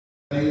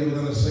We're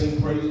going to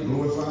sing praise,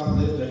 glorify,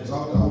 lift, and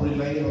exalt the holy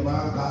name of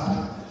our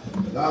God.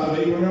 The God of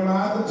Abraham,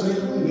 Isaac,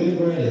 Jacob, and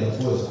Israel,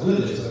 for his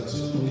goodness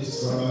unto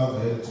his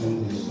son and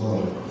to his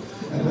glory.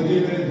 And we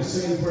get ready to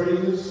sing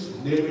praises,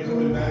 then we're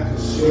coming back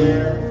to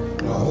share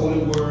the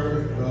holy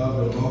word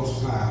of the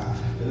Most High.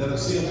 And let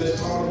us see if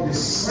let's talk the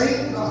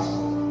same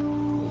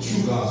gospel, the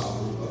true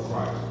gospel of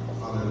Christ.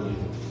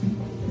 Hallelujah.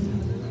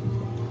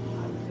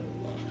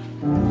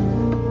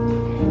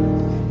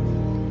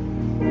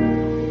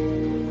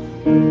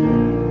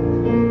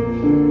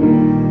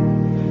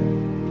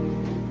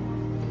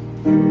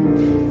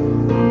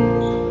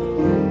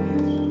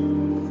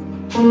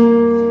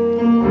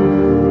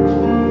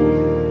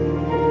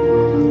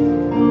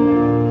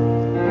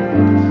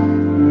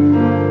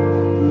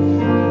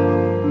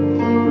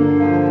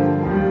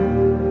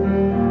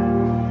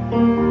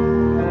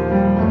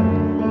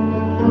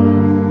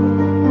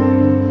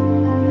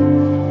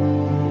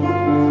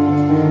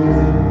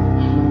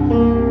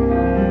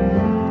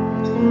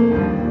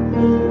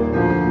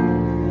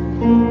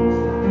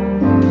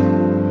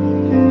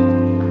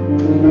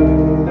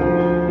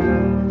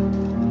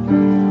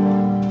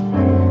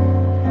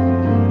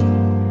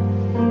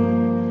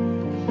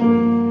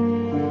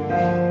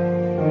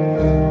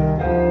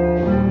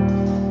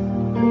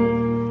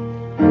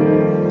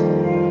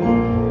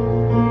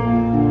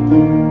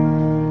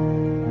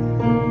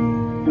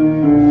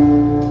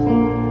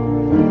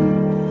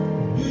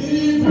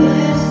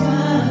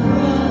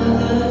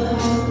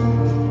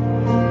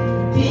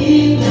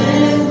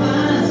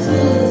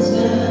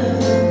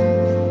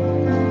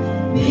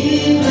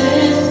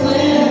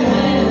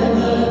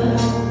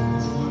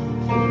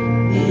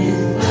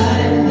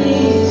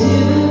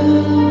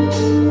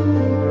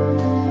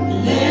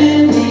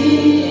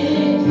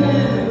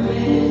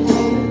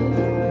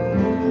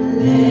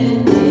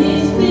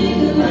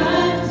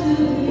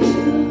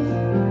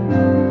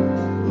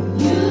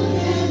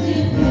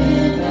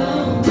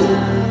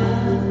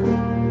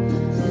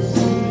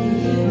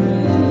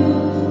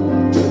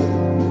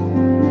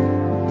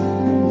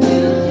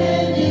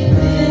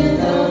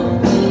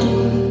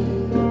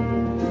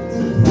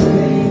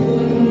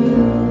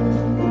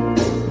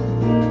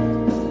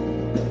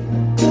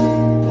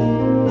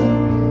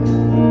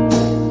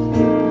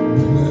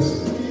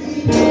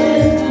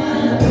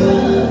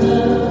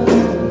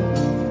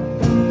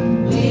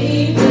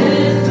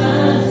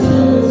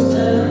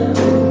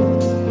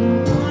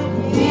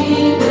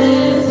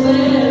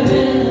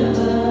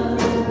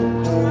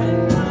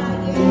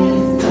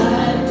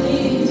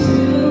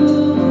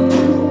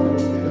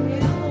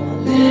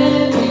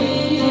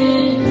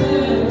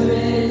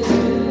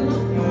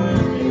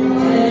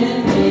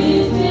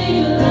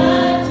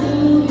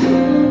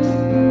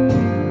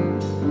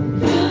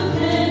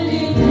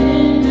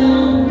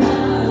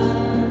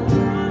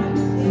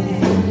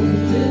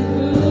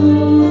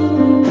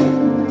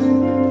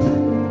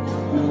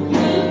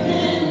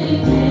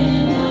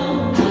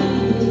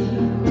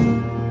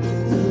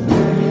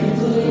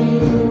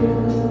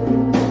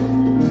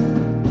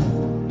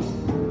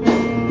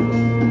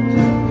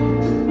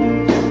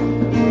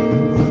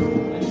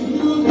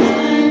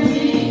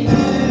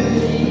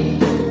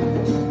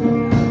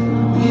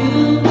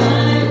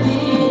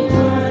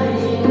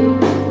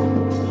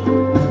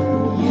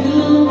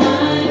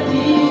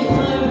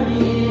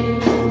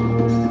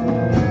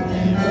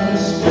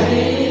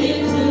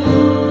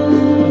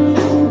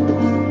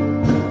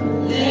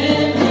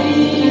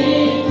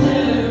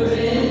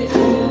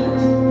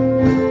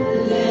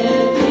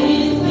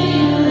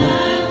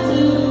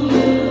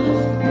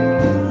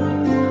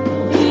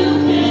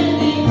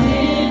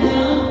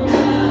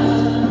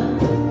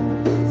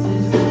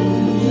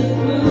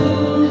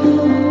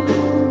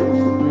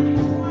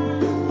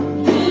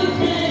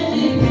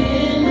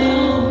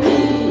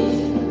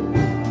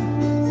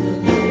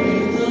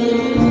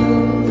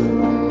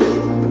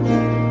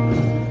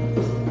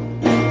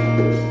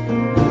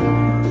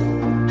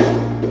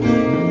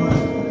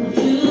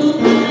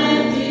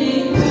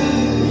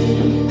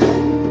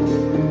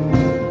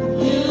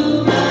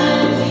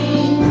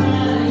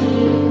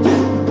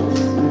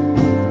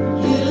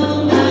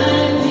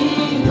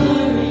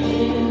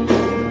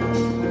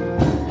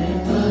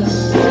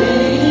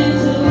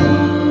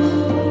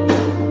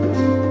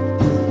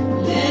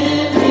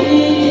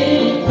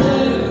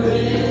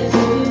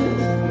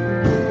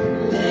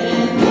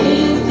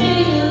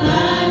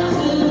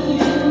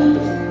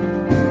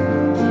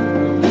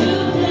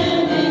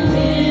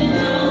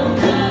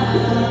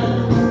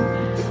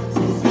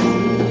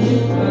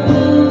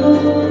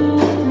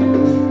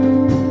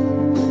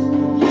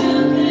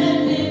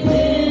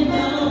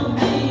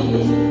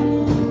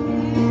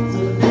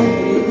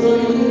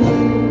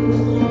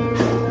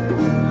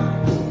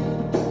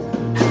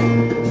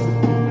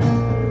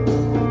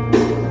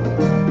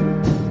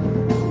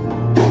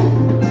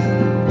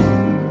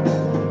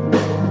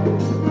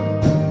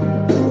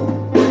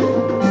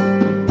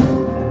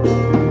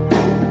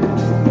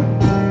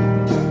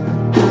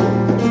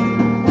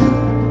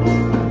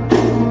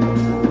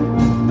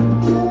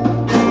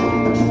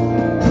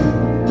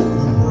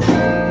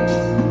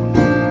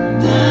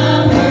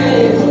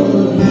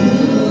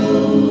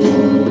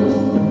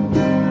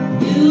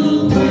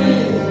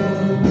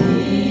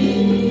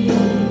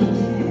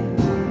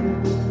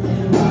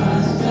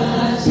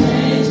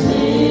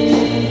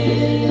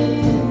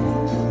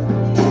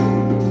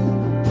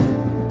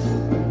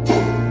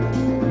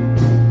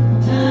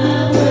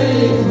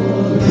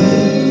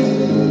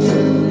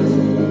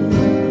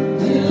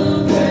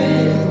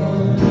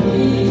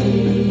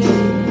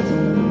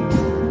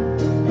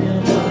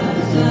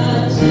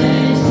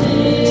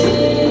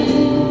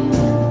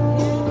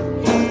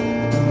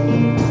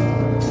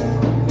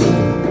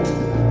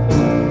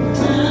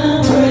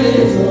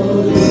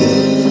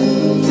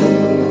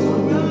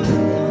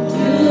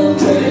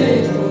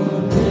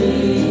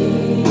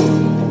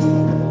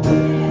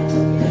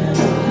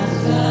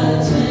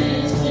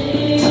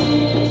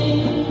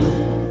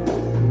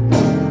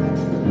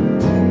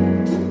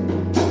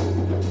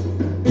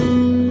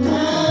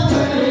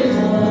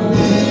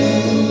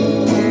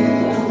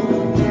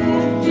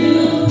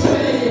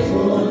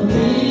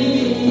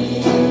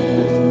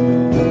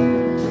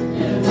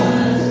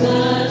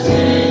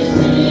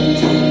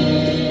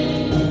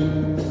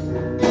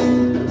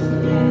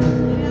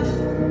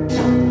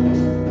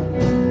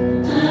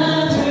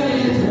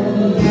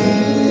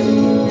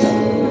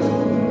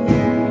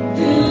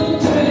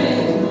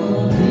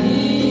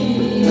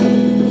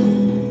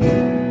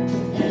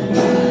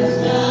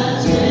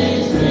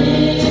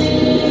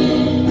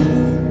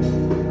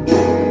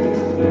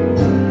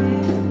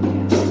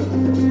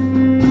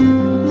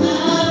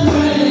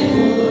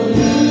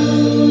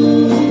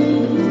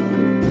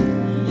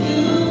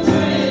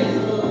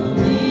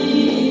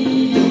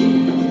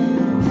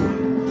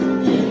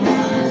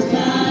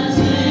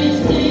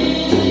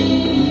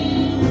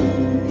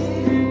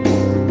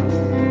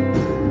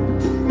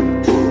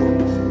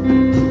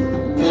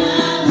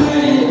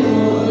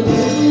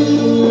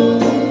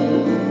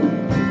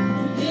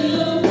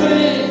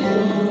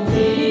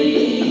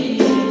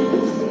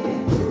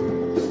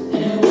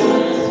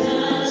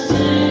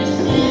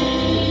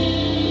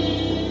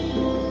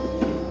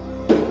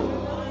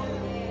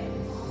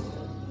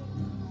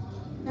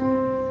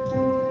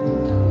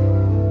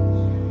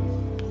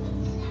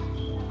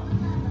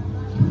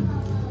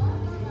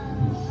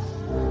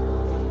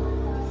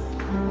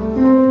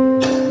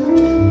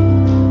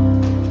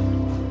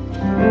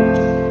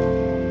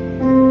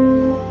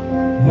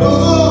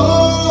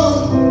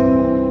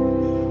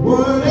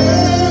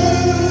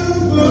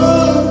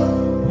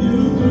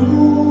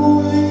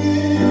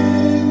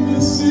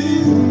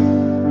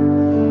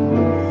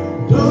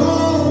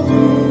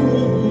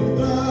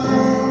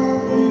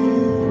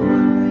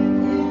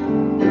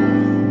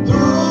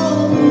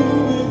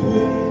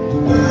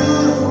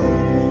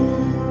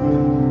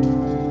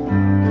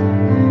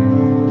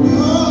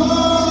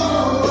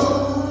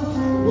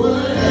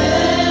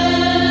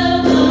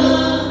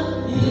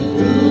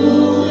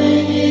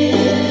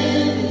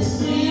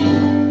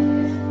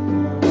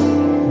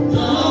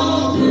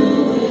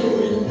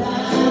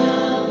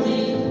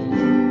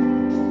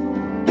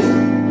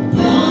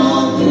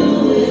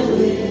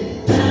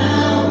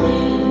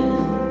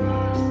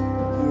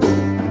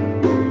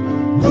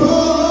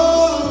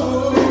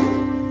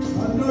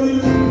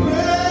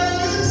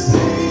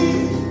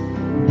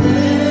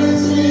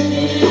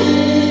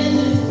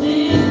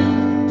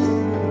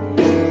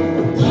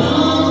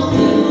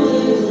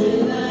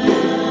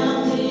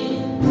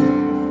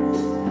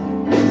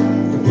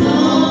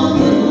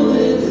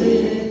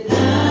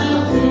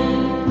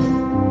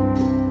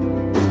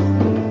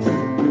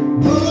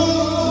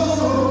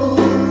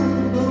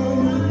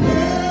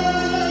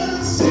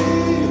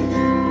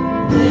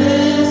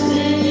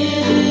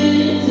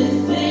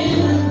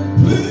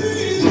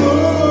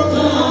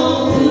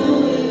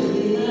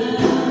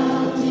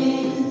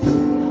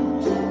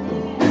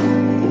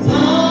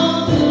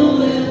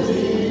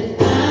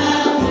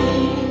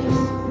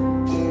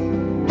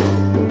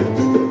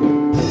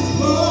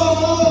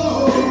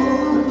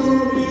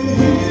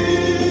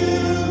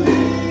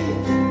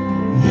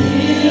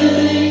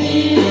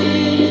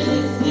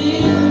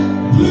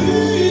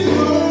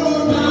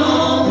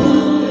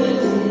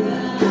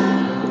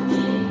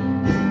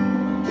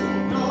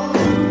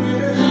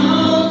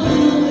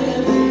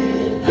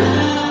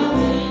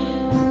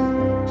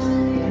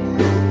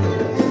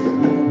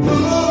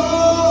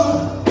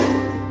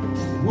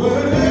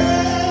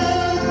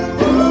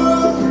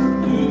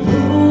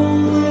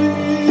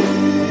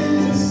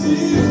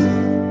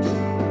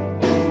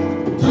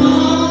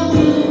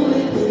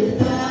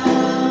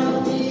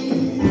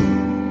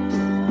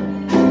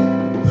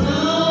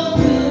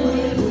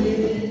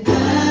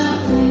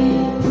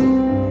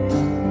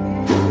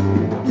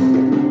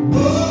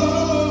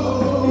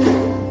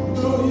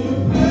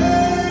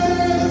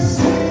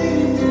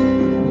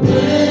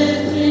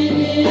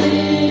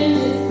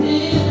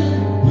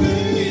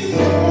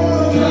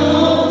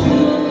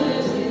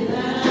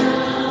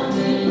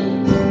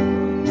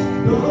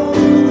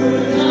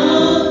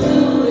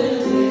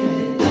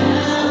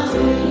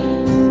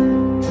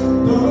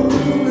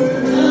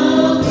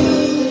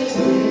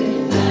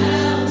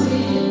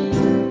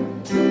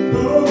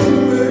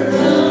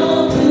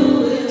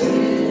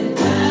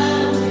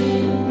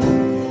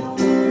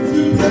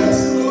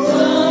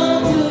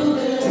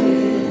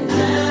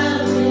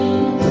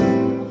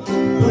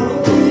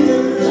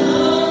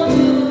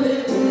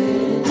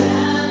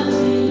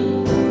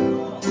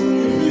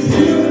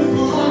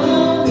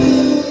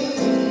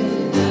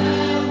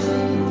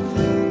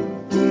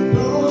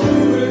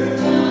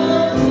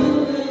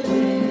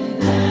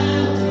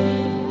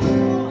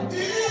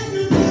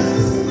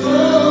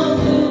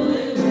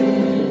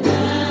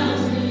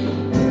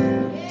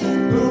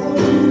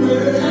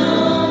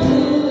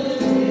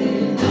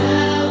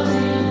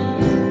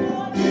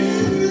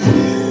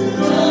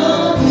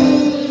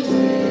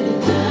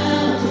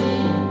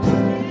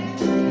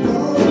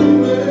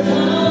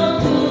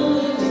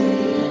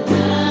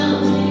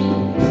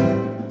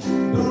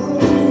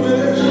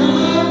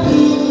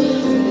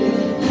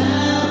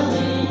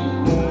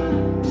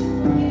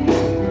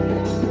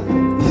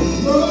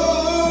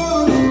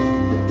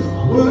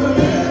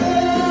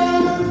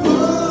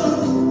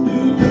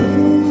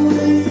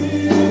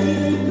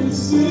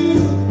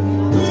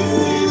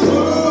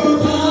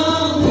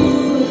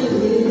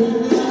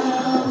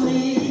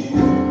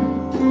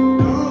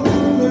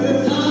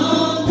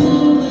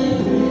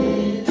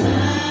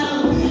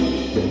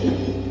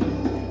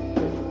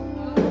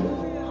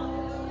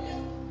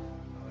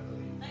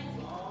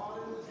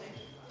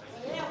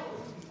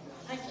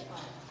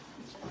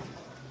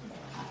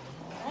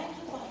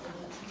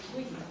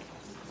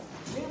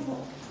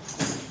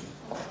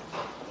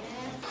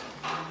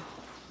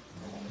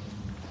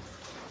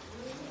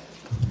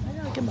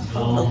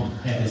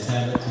 Happy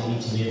Sabbath to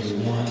each and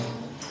every one.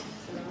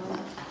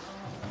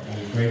 And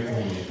we're grateful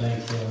and we're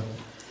thankful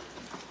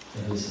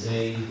for this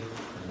day,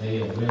 a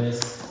day of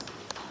rest.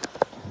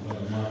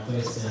 Brother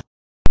Marquez, what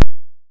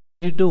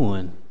you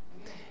doing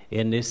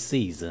in this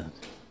season?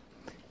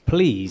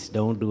 Please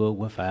don't do it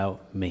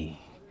without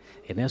me.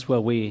 And that's where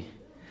we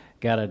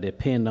got to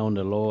depend on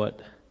the Lord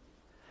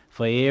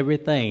for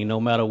everything, no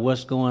matter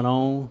what's going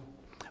on,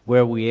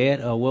 where we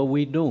at or what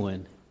we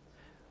doing.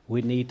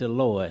 We need the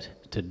Lord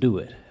to do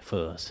it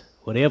for us.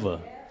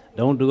 Whatever,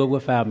 don't do it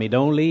without me.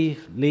 Don't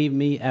leave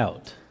me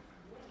out.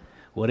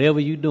 Whatever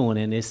you're doing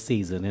in this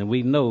season, and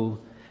we know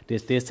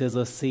this is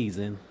a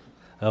season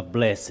of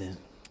blessing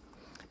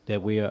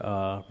that we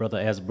are,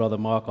 as Brother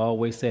Mark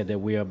always said, that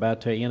we are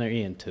about to enter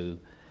into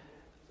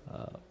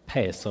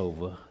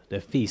Passover, the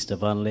Feast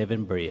of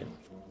Unleavened Bread.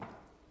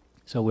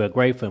 So we're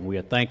grateful and we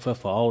are thankful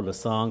for all the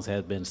songs that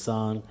have been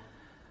sung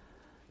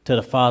to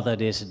the Father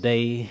this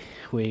day.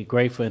 We're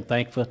grateful and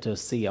thankful to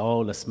see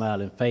all the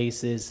smiling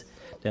faces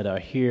that are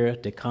here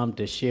to come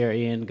to share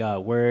in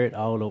God's word,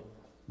 all the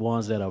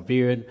ones that are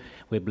viewing.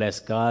 We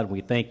bless God.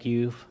 We thank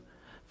you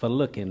for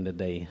looking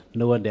today,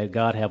 knowing that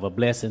God have a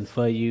blessing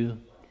for you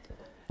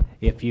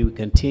if you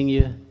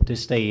continue to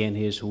stay in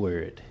his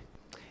word.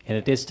 And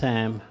at this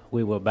time,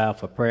 we will bow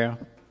for prayer.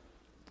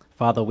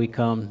 Father, we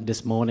come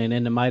this morning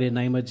in the mighty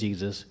name of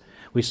Jesus.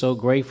 We're so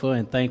grateful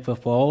and thankful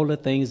for all the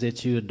things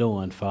that you're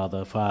doing,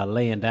 Father, for our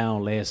laying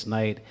down last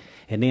night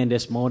and then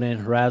this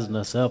morning rising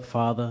us up,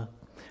 Father,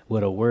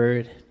 with a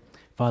word.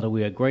 Father,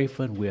 we are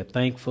grateful. We are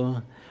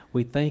thankful.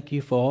 We thank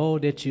you for all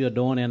that you are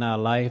doing in our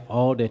life,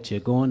 all that you're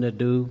going to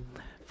do.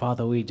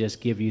 Father, we just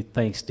give you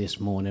thanks this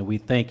morning. We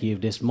thank you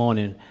this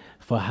morning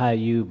for how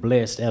you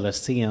blessed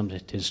Elohim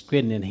to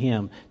strengthen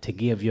him to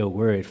give your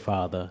word,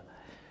 Father.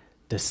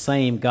 The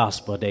same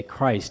gospel that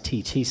Christ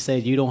teach. He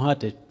said you don't have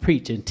to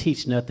preach and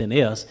teach nothing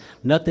else.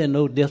 Nothing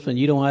no different.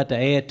 You don't have to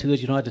add to it.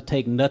 You don't have to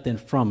take nothing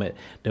from it.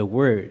 The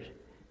word,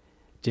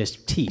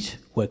 just teach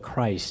what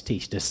Christ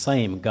teach. The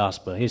same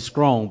gospel. It's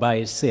strong by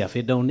itself.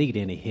 It don't need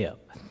any help.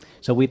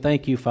 So we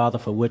thank you, Father,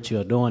 for what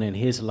you're doing in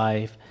his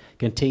life.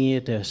 Continue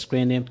to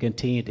strengthen him.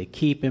 Continue to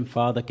keep him,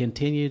 Father.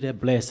 Continue to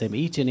bless him.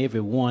 Each and every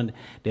one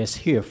that's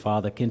here,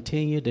 Father.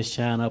 Continue to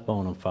shine up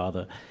on him,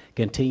 Father.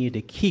 Continue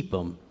to keep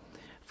him.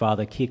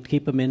 Father, keep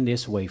them in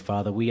this way,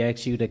 Father. We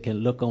ask you to can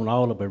look on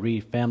all of the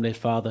bereaved families,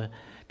 Father.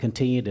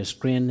 Continue to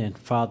strengthen and,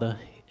 Father,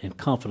 and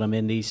comfort them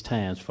in these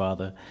times,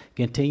 Father.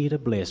 Continue to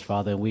bless,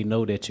 Father. And we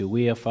know that you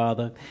will,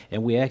 Father.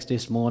 And we ask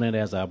this morning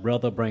as our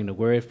brother bring the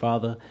word,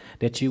 Father,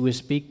 that you will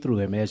speak through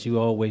him as you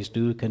always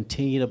do.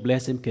 Continue to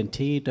bless him.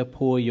 Continue to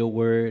pour your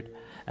word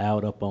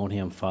out upon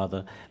him,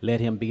 Father. Let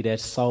him be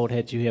that salt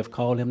that you have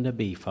called him to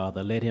be,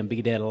 Father. Let him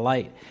be that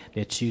light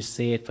that you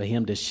said for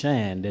him to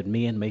shine, that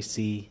men may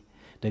see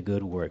the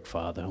good work,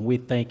 Father. And we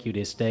thank you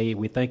this day.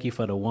 We thank you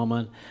for the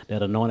woman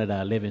that anointed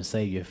our living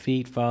Savior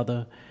feet,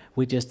 Father.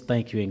 We just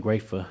thank you and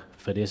grateful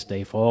for this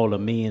day, for all the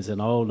men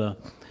and all the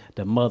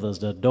mothers,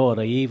 the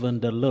daughter,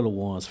 even the little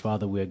ones,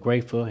 Father. We're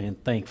grateful and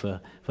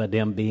thankful for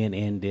them being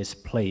in this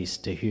place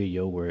to hear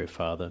your word,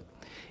 Father.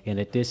 And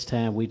at this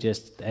time, we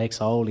just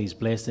ask all these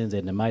blessings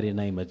in the mighty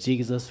name of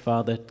Jesus,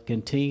 Father.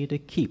 Continue to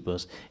keep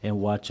us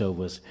and watch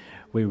over us.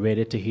 We're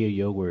ready to hear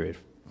your word.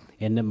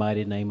 In the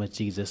mighty name of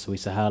Jesus, we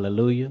say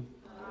hallelujah.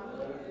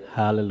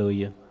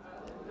 Hallelujah.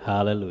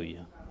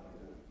 Hallelujah.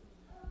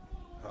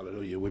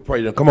 Hallelujah. We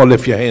pray. Come on,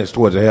 lift your hands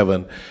towards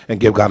heaven and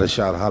give God a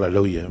shout.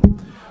 Hallelujah.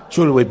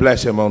 Truly, we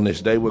bless him on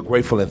this day. We're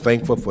grateful and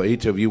thankful for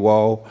each of you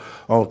all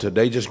on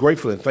today. Just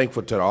grateful and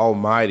thankful to the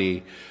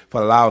Almighty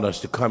for allowing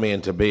us to come in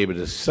to be able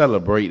to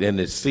celebrate in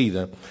this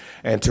season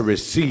and to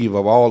receive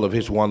of all of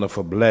his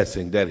wonderful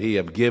blessings that he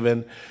have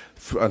given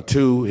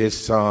unto his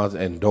sons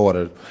and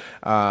daughters.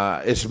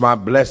 It's my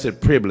blessed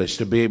privilege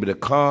to be able to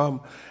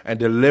come and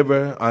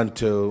deliver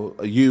unto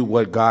you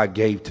what God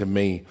gave to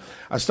me.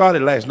 I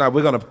started last night.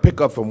 We're going to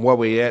pick up from where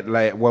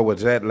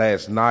was at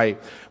last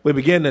night. We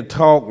began to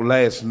talk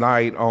last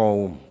night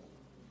on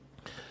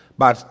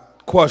by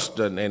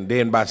question and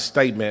then by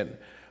statement,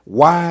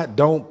 why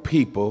don't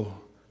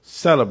people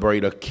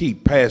celebrate or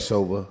keep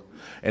Passover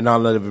and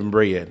unleavened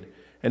bread?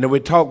 And then we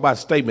talked by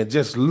statement,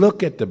 just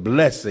look at the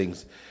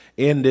blessings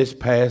in this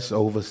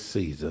Passover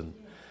season.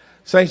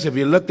 Saints, if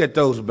you looked at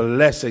those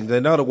blessings,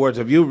 in other words,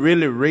 if you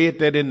really read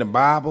that in the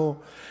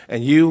Bible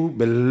and you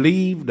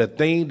believe the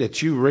thing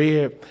that you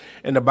read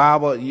in the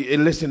Bible,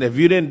 listen, if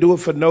you didn't do it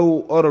for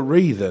no other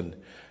reason,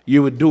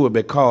 you would do it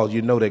because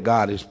you know that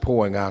God is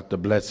pouring out the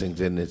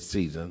blessings in this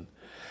season.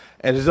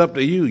 And it's up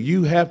to you.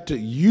 You have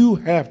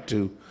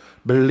to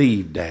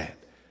believe that.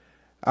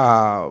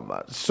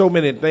 So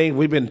many things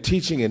we've been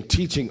teaching and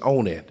teaching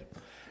on it.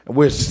 And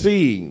we're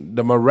seeing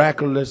the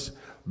miraculous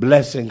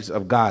blessings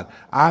of God.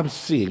 I'm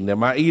seeing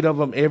them. I eat of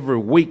them every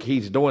week.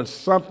 He's doing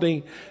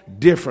something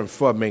different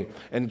for me.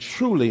 And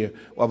truly,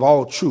 of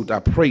all truth,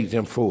 I praise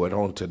him for it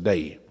on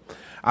today.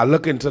 I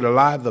look into the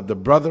lives of the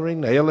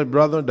brethren, the elder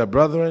brethren, the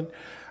brethren,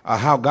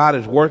 how God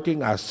is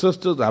working, our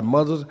sisters, our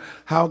mothers,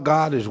 how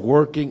God is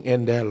working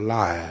in their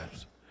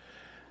lives.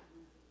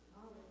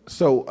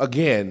 So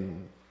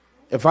again,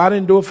 if I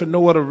didn't do it for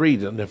no other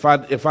reason, if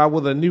I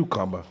was a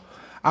newcomer,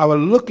 I would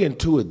look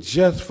into it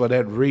just for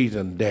that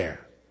reason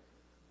there,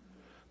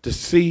 to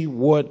see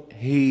what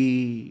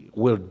he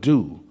will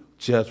do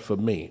just for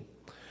me.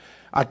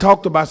 I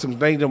talked about some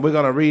things, and we're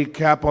going to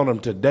recap on them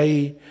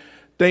today,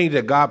 things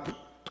that God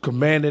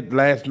commanded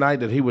last night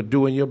that he would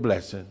do in your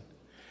blessing,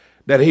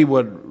 that he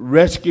would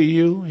rescue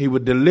you, he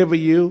would deliver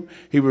you,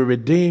 he would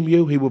redeem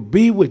you, he would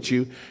be with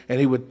you, and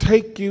he would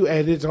take you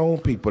as his own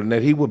people, and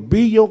that he would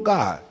be your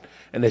God,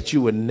 and that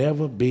you would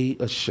never be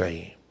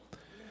ashamed.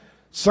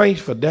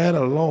 Saints, for that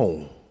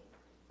alone,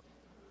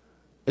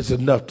 it's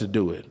enough to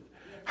do it.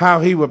 How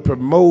he would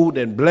promote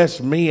and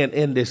bless men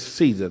in this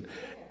season.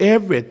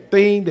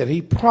 Everything that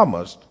he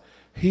promised,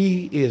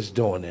 he is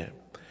doing it.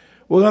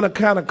 We're going to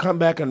kind of come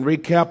back and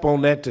recap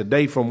on that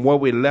today from where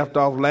we left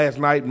off last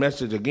night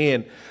message.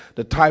 Again,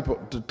 the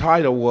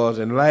title was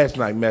in last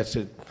night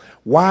message,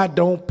 why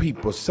don't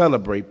people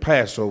celebrate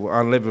Passover,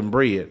 unleavened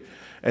bread,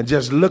 and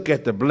just look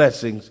at the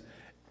blessings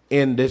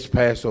in this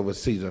Passover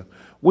season?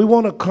 We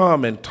want to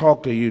come and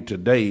talk to you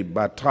today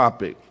by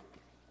topic.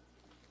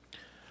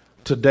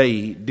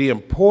 Today, the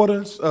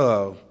importance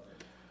of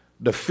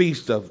the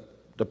feast of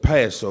the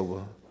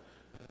Passover,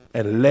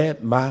 and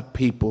let my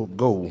people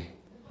go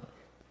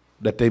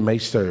that they may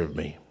serve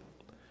me.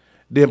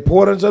 The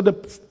importance of the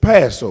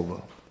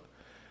Passover.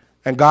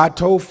 And God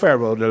told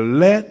Pharaoh to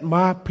let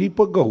my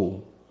people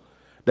go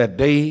that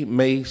they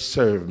may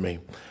serve me.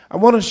 I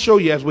want to show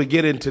you as we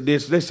get into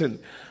this. Listen,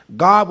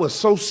 God was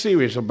so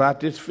serious about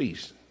this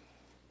feast.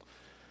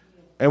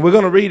 And we're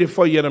going to read it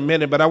for you in a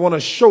minute, but I want to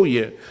show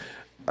you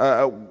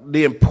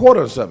the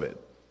importance of it.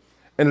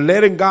 And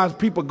letting God's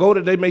people go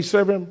that they may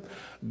serve him.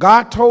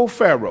 God told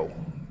Pharaoh,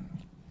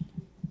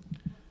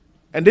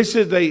 and this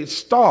is a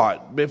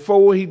start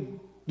before he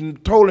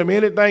told him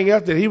anything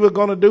else that he was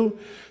going to do.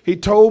 He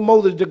told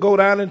Moses to go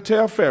down and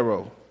tell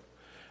Pharaoh,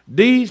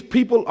 these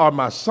people are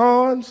my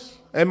sons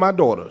and my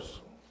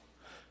daughters.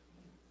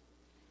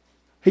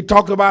 He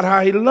talked about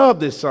how he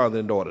loved his sons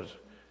and daughters.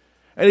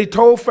 And he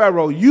told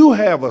Pharaoh, you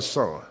have a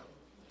son.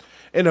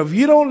 And if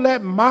you don't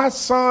let my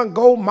son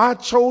go, my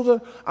chosen,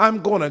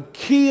 I'm going to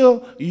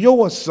kill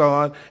your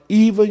son,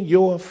 even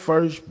your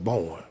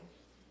firstborn.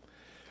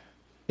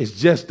 It's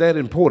just that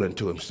important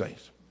to him,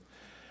 saints.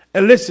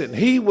 And listen,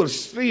 he will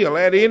still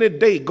at any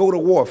day go to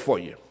war for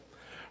you.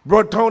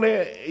 Bro,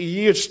 Tony,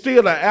 you're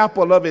still an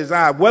apple of his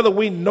eye, whether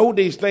we know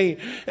these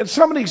things. And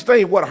some of these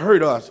things, what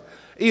hurt us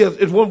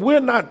is when we're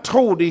not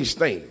told these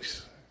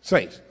things,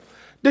 saints.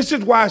 This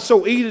is why it's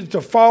so easy to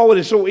fall.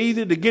 It's so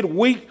easy to get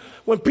weak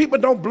when people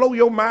don't blow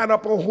your mind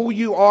up on who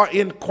you are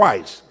in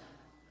Christ.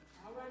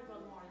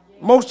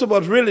 Most of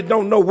us really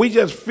don't know. We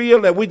just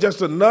feel that we're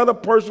just another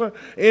person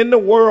in the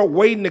world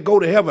waiting to go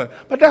to heaven.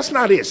 But that's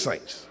not it,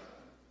 saints.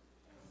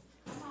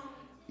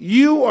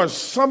 You are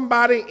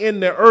somebody in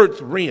the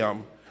earth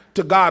realm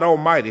to God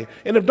Almighty.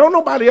 And if don't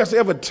nobody else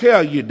ever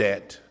tell you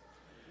that,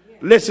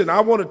 listen, I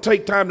want to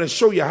take time to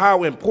show you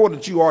how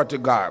important you are to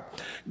God.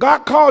 God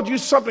called you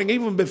something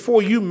even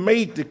before you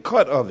made the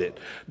cut of it.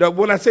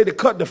 When I say the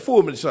cut, the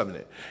fullness of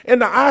it. In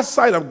the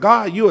eyesight of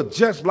God, you are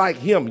just like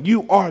him.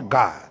 You are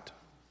God.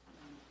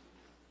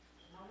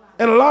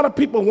 And a lot of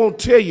people won't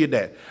tell you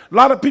that. A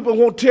lot of people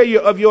won't tell you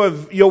of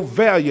your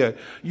value,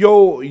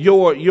 your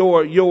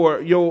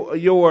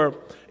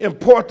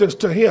importance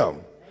to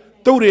him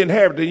through the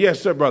inheritance. Yes,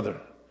 sir, brother.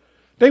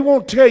 They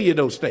won't tell you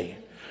those things.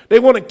 They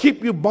want to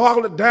keep you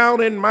bogged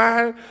down in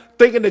mind,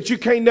 thinking that you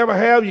can't never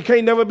have, you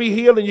can't never be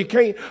healed, and you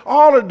can't,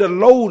 all of the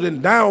lows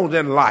and downs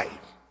in life.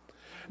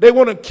 They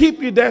want to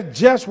keep you there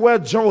just where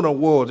Jonah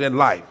was in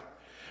life.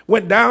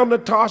 Went down to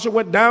Tarshish,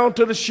 went down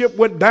to the ship,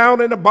 went down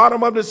in the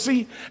bottom of the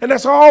sea, and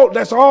that's all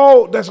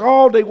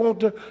they want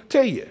to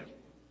tell you.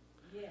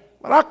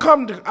 But I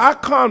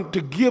come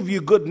to give you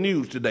good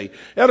news today.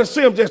 Elder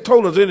Sim just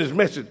told us in his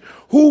message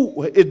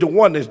who is the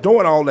one that's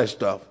doing all that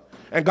stuff.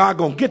 And God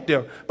gonna get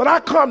there. But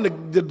I come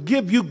to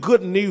give you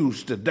good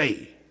news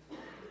today.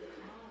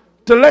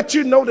 To let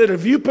you know that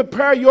if you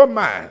prepare your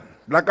mind,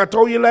 like I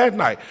told you last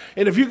night,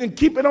 and if you can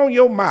keep it on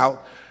your mouth,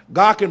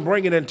 God can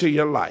bring it into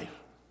your life.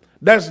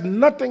 There's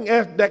nothing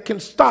else that can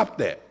stop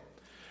that.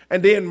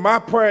 And then my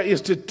prayer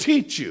is to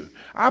teach you.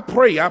 I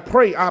pray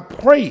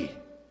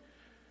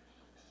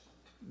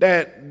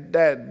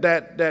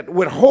that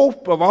with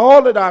hope of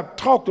all that I've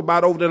talked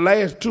about over the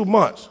last 2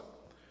 months,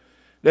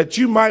 that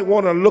you might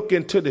want to look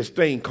into this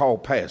thing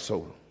called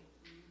Passover.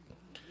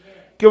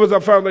 Give us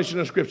our foundation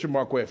of scripture,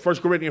 Mark West. 1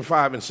 Corinthians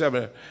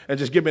 5:7, and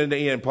just give me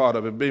the end part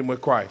of it, being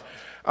with Christ.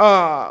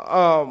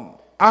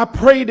 I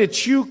pray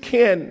that you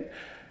can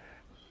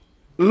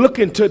look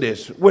into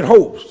this with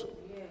hopes.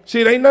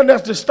 See, there ain't nothing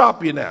else to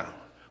stop you now.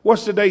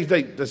 What's today's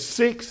date? The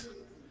 6th?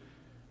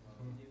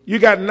 You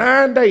got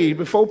 9 days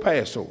before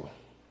Passover.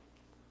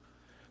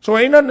 So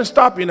ain't nothing to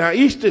stop you now.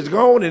 Easter's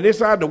gone and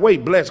it's out of the way,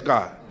 bless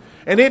God.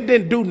 And it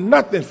didn't do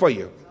nothing for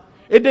you.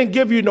 It didn't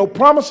give you no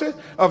promises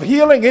of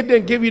healing. It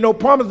didn't give you no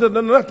promises of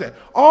nothing.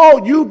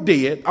 All you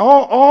did,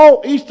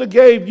 all Easter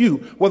gave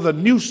you was a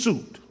new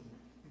suit.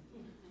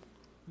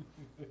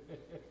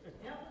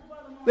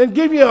 then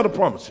give you other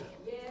promises.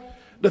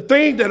 The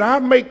thing that I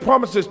make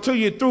promises to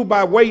you through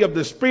by way of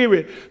the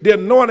Spirit, the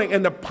anointing,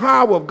 and the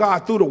power of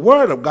God through the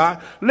Word of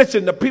God,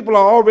 listen, the people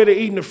are already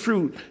eating the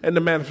fruit and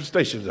the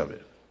manifestations of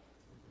it.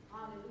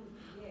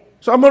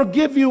 So I'm going to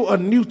give you a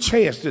new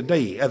chance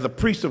today as a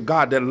priest of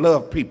God that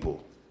love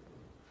people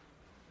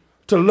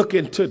to look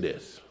into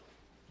this.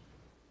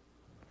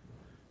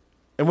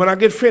 And when I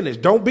get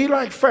finished, don't be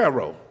like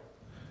Pharaoh.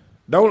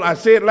 I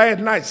said last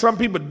night, some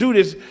people do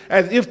this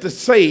as if to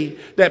say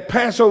that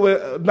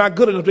Passover is not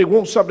good enough. They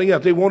want something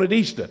else. They wanted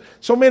Easter.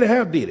 So many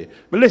have did it.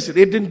 But listen,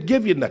 it didn't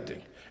give you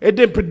nothing. It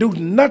didn't produce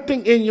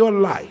nothing in your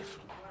life.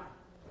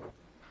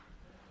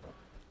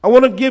 I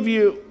want to give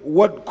you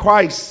what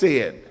Christ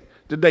said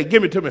today.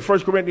 Give it to me. 1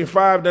 Corinthians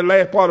 5, the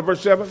last part of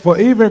verse 7. For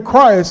even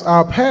Christ,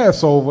 our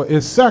Passover,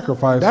 is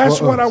sacrificed. That's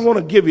for what us. I want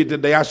to give you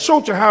today. I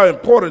showed you how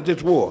important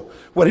this was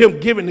with him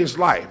giving his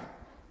life.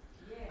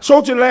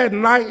 Showed you last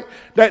night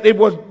that it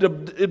was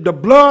the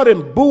blood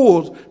and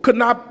bulls could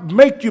not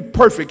make you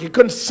perfect. It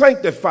couldn't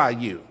sanctify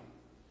you.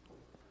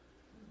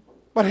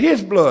 But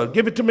his blood,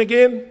 give it to me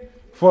again.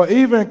 For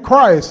even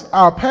Christ,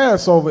 our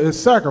Passover,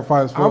 is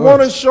sacrificed for us. I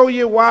want to show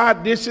you why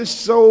this is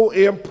so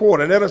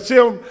important. And as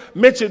Tim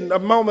mentioned a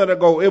moment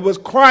ago, it was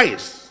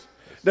Christ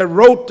that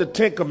wrote the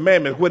Ten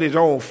Commandments with his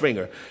own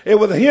finger. It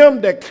was him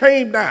that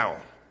came down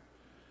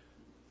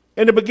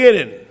in the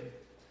beginning.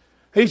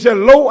 He said,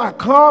 lo, I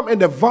come, in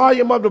the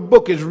volume of the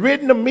book is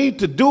written to me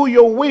to do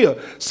your will.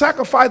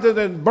 Sacrifices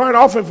and burnt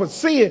offering for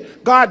sin,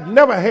 God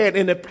never had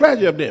any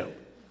pleasure of them.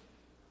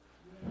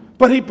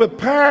 But he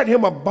prepared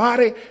him a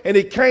body, and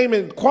he came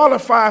and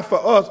qualified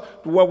for us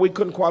what we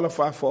couldn't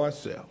qualify for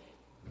ourselves.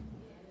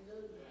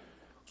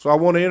 So I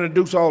want to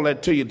introduce all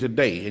that to you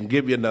today and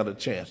give you another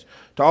chance.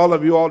 To all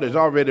of you all that's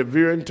already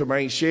viewing, to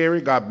Maine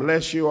Sherry, God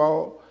bless you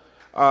all.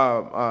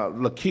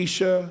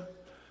 Lakeisha,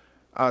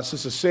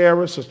 Sister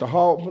Sarah, Sister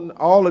Haltman,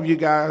 all of you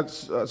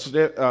guys,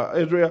 Sister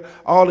Israel,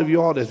 all of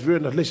you all that's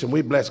viewing us, listen,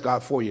 we bless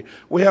God for you.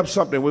 We have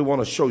something we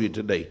want to show you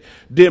today.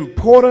 The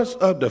importance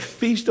of the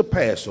Feast of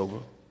Passover.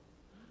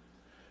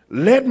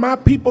 Let my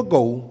people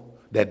go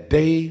that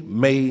they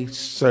may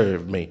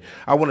serve me.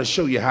 I want to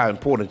show you how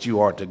important you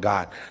are to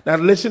God. Now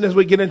listen as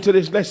we get into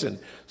this lesson.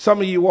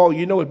 Some of you all,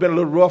 you know it's been a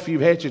little rough. You've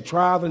had your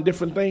trials and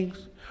different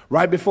things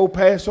right before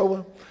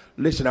Passover.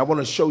 Listen, I want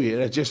to show you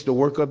that's just the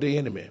work of the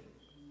enemy.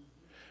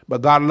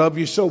 But God loves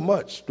you so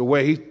much the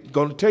way he's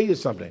going to tell you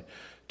something.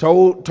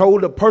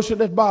 Told the person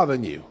that's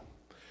bothering you,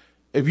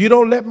 if you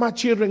don't let my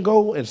children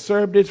go and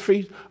serve this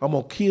feast, I'm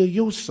going to kill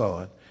your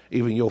son,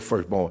 even your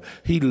firstborn.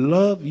 He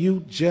loved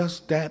you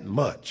just that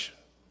much.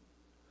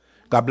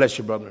 God bless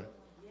you, brother.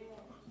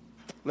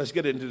 Let's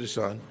get into the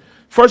son.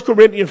 1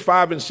 Corinthians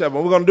 5 and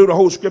 7. We're going to do the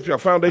whole scripture, our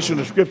foundation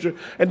of scripture,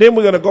 and then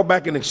we're going to go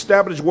back and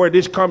establish where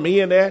this come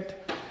in at.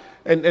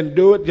 And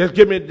do it. Just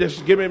do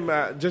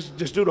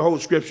the whole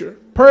scripture.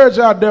 Purge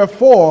out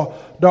therefore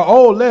the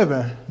old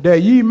leaven,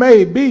 that ye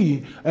may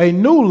be a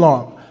new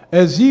lump,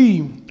 as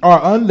ye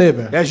are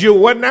unleavened. As you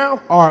what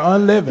now? Are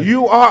unleavened.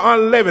 You are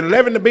unleavened.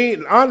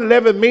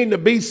 Unleavened mean to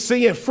be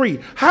sin free.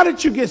 How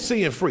did you get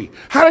sin free?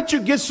 How did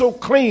you get so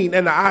clean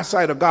in the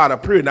eyesight of God, or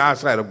pure in the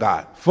eyesight of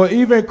God? For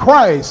even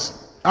Christ,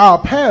 our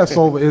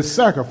Passover, is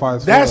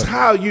sacrificed. That's for us.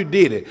 how you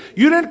did it.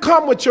 You didn't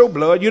come with your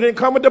blood. You didn't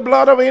come with the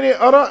blood of any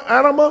other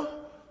animal.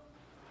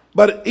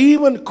 But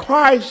even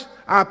Christ,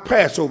 our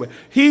Passover,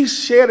 he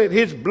shedded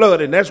his blood,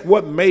 and that's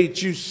what made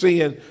you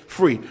sin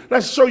free.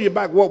 Let's show you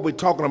back what we're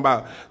talking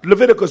about.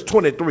 Leviticus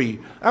 23.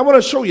 I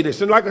want to show you this.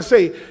 And like I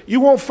say, you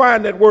won't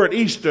find that word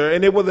Easter,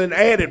 and it was an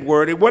added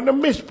word. It wasn't a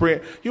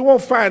misprint. You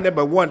won't find that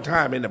but one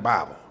time in the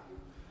Bible.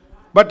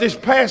 But this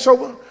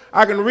Passover,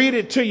 I can read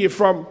it to you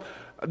from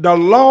the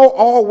law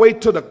all the way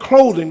to the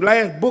closing,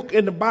 last book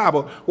in the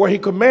Bible, where he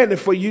commanded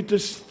for you to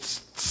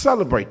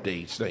celebrate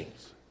these things.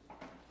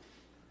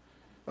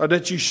 Or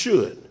that you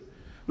should.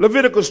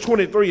 Leviticus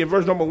 23 and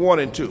verse number 1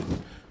 and 2.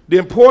 The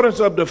importance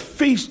of the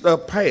feast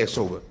of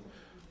Passover.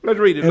 Let's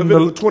read it.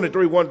 Leviticus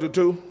 23, 1 to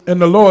 2.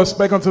 And the Lord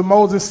spake unto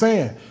Moses,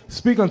 saying,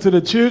 Speak unto the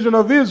children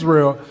of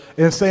Israel,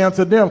 and say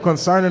unto them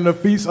concerning the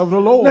feast of the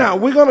Lord. Now,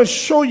 we're going to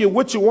show you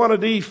which one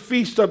of these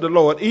feasts of the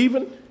Lord.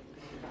 Even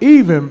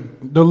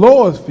the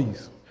Lord's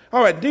feast.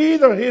 All right,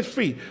 these are his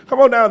feet. Come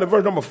on down to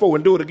verse number 4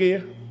 and do it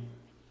again.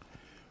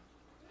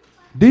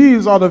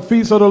 These are the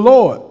feasts of the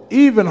Lord,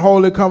 even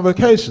holy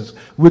convocations,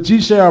 which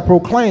ye shall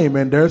proclaim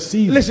in their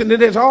season. Listen,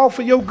 it is all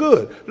for your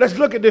good. Let's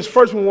look at this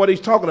first one, what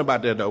he's talking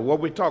about there, though, what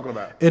we're talking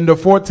about. In the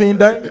 14th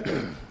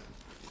day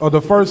of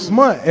the first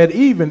month at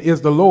even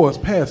is the Lord's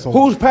Passover.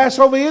 Whose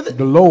Passover is it?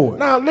 The Lord.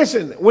 Now,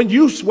 listen,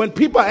 when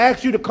people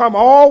ask you to come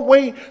all the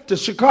way to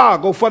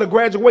Chicago for the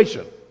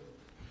graduation,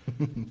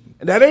 and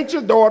that ain't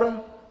your daughter,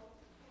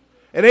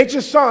 it ain't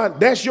your son,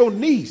 that's your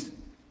niece.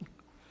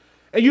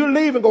 And you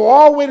leave and go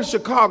all the way to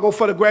Chicago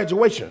for the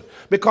graduation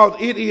because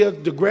it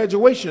is the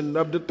graduation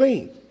of the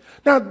thing.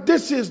 Now,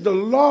 this is the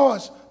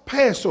Lord's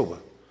Passover.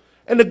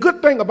 And the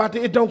good thing about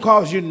it don't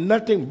cost you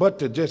nothing but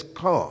to just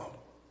come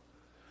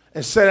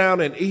and sit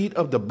down and eat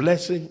of the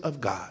blessing of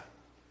God.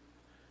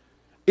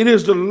 It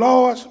is the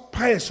Lord's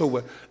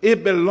Passover.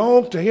 It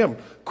belongs to him.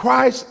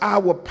 Christ,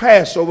 our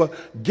Passover,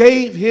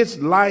 gave his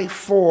life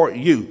for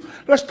you.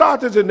 Let's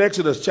start this in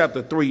Exodus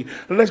chapter 3,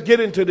 and let's get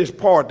into this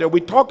part that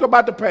we talked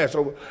about the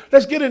Passover.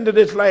 Let's get into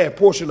this last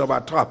portion of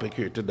our topic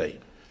here today.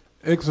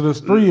 Exodus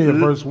 3 and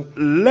verse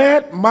 1.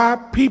 Let my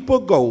people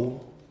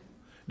go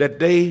that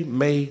they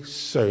may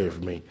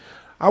serve me.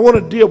 I want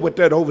to deal with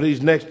that over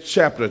these next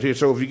chapters here.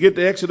 So if you get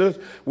to Exodus,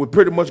 we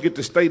pretty much get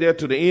to stay there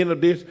to the end of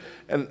this.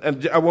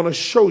 And I want to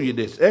show you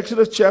this.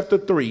 Exodus chapter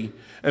 3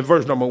 and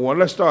verse number 1.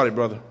 Let's start it,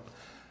 brother.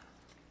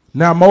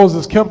 Now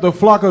Moses kept the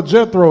flock of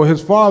Jethro,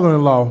 his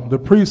father-in-law, the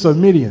priest of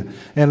Midian,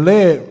 and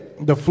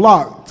led the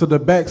flock to the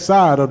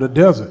backside of the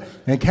desert,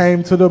 and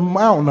came to the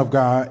mountain of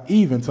God,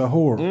 even to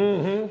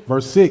Horeb.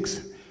 Verse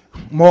 6.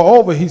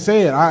 Moreover, he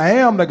said, I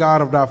am the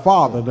God of thy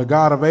father, the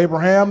God of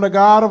Abraham, the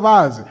God of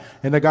Isaac,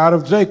 and the God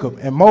of Jacob.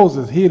 And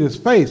Moses hid his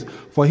face,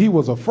 for he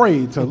was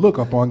afraid to look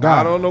upon God.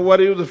 I don't know what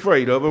he was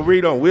afraid of, but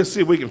read on. We'll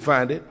see if we can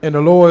find it. And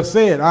the Lord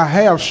said, I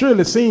have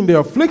surely seen the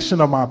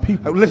affliction of my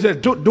people. Listen,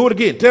 do it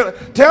again.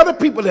 Tell the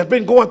people that have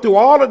been going through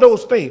all of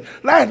those things.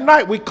 Last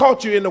night we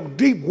caught you in the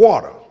deep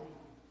water,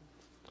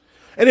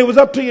 and it was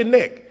up to your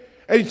neck.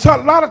 And a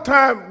lot of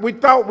time we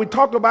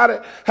talked about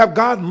it. Have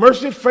God's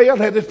mercy failed?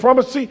 Has his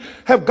promise ceased?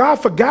 Have God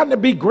forgotten to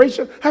be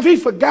gracious? Have he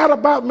forgot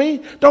about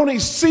me? Don't he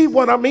see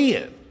what I'm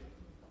in?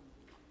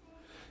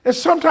 And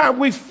sometimes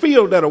we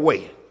feel that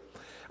way.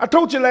 I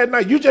told you last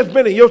night, you just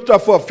been in your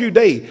stuff for a few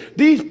days.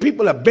 These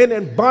people have been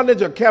in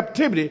bondage or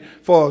captivity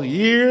for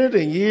years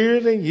and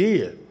years and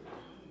years.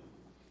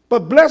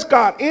 But bless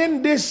God,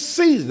 in this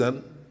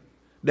season,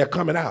 they're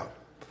coming out.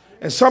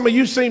 And some of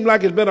you seem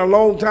like it's been a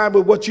long time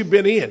with what you've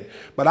been in.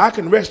 But I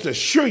can rest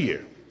assure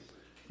you,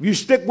 if you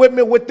stick with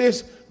me with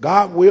this,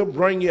 God will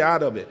bring you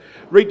out of it.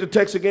 Read the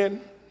text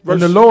again.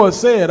 And the Lord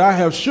said, I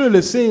have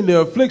surely seen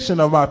the affliction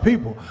of my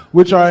people,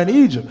 which are in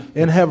Egypt,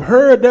 and have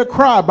heard their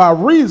cry by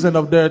reason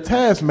of their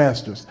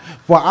taskmasters,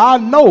 for I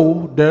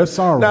know their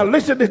sorrow. Now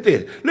listen to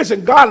this.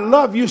 Listen, God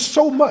loves you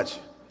so much.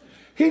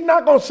 He's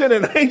not going to send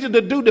an angel to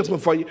do this one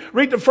for you.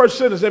 Read the first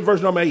sentence in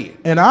verse number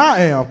 8. And I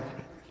am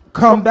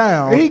come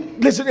down.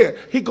 Listen here.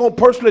 He's going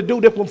to personally do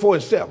this one for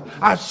himself.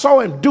 I saw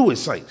him do it,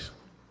 saints.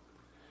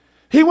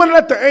 He wouldn't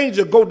let the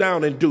angel go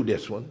down and do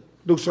this one,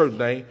 do certain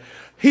things.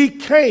 He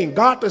came,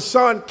 God the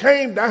Son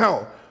came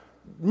down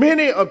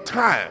many a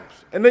times.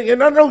 And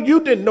I know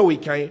you didn't know he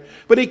came,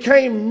 but he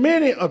came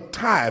many a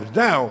times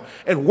down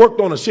and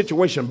worked on a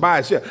situation by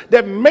himself.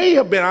 That may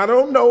have been, I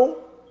don't know,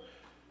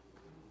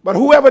 but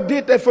whoever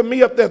did that for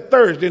me up there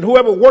Thursday, and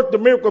whoever worked the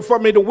miracle for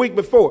me the week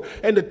before,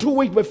 and the 2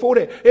 weeks before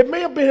that, it may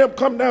have been him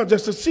come down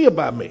just to see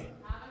about me.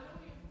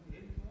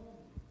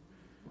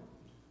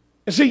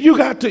 And see, you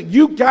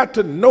got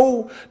to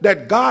know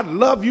that God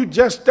loves you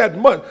just that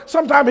much.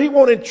 Sometimes he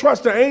won't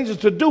entrust the angels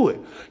to do it.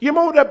 You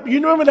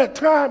remember that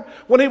time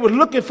when he was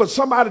looking for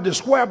somebody to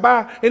swear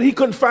by, and he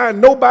couldn't find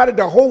nobody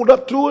to hold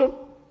up to him?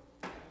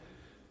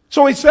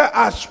 So he said,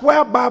 I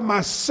swear by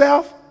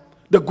myself,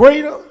 the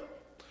greater.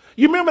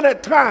 You remember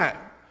that time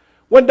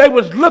when they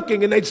was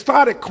looking and they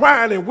started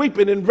crying and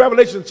weeping in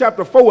Revelation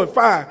chapter 4 and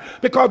 5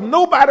 because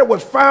nobody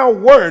was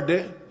found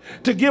worthy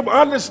to give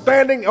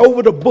understanding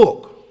over the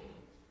book.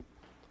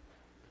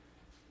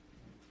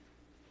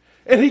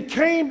 And he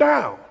came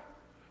down.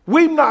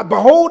 Weep not,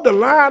 behold the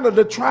Lion of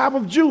the tribe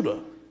of Judah.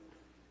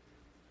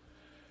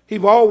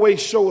 He's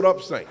always showed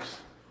up, saints.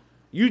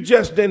 You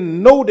just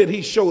didn't know that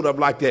he showed up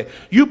like that.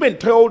 You've been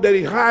told that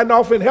he's hiding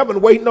off in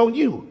heaven waiting on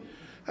you.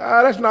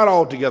 That's not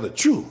altogether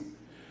true.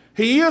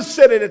 He is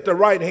sitting at the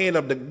right hand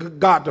of the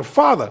God the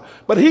Father,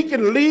 but he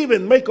can leave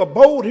and make a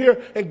bold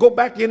here and go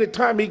back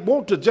anytime he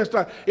wants to. Just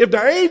like if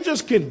the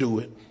angels can do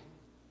it,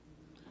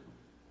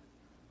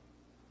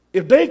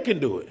 if they can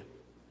do it,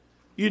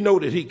 you know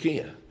that he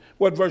can.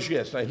 What verse you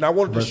at? Now I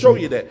wanted to show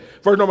you that.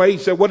 Verse number 8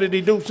 said, what did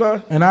he do,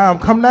 son? And I am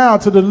come now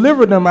to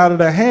deliver them out of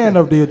the hand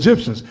of the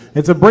Egyptians,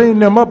 and to bring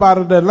them up out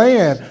of their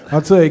land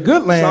unto a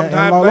good land.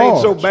 Sometimes it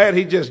ain't so bad,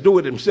 he just do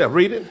it himself.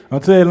 Read it.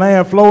 Unto a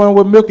land flowing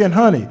with milk and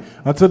honey,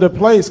 unto the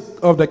place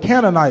of the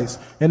Canaanites,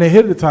 and the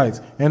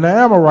Hittites, and the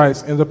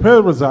Amorites, and the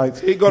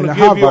Perizzites. He's going to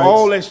give you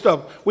all that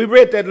stuff. We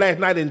read that last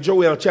night in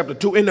Joel chapter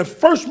 2. In the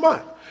first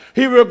month,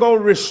 he was going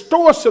to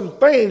restore some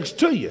things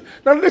to you.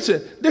 Now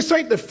listen, this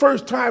ain't the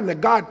first time that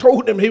God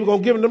told them he was going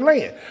to give them the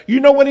land. You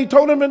know when he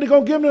told them that he's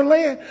going to give them the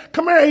land?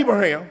 Come here,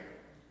 Abraham.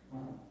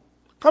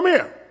 Come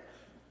here.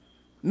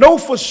 Know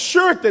for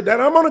sure that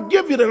I'm going to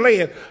give you the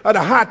land of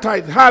the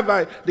Hittites,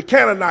 the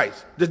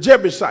Canaanites, the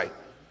Jebusites.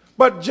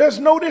 But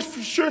just know this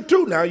for sure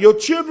too now. Your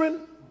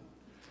children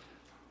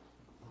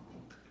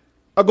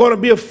are going to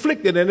be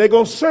afflicted, and they're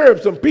going to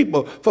serve some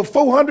people for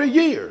 400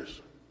 years.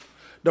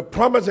 The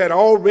promise had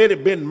already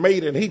been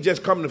made, and he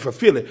just coming to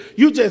fulfill it.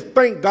 You just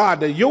thank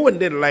God that yours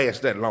didn't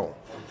last that long.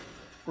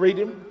 Read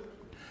him.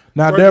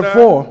 Now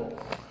therefore,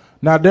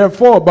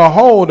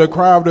 behold, the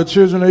cry of the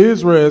children of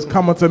Israel is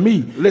coming to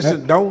me.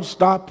 Listen, don't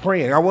stop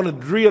praying. I want to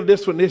drill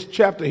this from this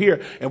chapter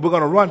here, and we're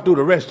going to run through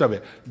the rest of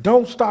it.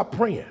 Don't stop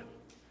praying.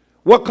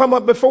 What come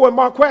up before in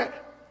Marquette?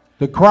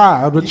 the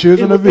cry of the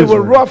children of It Israel.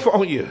 was rough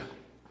on you.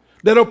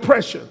 That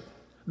oppression,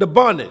 the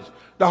bondage,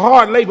 the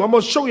hard labor. I'm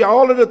going to show you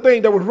all of the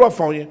things that was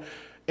rough on you.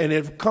 And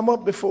it come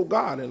up before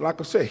God. And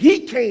like I said,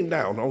 he came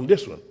down on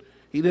this one.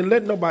 He didn't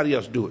let nobody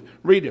else do it.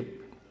 Read him.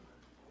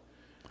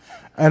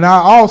 And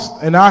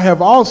I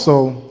have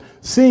also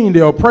seen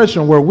the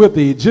oppression wherewith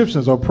the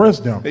Egyptians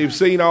oppressed them. They've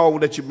seen all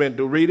that you've been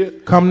through. Read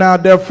it. Come now,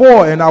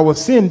 therefore, and I will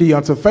send thee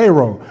unto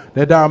Pharaoh,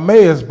 that thou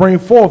mayest bring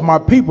forth my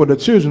people, the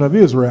children of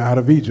Israel, out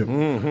of Egypt.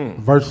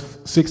 Verse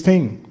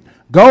 16.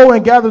 Go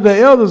and gather the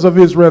elders of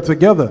Israel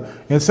together,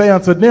 and say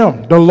unto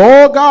them, the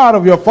Lord God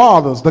of your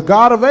fathers, the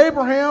God of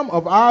Abraham,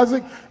 of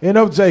Isaac, and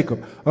of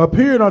Jacob,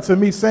 appeared unto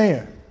me,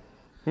 saying,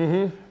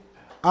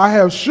 I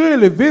have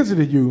surely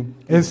visited you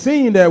and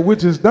seen that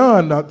which is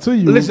done to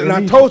you. Listen,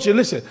 I told you,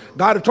 listen,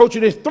 God had told you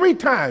this 3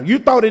 times. You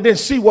thought he didn't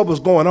see what was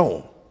going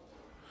on.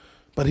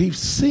 But he's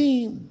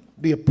seen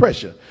the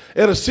oppression.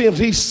 It seems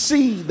he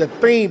sees the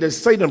thing that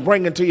Satan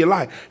brings into your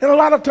life. And a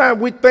lot of times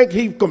we think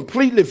he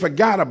completely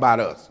forgot about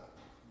us.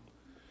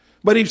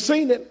 But he's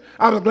seen it.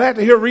 I was glad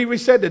to hear Riri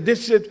said that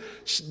this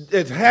is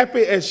as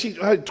happy as she,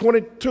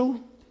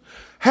 22,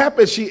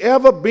 happy as she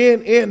ever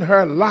been in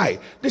her life.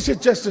 This is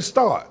just the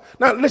start.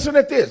 Now, listen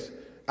at this.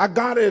 I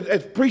got it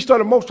as priest of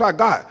the Most High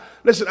God.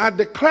 Listen, I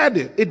declared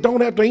it. It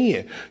don't have to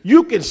end.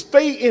 You can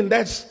stay in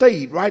that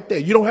state right there.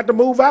 You don't have to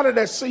move out of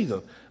that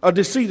season, of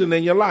this season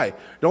in your life.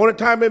 The only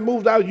time it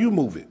moves out, you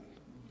move it.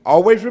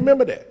 Always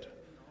remember that.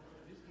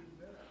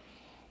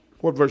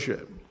 What verse you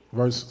at?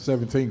 Verse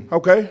 17.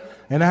 Okay.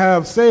 And I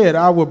have said,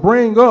 I will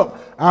bring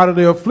up out of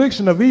the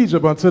affliction of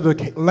Egypt unto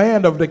the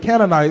land of the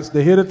Canaanites,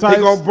 the Hittites.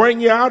 He's going to bring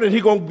you out and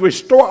he's going to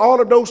restore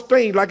all of those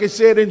things, like it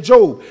said in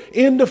Job,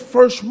 in the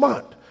first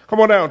month.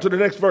 Come on down to the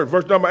next verse.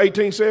 Verse number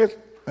 18 says,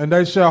 and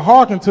they shall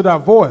hearken to thy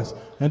voice,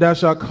 and thou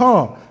shalt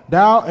come,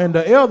 thou and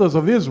the elders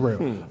of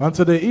Israel,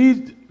 unto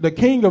the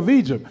king of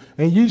Egypt,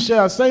 and ye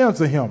shall say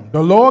unto him,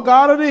 the Lord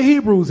God of the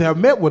Hebrews have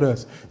met with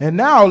us, and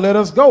now let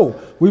us go.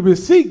 We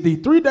beseech thee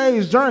 3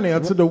 days' journey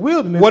unto the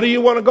wilderness. Where do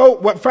you want to go?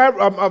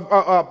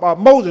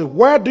 Moses,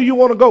 where do you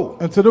want to go?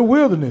 Into the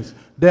wilderness,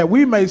 that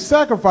we may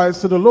sacrifice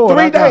to the Lord.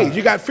 3 days.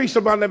 You got feast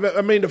of,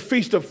 the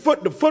feast of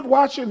the foot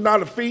washing,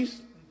 not a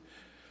feast.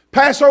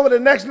 Passover the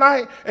next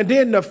night, and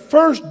then the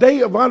first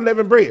day of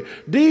unleavened bread.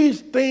 These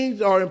things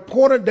are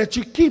important that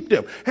you keep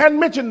them. Hadn't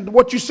mentioned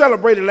what you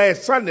celebrated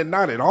last Sunday,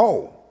 not at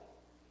all.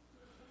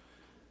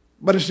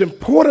 But it's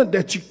important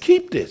that you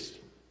keep this.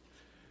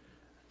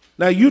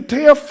 Now you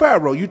tell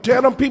Pharaoh, you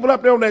tell them people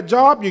up there on that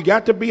job, you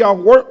got to be off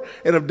work,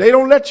 and if they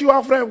don't let you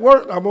off that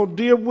work, I'm going to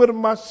deal with them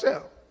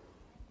myself.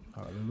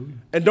 Hallelujah.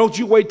 And don't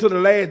you wait till the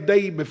last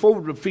day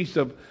before the feast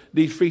of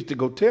these feasts to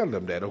go tell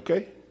them that,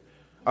 okay?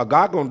 Or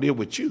God going to deal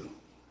with you.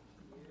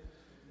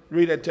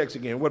 Read that text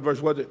again. What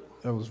verse was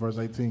it? That was verse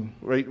 18.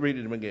 Read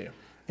it again.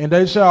 And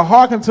they shall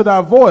hearken to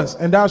thy voice,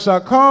 and thou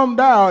shalt come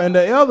down and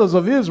the elders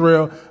of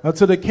Israel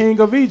unto the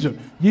king of Egypt.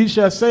 Ye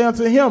shall say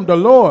unto him, the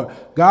Lord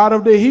God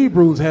of the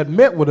Hebrews had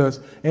met with us,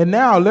 and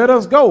now let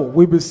us go.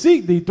 We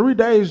beseech thee 3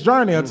 days'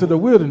 journey unto the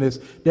wilderness,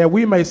 that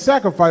we may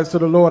sacrifice to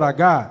the Lord our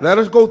God. Let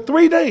us go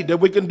 3 days,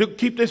 that we can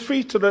keep this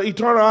feast to the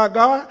eternal our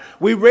God.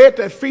 We read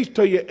that feast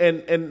to you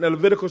in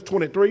Leviticus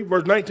 23,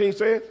 verse 19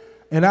 says.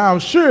 And I am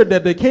sure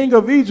that the king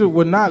of Egypt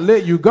would not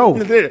let you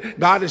go.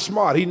 God is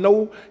smart. He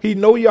know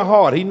your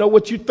heart. He know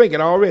what you're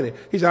thinking already.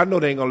 He said, I know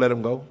they ain't going to let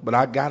him go, but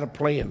I got a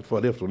plan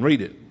for this one.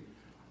 Read it.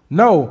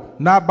 No,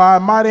 not by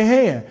a mighty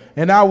hand.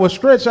 And I will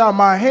stretch out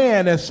my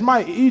hand and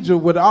smite Egypt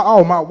with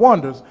all my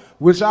wonders,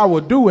 which I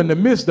will do in the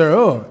midst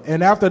thereof.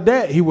 And after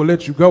that, he will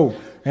let you go.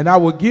 And I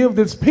will give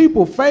this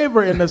people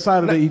favor in the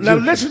sight of the Egyptians. Now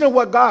listen to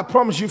what God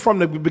promised you from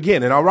the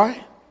beginning, all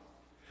right?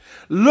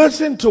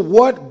 Listen to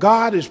what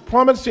God is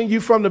promising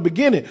you from the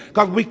beginning.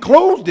 Because we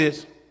close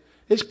this,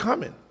 it's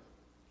coming.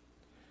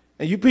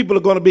 And you people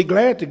are going to be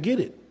glad to get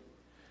it.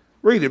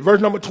 Read it.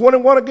 Verse number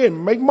 21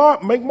 again. Make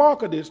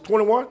mark of this.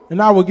 21.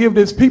 And I will give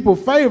this people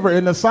favor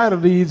in the sight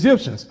of the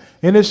Egyptians.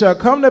 And it shall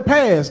come to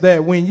pass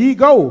that when ye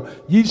go,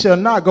 ye shall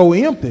not go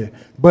empty.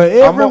 But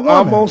every woman.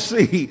 I'm going to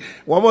see.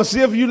 Well, I'm going to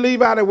see if you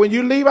leave out of, when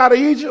you leave out of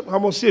Egypt,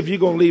 I'm going to see if you're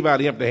going to leave out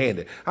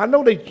empty-handed. I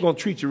know they're going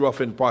to treat you rough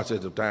in the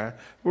process of time.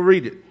 But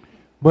read it.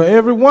 But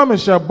every woman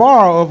shall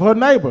borrow of her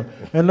neighbor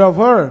and of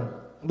her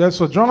that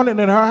sojourning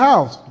in her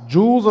house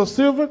jewels of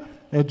silver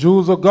and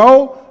jewels of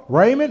gold,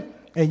 raiment,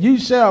 and ye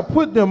shall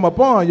put them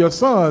upon your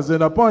sons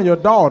and upon your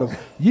daughters.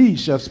 Ye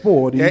shall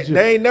spoil the Egyptians.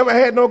 They ain't never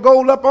had no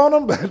gold up on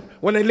them, but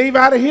when they leave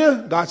out of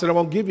here, God said, I'm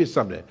going to give you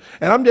something.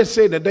 And I'm just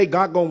saying that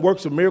God going to work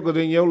some miracles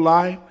in your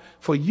life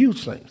for you,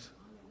 saints.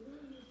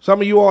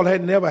 Some of you all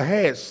had never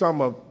had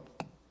some of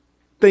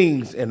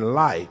things in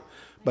life,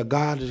 but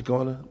God is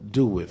going to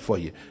do it for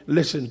you.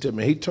 Listen to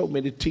me. He told me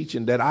the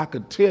teaching that I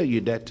could tell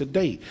you that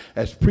today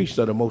as priest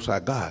of the Most High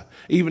God,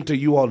 even to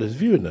you all that's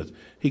viewing us,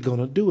 he's going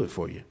to do it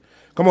for you.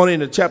 Come on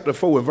into chapter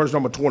 4 and verse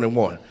number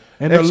 21.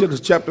 And Exodus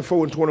chapter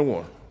 4 and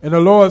 21. And the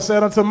Lord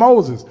said unto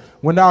Moses,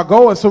 when thou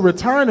goest to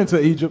return into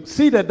Egypt,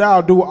 see that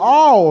thou do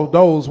all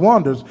those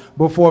wonders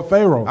before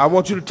Pharaoh. I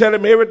want you to tell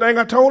him everything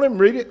I told him.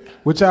 Read it.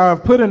 Which I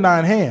have put in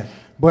thine hand.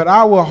 But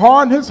I will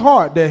harden his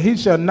heart that he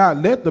shall not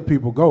let the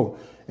people go.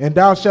 And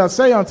thou shalt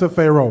say unto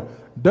Pharaoh,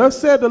 thus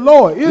said the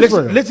Lord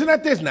Israel. Listen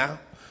at this now.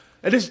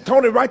 And this,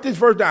 Tony, write this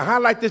verse down.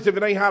 Highlight this if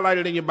it ain't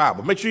highlighted in your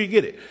Bible. Make sure you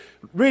get it.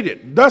 Read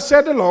it. Thus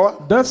said the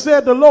Lord. Thus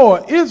said the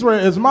Lord, Israel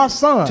is my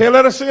son. Tell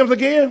Elder Sims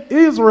again.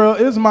 Israel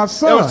is my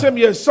son. Elder Sims,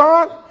 your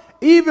son.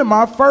 Even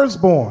my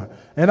firstborn.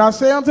 And I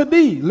say unto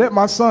thee, let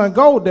my son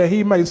go, that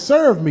he may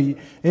serve me.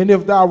 And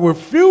if thou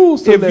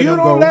refuse to let him go, if you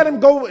don't let him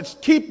go,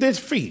 keep this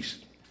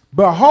feast.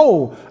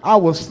 Behold, I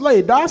will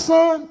slay thy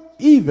son,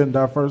 even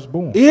thy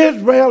firstborn.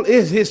 Israel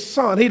is his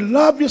son. He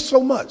loved you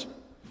so much.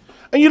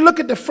 And you look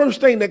at the first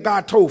thing that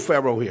God told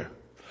Pharaoh here.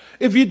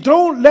 If you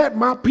don't let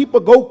my people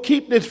go,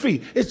 keep this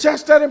feast. It's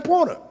just that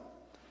important.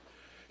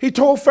 He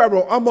told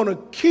Pharaoh, I'm going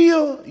to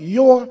kill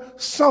your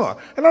son.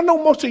 And I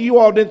know most of you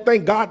all didn't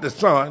think God the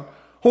Son,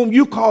 whom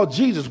you call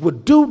Jesus,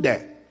 would do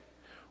that.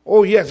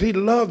 Oh, yes, he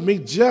loved me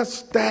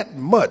just that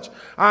much.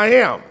 I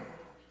am,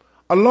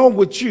 along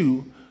with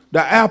you,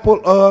 the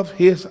apple of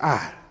his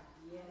eye.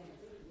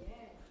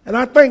 And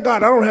I thank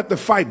God I don't have to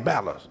fight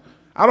battles.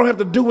 I don't have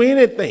to do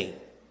anything.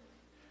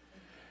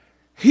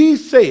 He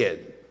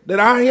said that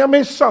I am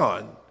his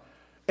son.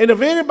 And if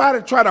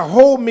anybody try to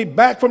hold me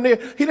back from there,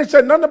 he didn't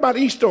say nothing about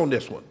Easter on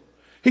this one.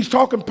 He's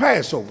talking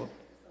Passover.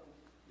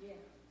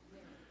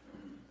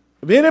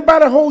 If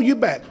anybody hold you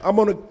back, I'm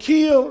going to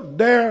kill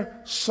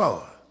their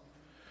son.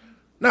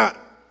 Now,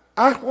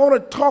 I want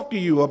to talk to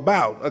you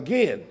about,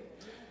 again,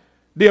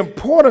 the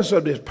importance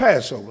of this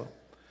Passover,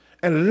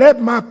 and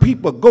let my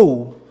people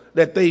go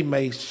that they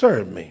may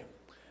serve me.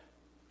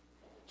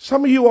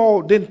 Some of you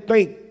all didn't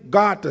think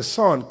God the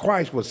Son,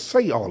 Christ, would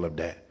say all of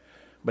that,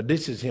 but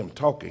this is him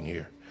talking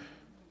here.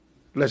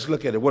 Let's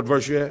look at it. What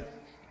verse you at?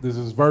 This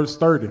is verse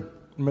 30,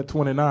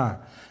 29.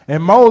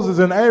 And Moses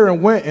and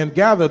Aaron went and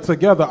gathered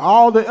together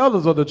all the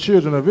elders of the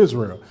children of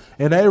Israel.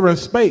 And Aaron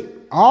spake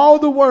all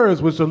the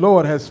words which the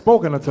Lord had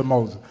spoken unto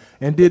Moses,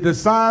 and did the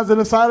signs in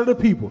the sight of the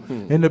people.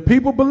 And the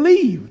people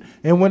believed.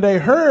 And when they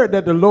heard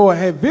that the Lord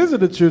had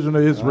visited the children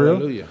of Israel,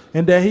 Hallelujah,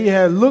 and that he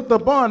had looked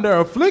upon their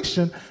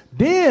affliction,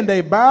 then they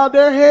bowed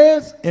their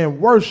heads and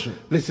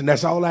worshiped. Listen,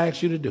 that's all I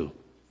ask you to do.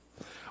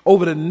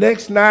 Over the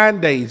next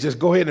 9 days, just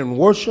go ahead and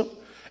worship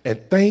and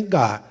thank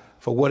God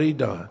for what he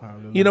done.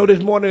 Hallelujah. You know,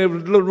 this morning it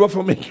was a little rough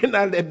for me getting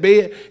out of that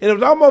bed, and it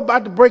was almost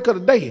about the break of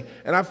the day.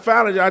 And I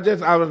found it,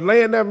 I was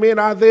laying there, me and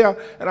Isaiah,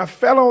 and I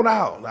fell on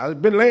out.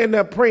 I've been laying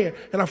there praying,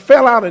 and I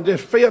fell out and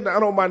just fell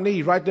down on my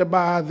knees right there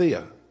by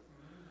Isaiah,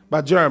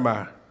 by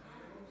Jeremiah.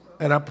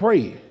 And I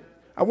prayed.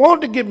 I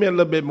wanted to give me a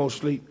little bit more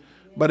sleep,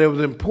 but it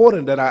was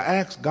important that I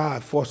asked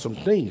God for some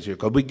things here,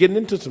 because we're getting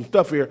into some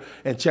stuff here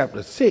in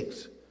chapter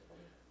 6,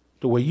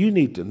 the way you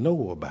need to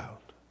know about.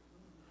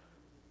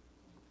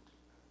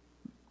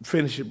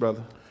 Finish it,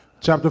 brother.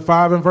 Chapter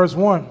 5 and verse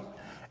 1.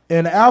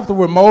 And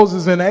afterward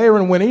Moses and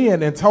Aaron went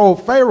in and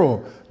told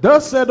Pharaoh,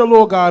 thus said the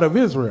Lord God of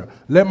Israel,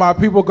 let my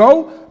people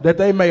go, that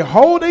they may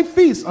hold a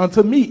feast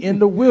unto me in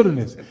the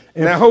wilderness.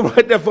 And now hold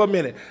right there for a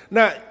minute.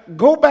 Now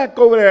go back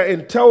over there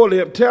and tell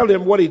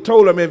him what he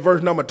told him in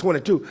verse number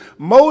 22.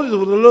 Moses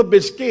was a little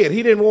bit scared.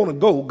 He didn't want to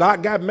go.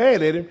 God got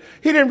mad at him.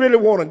 He didn't really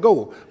want to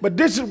go. But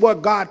this is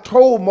what God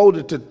told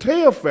Moses to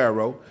tell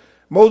Pharaoh.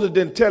 Moses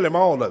didn't tell him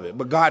all of it,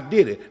 but God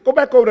did it. Go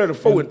back over there to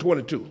 4 and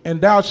 22.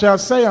 And thou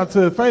shalt say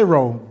unto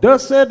Pharaoh,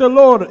 thus said the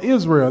Lord of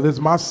Israel is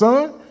my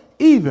son,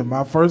 even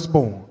my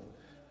firstborn.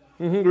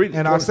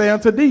 And I say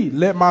unto thee,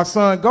 let my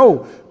son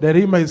go, that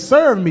he may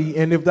serve me.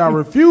 And if thou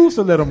refuse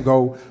to let him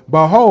go,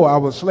 behold, I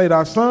will slay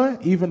thy son,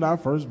 even thy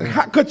firstborn.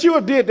 How could you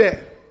have did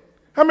that?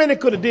 How many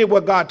could have did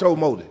what God told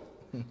Moses?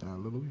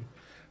 Hallelujah.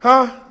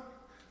 Huh?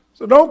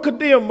 So don't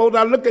condemn Moses.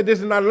 I looked at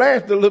this and I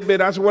laughed a little bit.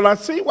 I said, well, I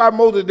see why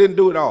Moses didn't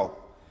do it all.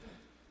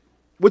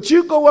 Would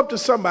you go up to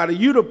somebody,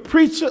 you the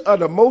preacher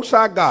of the Most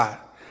High God,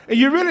 and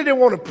you really didn't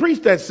want to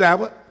preach that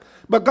Sabbath,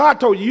 but God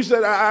told you, you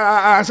said,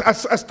 I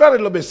studied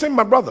a little bit, send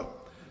my brother.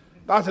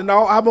 God said,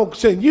 no, I'm going to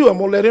send you, I'm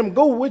going to let him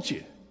go with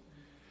you.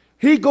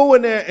 He go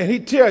in there and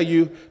he tell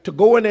you to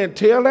go in there and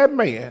tell that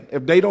man,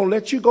 if they don't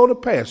let you go to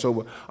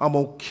Passover, I'm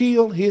going to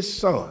kill his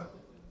son.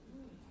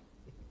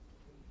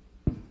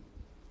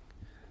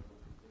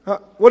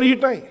 What do you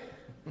think?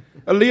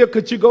 Aaliyah,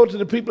 could you go to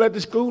the people at the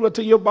school or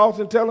to your boss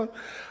and tell them,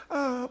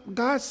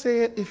 God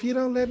said, if you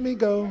don't let me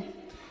go,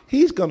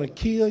 he's going to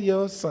kill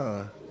your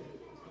son.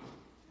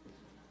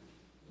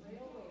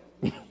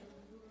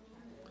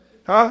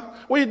 Huh?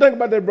 What do you think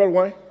about that, Brother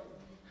Wayne?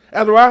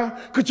 Azariah,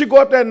 could you go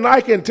up there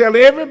Nike and tell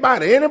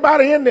anybody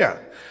in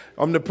there,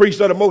 I'm the priest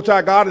of the Most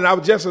High God, and I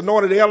was just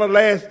anointed the elder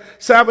last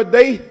Sabbath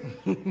day.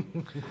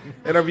 And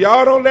if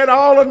y'all don't let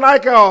all the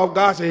Nike off,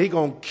 God said he's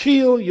going to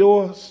kill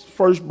your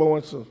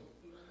firstborn son.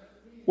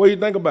 What do you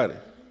think about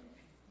it?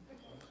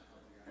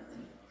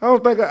 I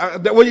don't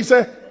think, what you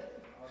say?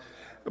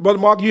 Brother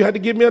Mark, you had to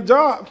give me a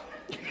job.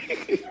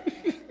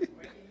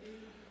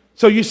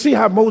 So you see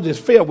how Moses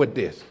fell with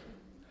this.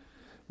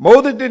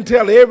 Moses didn't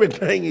tell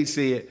everything he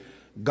said.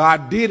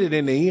 God did it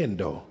in the end,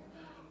 though.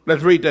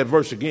 Let's read that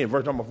verse again,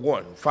 verse number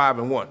 5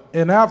 and 1.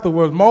 And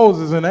afterwards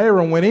Moses and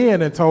Aaron went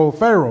in and told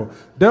Pharaoh,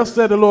 thus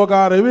said the Lord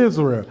God of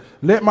Israel,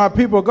 let my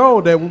people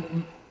go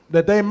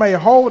that they may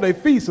hold a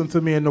feast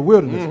unto me in the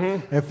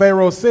wilderness. And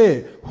Pharaoh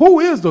said, who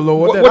is the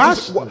Lord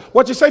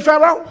What you say,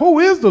 Pharaoh? Who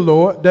is the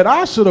Lord that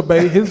I should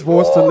obey his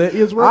voice to let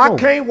Israel go? I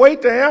can't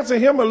wait to answer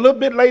him a little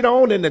bit later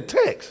on in the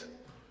text.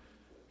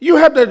 You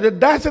have the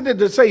audacity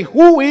to say,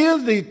 who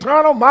is the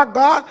eternal, my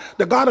God,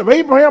 the God of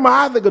Abraham,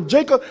 Isaac, of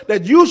Jacob,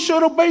 that you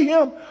should obey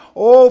him?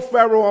 Oh,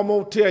 Pharaoh, I'm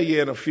going to tell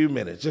you in a few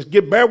minutes. Just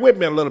bear with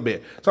me a little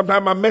bit.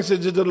 Sometimes my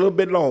message is a little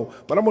bit long,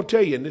 but I'm going to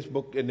tell you in this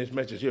book, in this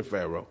message here,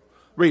 Pharaoh.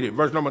 Read it,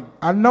 verse number.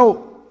 I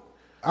know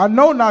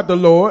not the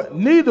Lord,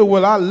 neither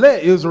will I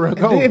let Israel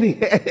go. And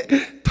then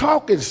he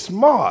talking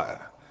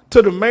smart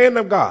to the man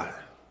of God.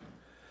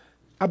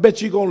 I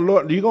bet you're going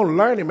to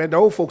learn him, and the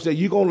old folks say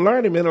you're going to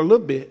learn him in a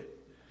little bit.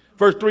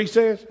 Verse 3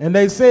 says, and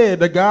they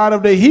said, the God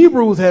of the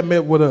Hebrews had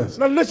met with us.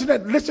 Now listen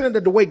to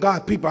the way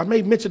God people, I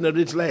made mention of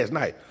this last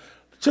night.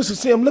 Just to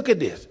see them, look at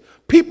this.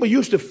 People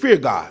used to fear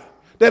God.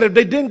 That if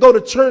they didn't go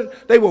to church,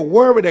 they were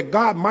worried that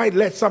God might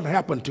let something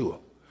happen to them.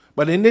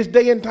 But in this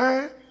day and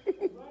time,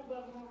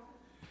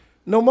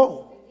 no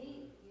more.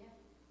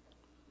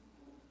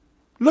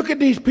 Look at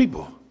these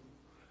people.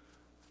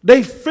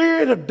 They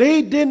feared if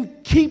they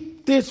didn't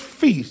keep this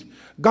feast,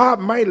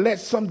 God might let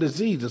some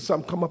disease or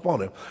something come up on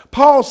them.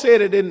 Paul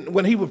said it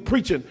when he was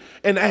preaching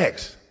in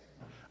Acts.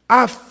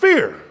 I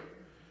fear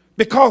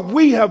because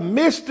we have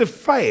missed the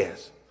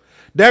fast.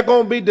 There's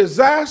going to be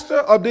disaster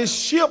of this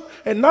ship,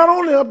 and not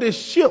only of this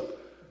ship,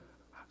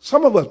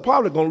 some of us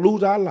probably going to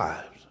lose our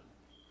lives.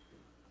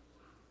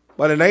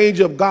 But an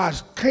angel of God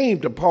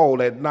came to Paul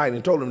that night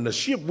and told him the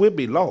ship will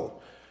be lost.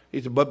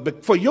 He said,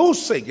 but for your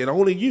sake and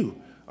only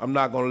you, I'm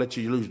not going to let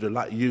you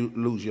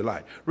lose your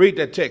life. Read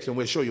that text and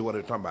we'll show you what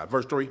it's talking about.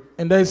 Verse 3.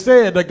 And they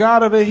said, the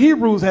God of the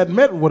Hebrews had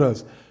met with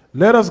us.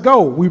 Let us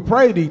go, we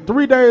pray thee,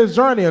 3 days'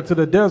 journey into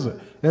the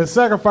desert, and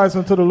sacrifice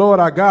unto the Lord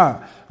our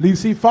God,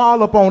 lest he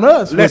fall upon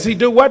us. Lest he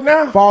do what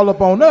now? Fall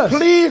upon us.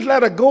 Please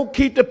let us go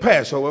keep the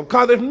Passover,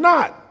 because if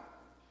not,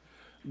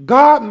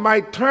 God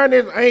might turn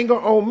his anger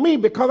on me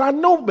because I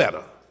know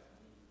better.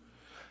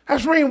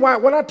 That's the reason why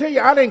when I tell you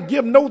I didn't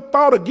give no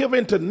thought or give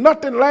into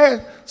nothing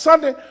last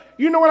Sunday,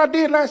 you know what I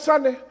did last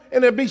Sunday?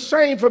 And it'd be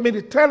shame for me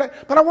to tell it,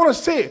 but I want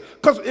to say it.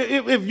 Because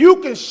if you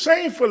can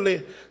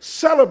shamefully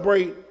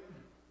celebrate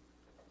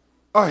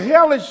a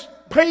hellish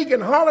pagan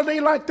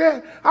holiday like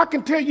that, I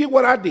can tell you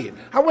what I did.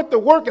 I went to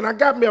work and I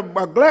got me a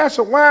glass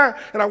of wine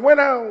and I went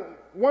out.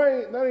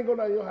 Wine, that didn't go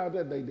down to your house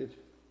that day, did you?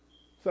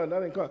 Son, that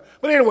didn't come.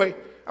 But anyway,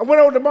 I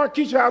went over to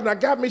Marquis's house and I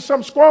got me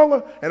something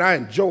stronger and I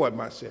enjoyed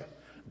myself.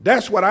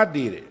 That's what I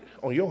did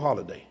on your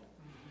holiday.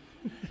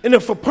 And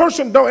if a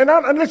person don't,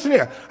 and listen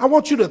here, I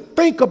want you to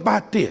think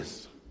about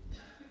this.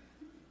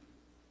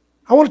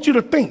 I want you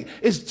to think.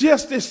 It's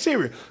just this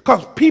serious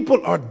because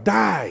people are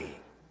dying.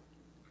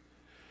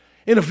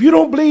 And if you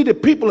don't believe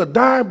that people are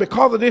dying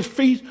because of this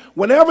feast,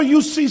 whenever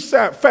you see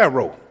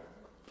Pharaoh,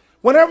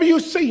 whenever you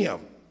see him,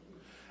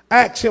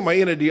 ask him or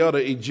any of the other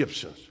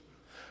Egyptians.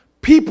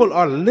 People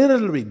are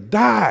literally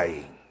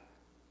dying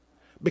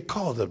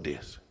because of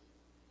this.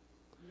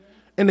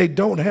 And they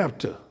don't have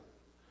to.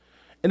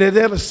 And as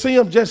Elder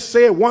Sim just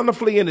said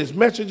wonderfully in his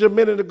message a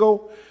minute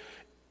ago,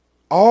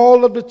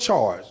 all of the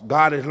charge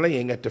God is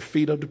laying at the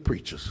feet of the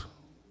preachers.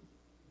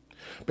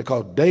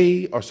 Because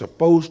they are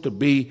supposed to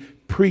be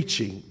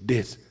preaching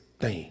this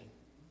thing.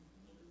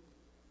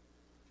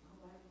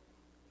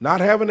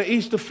 Not having an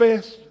Easter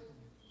fest,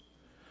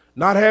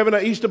 not having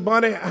an Easter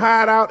bunny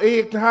hideout,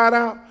 egg to hide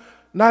out,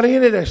 not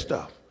any of that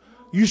stuff.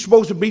 You're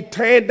supposed to be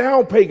tearing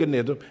down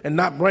paganism and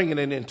not bringing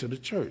it into the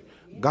church.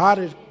 God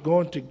is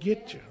going to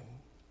get you.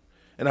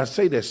 And I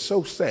say that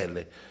so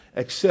sadly,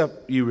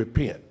 except you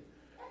repent.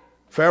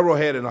 Pharaoh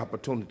had an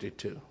opportunity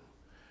to.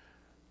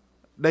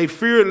 They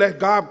feared let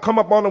God come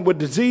up on them with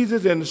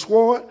diseases and the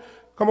sword.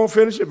 Come on,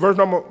 finish it. Verse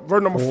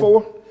number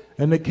 4.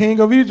 And the king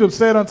of Egypt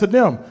said unto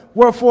them,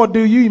 wherefore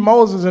do ye,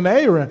 Moses and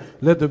Aaron,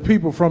 let the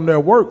people from their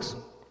works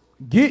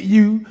get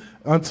you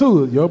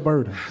unto your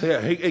burden? Yeah,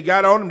 he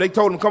got on them. They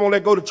told him, come on,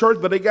 let's go to church.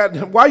 But they got,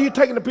 why are you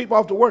taking the people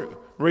off to work?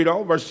 Read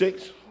on, verse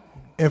 6.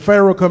 And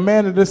Pharaoh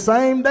commanded the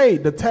same day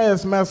the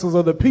taskmasters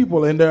of the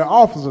people and their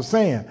officers,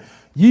 saying,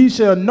 ye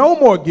shall no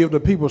more give the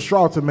people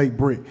straw to make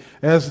brick,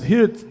 as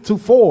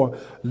heretofore.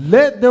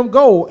 Let them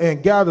go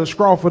and gather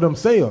straw for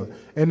themselves.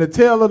 And the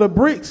tale of the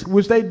bricks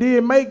which they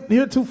did make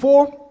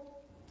heretofore,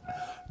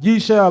 ye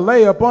shall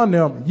lay upon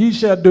them. Ye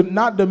shall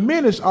not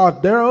diminish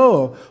aught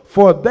thereof,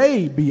 for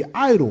they be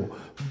idle.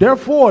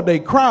 Therefore they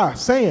cry,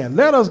 saying,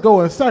 let us go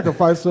and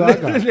sacrifice to our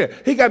God.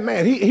 He got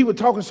mad. He was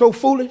talking so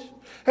foolish.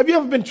 Have you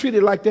ever been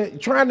treated like that?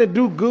 Trying to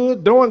do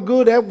good, doing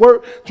good at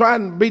work,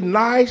 trying to be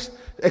nice,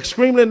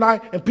 extremely nice,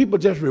 and people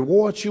just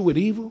reward you with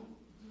evil?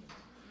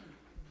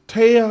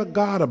 Tell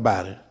God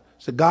about it.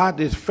 Say, God,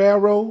 these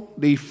pharaohs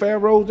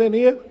in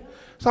here,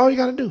 that's all you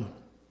got to do.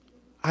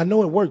 I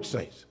know it works,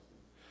 saints.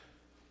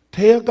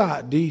 Tell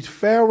God, these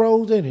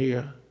pharaohs in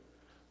here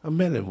are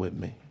meddling with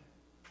me.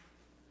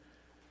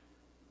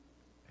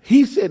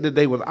 He said that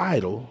they was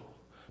idle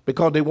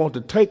because they want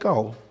to take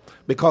off,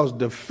 because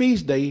the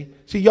feast day,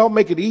 see, y'all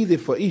make it easy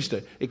for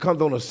Easter. It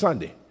comes on a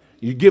Sunday.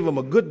 You give them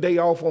a good day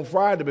off on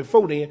Friday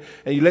before then,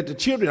 and you let the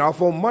children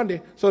off on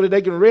Monday so that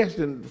they can rest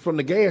from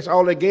the gas,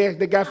 all that gas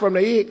they got from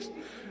the eggs,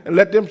 and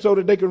let them so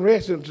that they can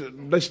rest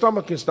and their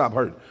stomach can stop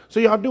hurting.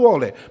 So y'all do all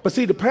that. But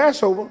see, the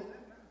Passover,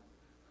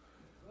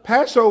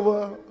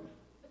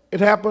 it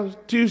happens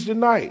Tuesday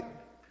night,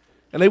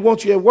 and they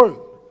want you at work.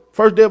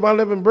 First day of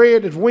unleavened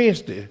bread is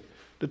Wednesday,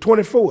 the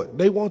 24th.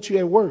 They want you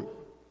at work.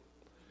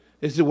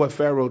 This is what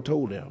Pharaoh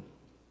told them.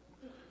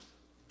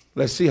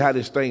 Let's see how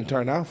this thing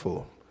turned out for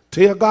them.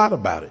 Tell God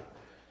about it.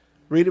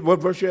 Read it. What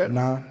verse you at?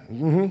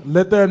 9.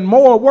 Let their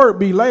more work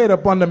be laid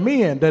upon the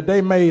men, that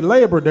they may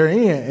labor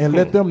therein, and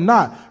let them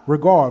not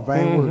regard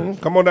vain words.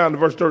 Come on down to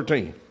verse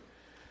 13.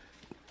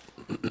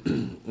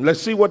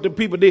 Let's see what the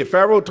people did.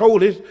 Pharaoh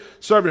told his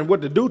servant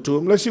what to do to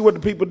him. Let's see what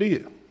the people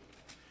did.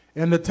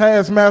 And the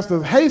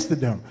taskmasters hasted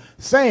them,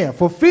 saying,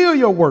 fulfill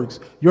your works,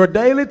 your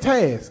daily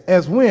tasks,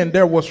 as when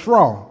there was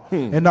straw.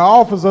 And the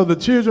officers of the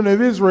children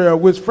of Israel,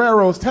 which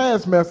Pharaoh's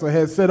taskmaster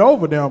had set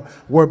over them,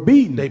 were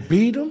beaten. They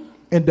beat them?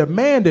 And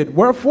demanded,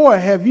 wherefore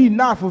have ye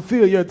not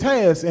fulfilled your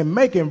task in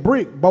making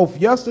brick both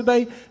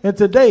yesterday and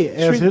today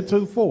as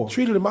heretofore?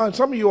 Treated them out.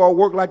 Some of you all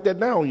work like that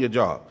now on your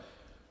job.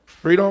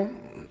 Read on.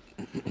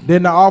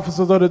 Then the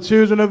officers of the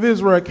children of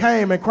Israel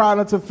came and cried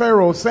unto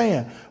Pharaoh,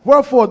 saying,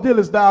 wherefore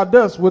dealest thou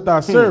thus with thy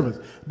servants?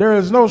 There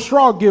is no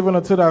straw given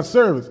unto thy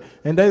servants.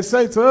 And they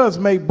say to us,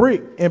 make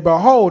brick, and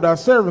behold, thy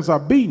servants are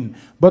beaten.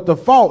 But the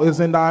fault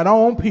is in thine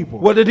own people.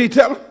 What did he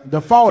tell them?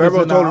 The fault Pharaoh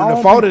is in told thine him, own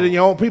the fault people. is in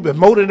your own people. If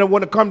Moses didn't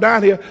want to come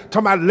down here, talking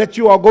about let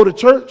you all go to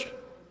church.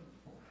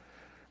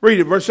 Read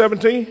it, verse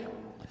 17.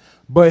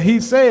 But he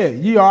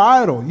said, ye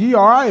are idle, ye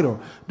are idle.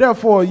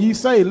 Therefore ye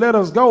say, let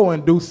us go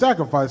and do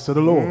sacrifice to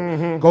the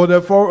Lord. Go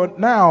therefore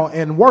now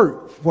and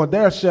work, for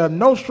there shall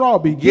no straw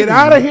be given. Get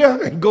out of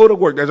here and go to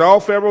work. That's all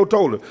Pharaoh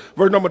told them.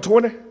 Verse number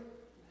 20.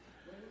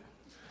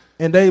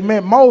 And they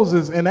met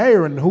Moses and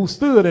Aaron, who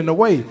stood in the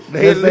way.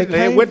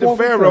 They went to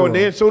Pharaoh, and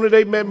then as soon as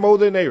they met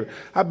Moses and Aaron,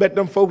 I bet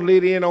them folks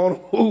laid in on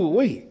them. Ooh,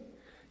 wait.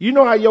 You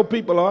know how your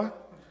people are.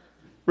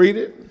 Read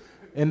it.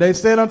 And they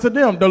said unto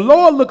them, the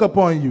Lord look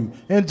upon you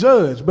and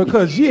judge,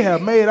 because ye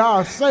have made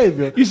our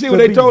Savior. You see what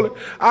they told him?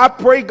 I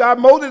pray God,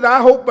 Moses, I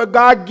hope that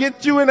God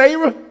gets you and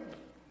Aaron.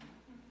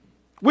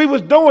 We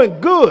was doing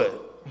good.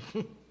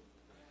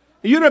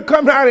 You done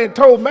come out and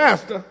told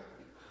Master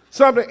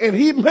something, and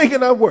he's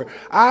making up work.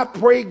 I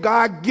pray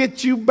God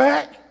get you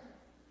back.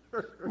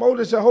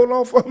 Moses said, hold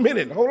on for a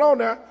minute. Hold on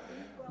now.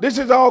 This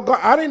is all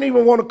God. I didn't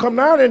even want to come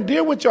down and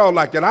deal with y'all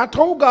like that. I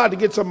told God to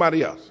get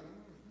somebody else.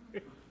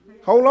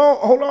 Hold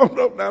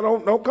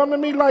on. Don't come to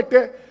me like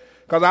that.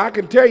 Because I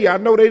can tell you, I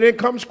know they didn't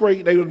come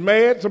straight. They was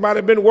mad.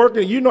 Somebody been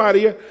working. You know how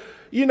they are.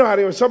 You know how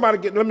they are. Somebody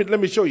get, let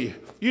me show you.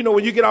 You know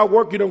when you get out of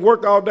work, you done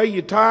work all day,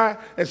 you're tired.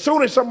 As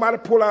soon as somebody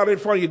pull out in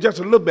front of you just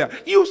a little bit,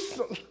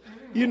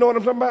 you know what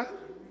I'm talking about?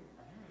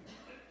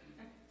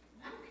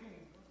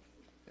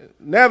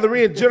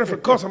 Nathalie and Jennifer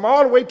cuss them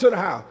all the way to the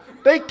house.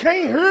 They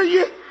can't hear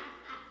you.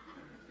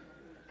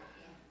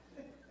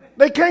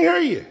 They can't hear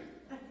you.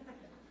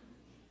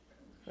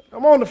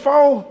 I'm on the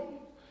phone.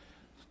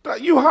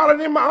 You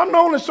hollering in my, I'm the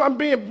only son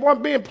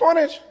one being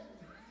punished.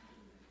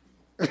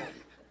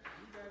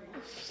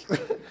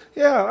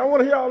 Yeah, I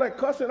want to hear all that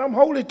cussing. I'm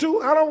holy too.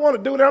 I don't want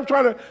to do that. I'm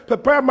trying to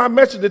prepare my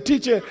message to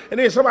teacher, and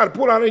then somebody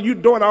pull out and you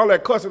doing all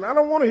that cussing. I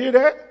don't want to hear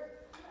that.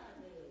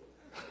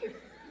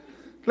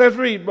 Let's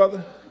read,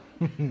 brother.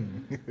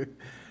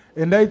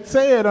 And they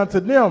said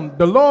unto them,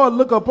 the Lord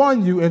look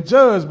upon you and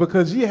judge,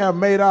 because ye have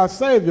made our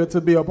Savior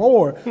to be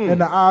abhorred in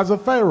the eyes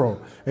of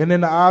Pharaoh and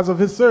in the eyes of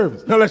his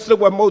servants. Now let's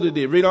look what Moses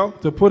did. Read on.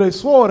 To put a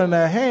sword in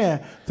their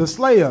hand to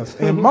slay us.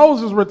 And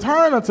Moses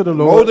returned unto the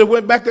Lord. Moses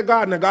went back to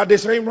God. Now, God,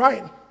 this ain't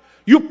right.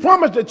 You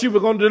promised that you were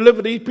going to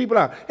deliver these people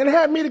out, and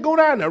had me to go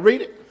down there.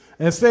 Read it.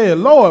 And said,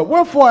 Lord,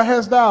 wherefore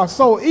hast thou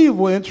so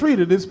evil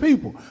entreated this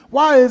people?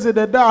 Why is it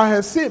that thou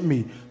hast sent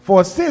me?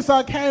 For since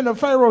I came to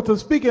Pharaoh to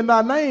speak in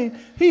thy name,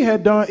 he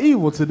had done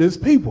evil to this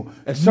people.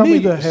 And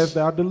neither hast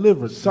thou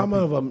delivered. Some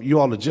of them, you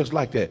all are just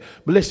like that.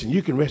 But listen,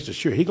 you can rest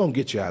assured, he's going to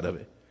get you out of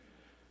it.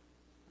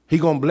 He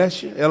going to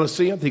bless you. Ella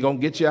Sims, he going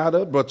to get you out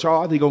of it. Brother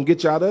Charles, he going to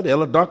get you out of it.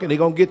 Ella Duncan, he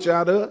going to get you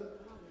out of it.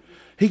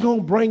 He going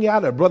to bring you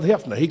out of it. Brother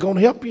Hefner, he going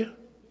to help you.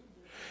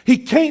 He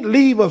can't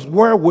leave us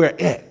where we're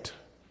at.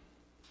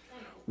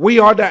 We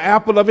are the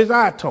apple of his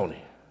eye,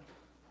 Tony.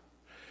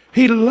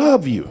 He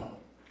loves you.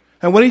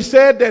 And when he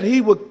said that he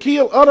would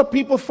kill other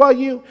people for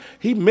you,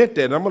 he meant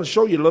that. And I'm going to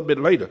show you a little bit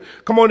later.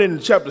 Come on in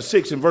chapter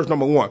 6 and verse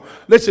number 1.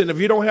 Listen, if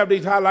you don't have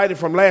these highlighted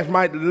from last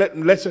night's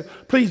lesson,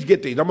 please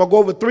get these. I'm going to go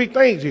over 3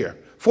 things here.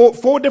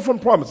 Four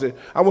different promises.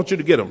 I want you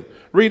to get them.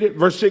 Read it,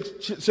 verse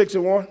 6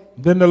 and 1.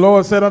 Then the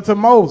Lord said unto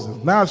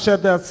Moses, now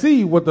shalt thou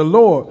see what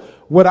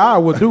I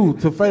will do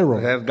to Pharaoh.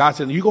 And God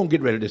said, you're going to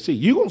get ready to see.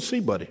 You're going to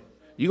see, buddy.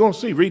 You're going to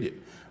see. Read it.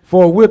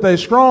 For with a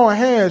strong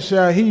hand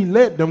shall he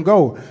let them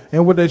go,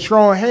 and with a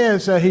strong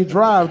hand shall he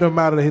drive them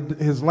out of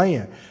his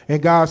land. And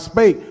God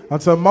spake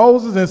unto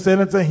Moses and said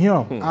unto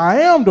him,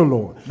 I am the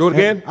Lord. Do it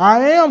again.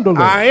 I am the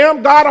Lord. I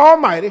am God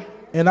Almighty.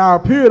 And I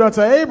appeared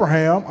unto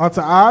Abraham,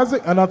 unto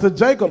Isaac, and unto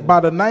Jacob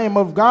by the name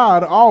of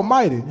God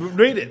Almighty.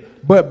 Read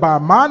it. But by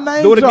my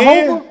name, Do it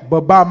Jehovah. again.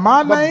 But by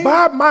my name.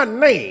 By my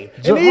name.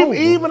 Jehovah. And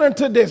even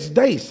unto this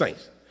day,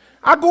 saints.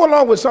 I go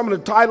along with some of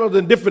the titles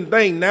and different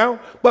things now,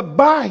 but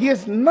by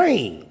his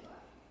name.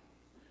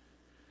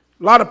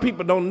 A lot of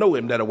people don't know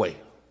him that way.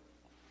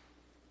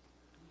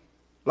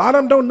 A lot of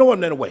them don't know him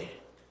that way.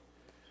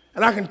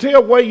 And I can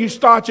tell where you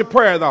start your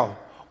prayer though.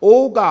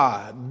 Oh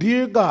God,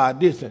 dear God,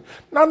 this.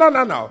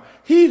 No.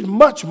 He's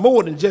much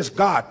more than just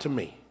God to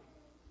me.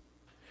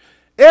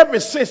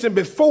 Ever since and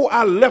before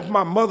I left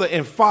my mother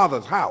and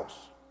father's house,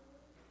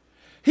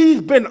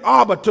 he's been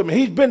Abba to me.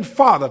 He's been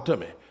Father to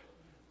me.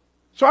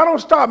 So I don't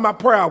start my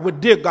prayer with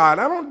dear God.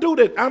 I don't do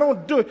that. I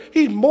don't do it.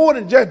 He's more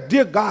than just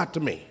dear God to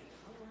me.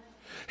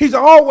 He's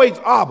always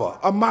Abba,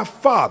 of my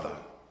Father.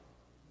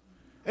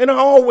 And I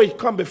always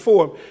come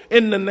before him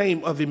in the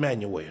name of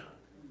Emmanuel.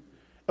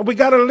 And we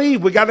got to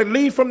leave. We got to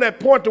leave from that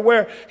point to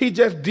where he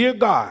just, dear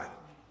God.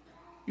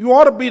 You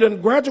ought to be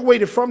done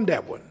graduated from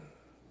that one.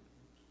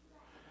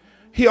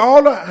 He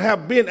ought to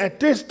have been at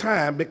this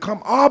time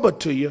become Abba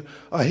to you,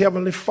 a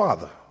heavenly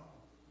Father.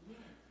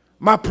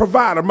 My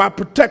provider, my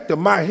protector,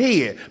 my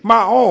head,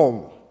 my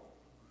all,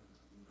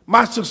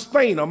 my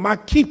sustainer, my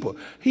keeper.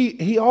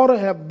 He ought to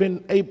have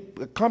been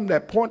come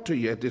that point to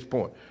you at this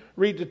point.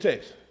 Read the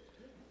text.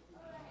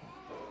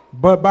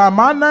 But by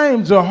my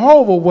name,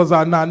 Jehovah, was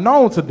I not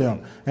known to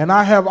them. And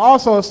I have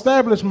also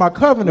established my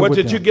covenant with them.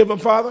 What did you give them,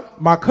 Father?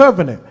 My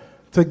covenant,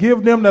 to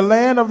give them the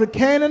land of the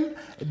Canaan,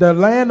 the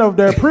land of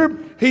their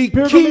He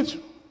keeps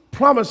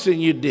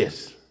promising you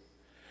this.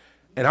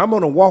 And I'm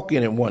going to walk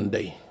in it one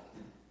day.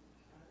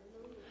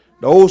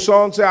 The old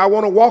song said, I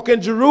want to walk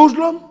in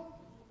Jerusalem.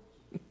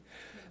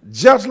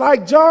 Just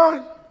like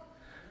John.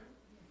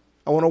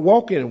 I want to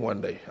walk in it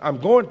one day. I'm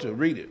going to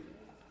read it.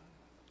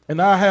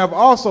 And I have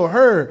also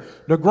heard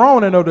the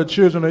groaning of the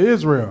children of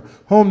Israel,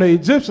 whom the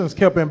Egyptians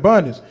kept in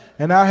bondage.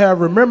 And I have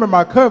remembered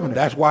my covenant.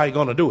 That's why he's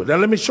going to do it. Now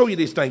let me show you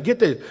this thing. Get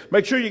this.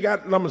 Make sure you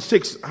got number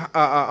 6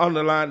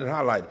 underlined and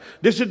highlighted.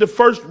 This is the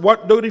first,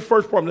 do the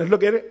first problem. Let's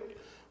look at it.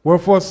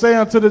 Wherefore say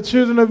unto the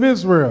children of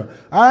Israel,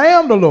 I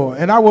am the Lord,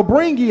 and I will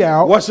bring ye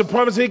out. What's the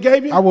promise he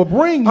gave you? I will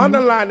bring you.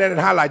 Underline that and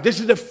highlight. This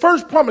is the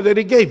first promise that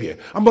he gave you.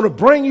 I'm going to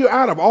bring you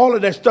out of all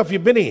of that stuff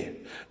you've been in.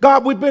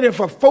 God, we've been in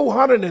for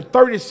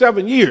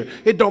 437 years.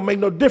 It don't make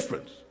no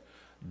difference.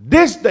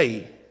 This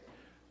day,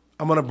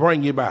 I'm going to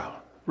bring you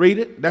out. Read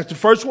it. That's the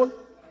first one.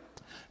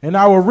 And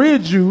I will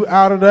rid you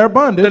out of their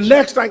bondage. The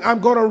next thing, I'm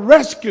going to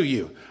rescue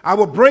you. I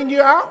will bring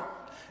you out.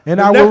 And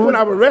I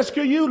will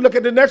rescue you. Look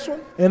at the next one.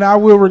 And I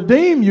will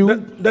redeem you.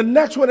 The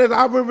next one is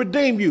I will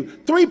redeem you.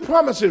 3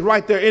 promises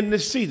right there in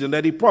this season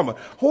that he promised.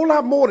 Whole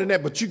lot more than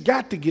that, but you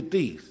got to get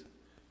these.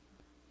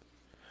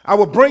 I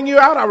will bring you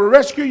out. I will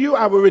rescue you.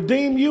 I will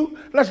redeem you.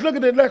 Let's look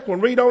at the next one.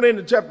 Read on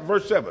into chapter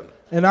verse 7.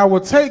 And I will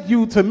take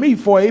you to me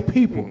for a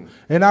people,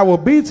 and I will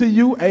be to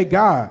you a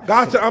God.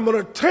 God said, I'm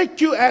going to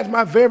take you as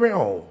my very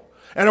own,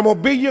 and I'm going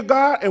to be your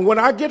God. And when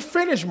I get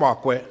finished,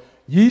 Marquette,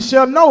 ye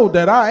shall know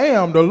that I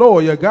am the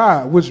Lord your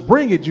God, which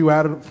bringeth you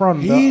out of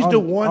from He's the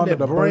one that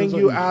brings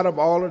you out of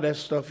all of that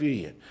stuff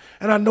you're in.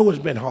 And I know it's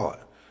been hard.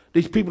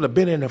 These people have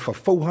been in there for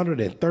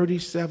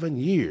 437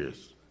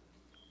 years.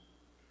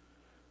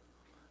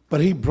 But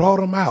he brought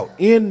them out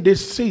in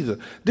this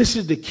season. This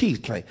is the key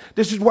thing.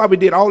 This is why we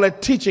did all that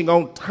teaching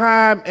on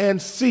time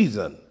and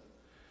season.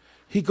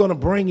 He's going to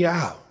bring you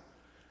out.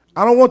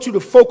 I don't want you to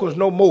focus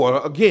no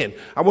more. Again,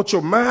 I want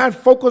your mind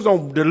focused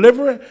on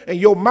delivering and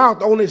your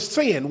mouth only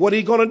saying what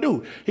he's going to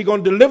do. He's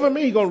going to deliver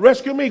me. He's going to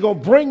rescue me. He's going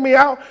to bring me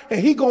out.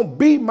 And he's going to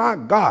be my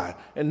God.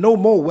 And no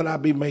more will I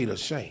be made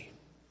ashamed.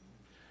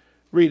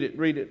 Read it.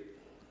 Read it.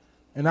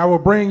 And I will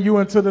bring you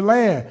into the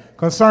land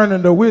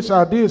concerning the which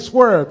I did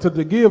swear to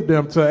give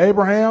them to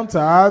Abraham, to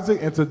Isaac,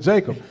 and to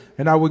Jacob.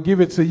 And I will give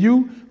it to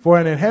you for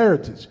an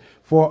inheritance.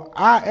 For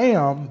I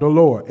am the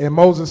Lord. And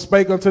Moses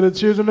spake unto the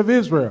children of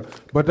Israel,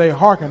 but they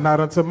hearkened not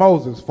unto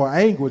Moses for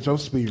anguish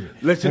of spirit.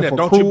 Listen,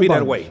 don't you be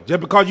that way.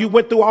 Just because you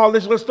went through all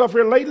this little stuff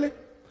here lately,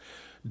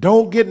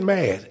 don't get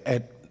mad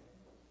at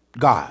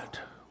God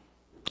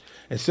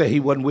and say he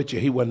wasn't with you,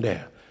 he wasn't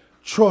there.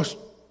 Trust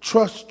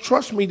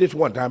me this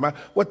one time.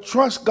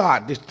 Trust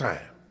God this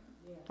time.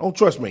 Don't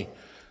trust me.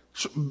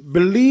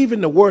 Believe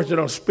in the words that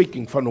I'm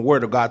speaking from the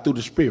word of God through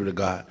the Spirit of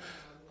God.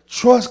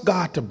 Trust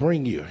God to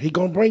bring you. He's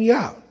going to bring you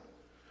out.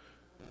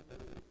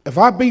 If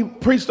I be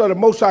priest of the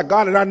Most High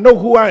God and I know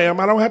who I am,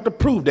 I don't have to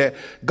prove that.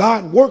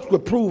 God works to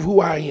prove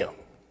who I am.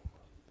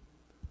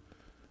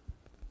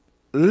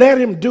 Let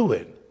him do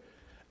it.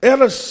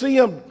 Elder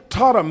Sim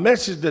taught a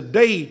message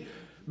today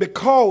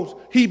because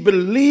he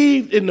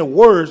believed in the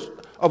words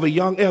of a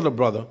young elder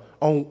brother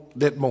on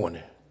that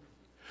morning.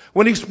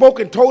 When he spoke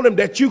and told him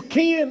that you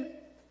can,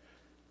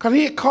 Because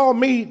he had called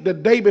me the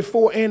day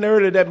before and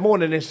early that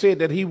morning and said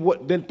that he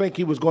didn't think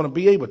he was going to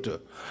be able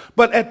to.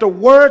 But at the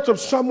words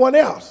of someone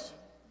else,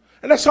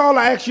 and that's all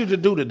I ask you to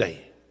do today.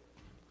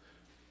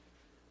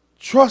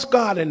 Trust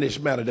God in this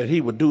matter that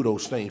he would do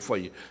those things for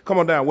you. Come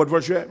on down. What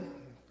verse you at?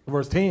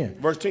 Verse 10.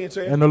 Verse 10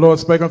 says, And the Lord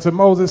spake unto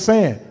Moses,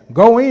 saying,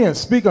 Go in,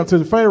 speak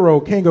unto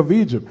Pharaoh, king of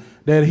Egypt,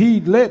 that he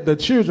let the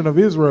children of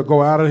Israel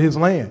go out of his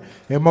land.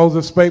 And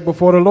Moses spake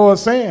before the Lord,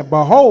 saying,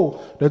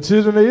 Behold, the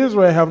children of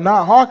Israel have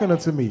not hearkened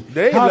unto me.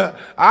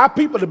 Our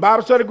people, the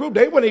Bible study group,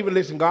 they wouldn't even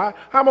listen, God.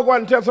 How am I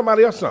going to tell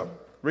somebody else something?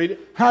 Read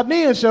it. How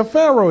then shall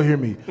Pharaoh hear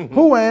me,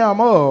 who I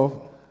am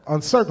of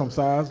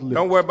uncircumcised lips?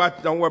 Don't worry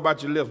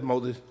about your lips,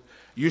 Moses.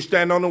 You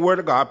stand on the word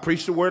of God,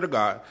 preach the word of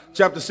God.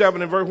 Chapter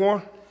 7 and verse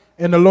 1.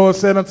 And the Lord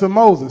said unto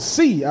Moses,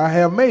 See, I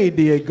have made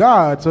thee a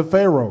god to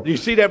Pharaoh. You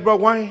see that,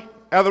 Brother Wayne?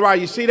 Azariah,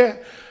 you see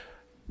that?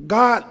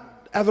 God,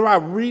 Azariah,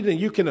 reading,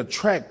 you can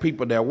attract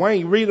people there.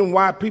 Wayne, reading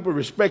why people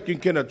respect you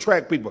can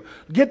attract people.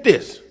 Get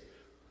this.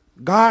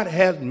 God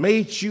has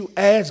made you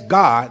as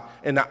God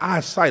in the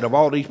eyesight of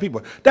all these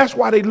people. That's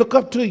why they look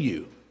up to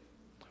you.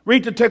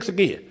 Read the text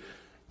again.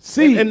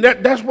 See, and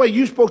that's where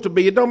you're supposed to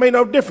be. It don't make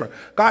no difference.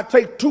 God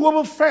take two of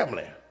a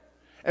family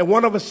and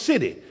one of a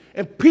city,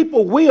 and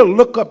people will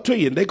look up to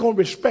you, and they're going to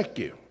respect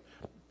you.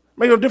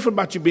 Make no difference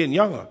about you being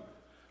younger.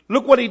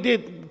 Look what he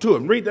did to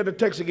him. Read the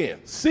text again.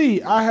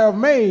 See, I have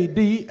made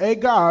thee a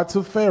god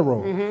to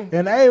Pharaoh,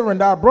 and Aaron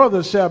thy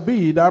brother shall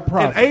be thy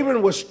prophet. And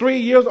Aaron was 3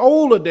 years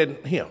older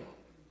than him.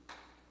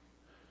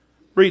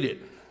 Read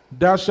it.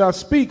 Thou shalt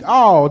speak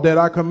all that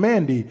I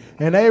command thee,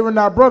 and Aaron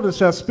thy brother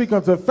shall speak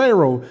unto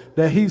Pharaoh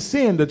that he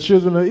send the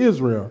children of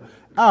Israel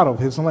out of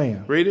his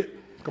land. Read it.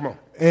 Come on.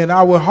 And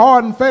I will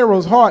harden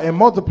Pharaoh's heart and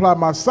multiply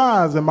my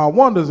signs and my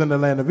wonders in the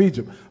land of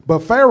Egypt. But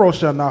Pharaoh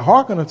shall not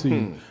hearken unto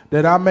you,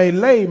 that I may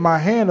lay my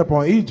hand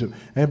upon Egypt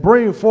and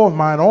bring forth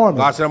mine army.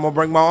 God said, I'm going to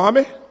bring my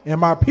army.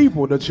 And my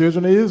people, the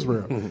children of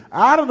Israel,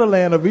 out of the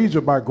land of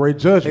Egypt by great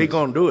judgment. He's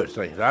going to do it,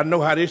 saints. I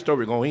know how this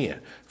story going to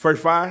end. Verse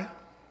 5.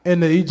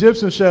 And the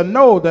Egyptians shall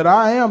know that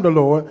I am the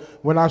Lord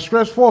when I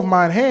stretch forth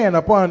mine hand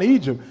upon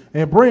Egypt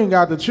and bring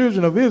out the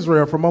children of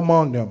Israel from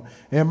among them.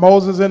 And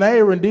Moses and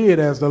Aaron did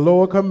as the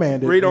Lord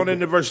commanded. Read on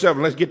into verse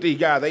 7. Let's get these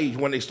guys' age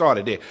when they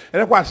started there.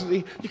 And that's why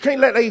see, you can't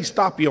let age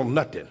stop you on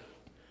nothing.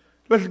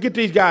 Let's get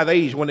these guys'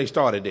 age when they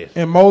started this.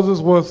 And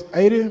Moses was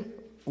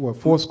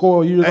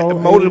fourscore years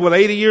old? Moses was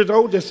 80 years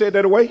old, just said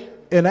that away.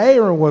 And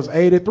Aaron was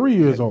 83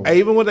 years old.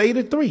 Aaron was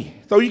 83.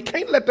 So you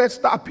can't let that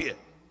stop you.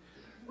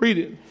 Read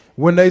it.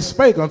 When they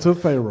spake unto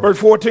Pharaoh. Verse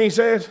 14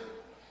 says,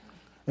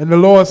 And the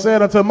Lord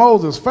said unto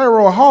Moses,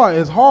 Pharaoh's heart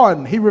is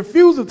hardened. He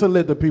refuseth to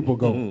let the people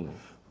go.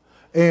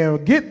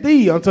 And get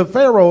thee unto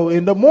Pharaoh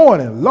in the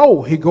morning.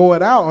 Lo, he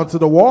goeth out unto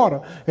the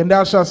water, and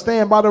thou shalt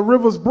stand by the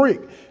river's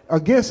brink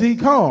against he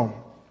come.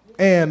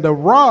 And the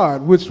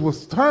rod which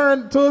was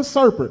turned to a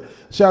serpent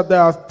shalt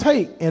thou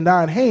take in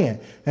thine hand,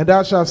 and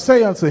thou shalt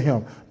say unto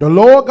him, The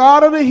Lord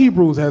God of the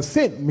Hebrews has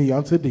sent me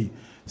unto thee,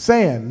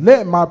 saying,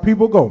 Let my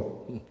people go,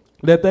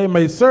 that they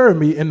may serve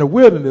me in the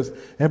wilderness.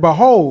 And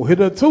behold,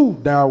 hitherto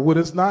thou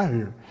wouldest not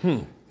hear.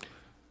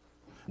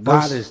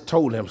 God has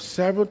told him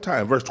several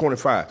times, verse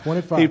 25.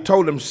 He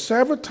told him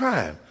several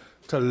times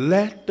to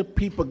let the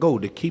people go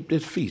to keep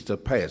this feast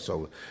of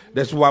Passover.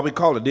 That's why we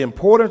call it the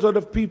importance of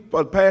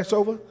the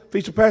Passover,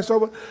 feast of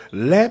Passover.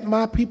 Let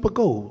my people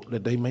go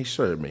that they may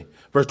serve me.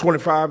 Verse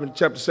 25 in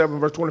chapter 7,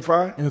 verse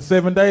 25. And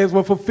 7 days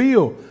were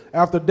fulfilled.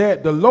 After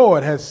that, the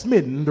Lord has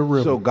smitten the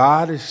river. So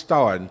God is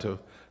starting to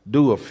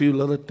do a few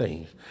little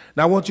things.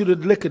 Now I want you to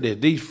look at this.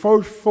 These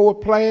first 4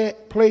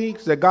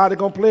 plagues that God is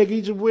going to plague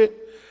Egypt with,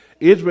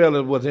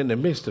 Israel was in the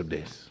midst of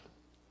this.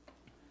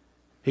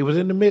 They was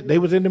in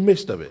the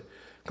midst of it.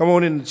 Come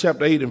on into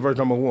chapter 8 and verse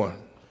number 1.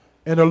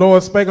 And the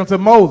Lord spake unto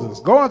Moses,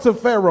 Go unto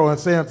Pharaoh and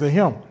say unto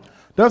him,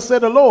 Thus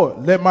said the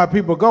Lord, Let my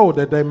people go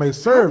that they may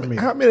serve me.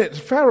 How many?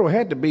 Pharaoh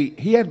had to be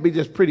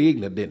just pretty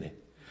ignorant, didn't he?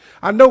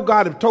 I know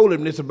God had told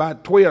him this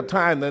about 12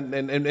 times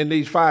in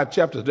these 5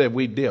 chapters that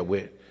we dealt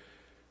with.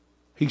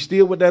 He's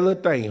still with that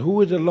little thing. Who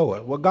is the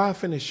Lord? Well, God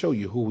finna show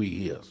you who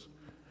he is.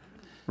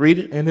 Read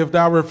it. And if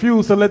thou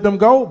refuse to let them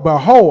go,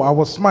 behold, I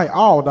will smite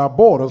all thy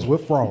borders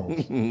with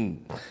frogs.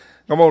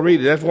 Come on,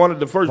 read it. That's one of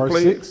the first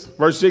plagues.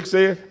 Verse 6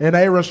 says, And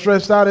Aaron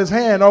stretched out his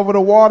hand over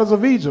the waters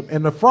of Egypt,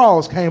 and the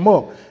frogs came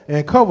up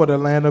and covered the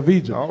land of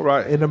Egypt. All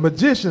right. And the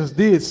magicians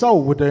did so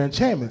with their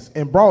enchantments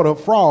and brought up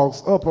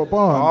frogs up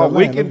upon the land.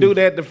 We can do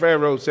that, the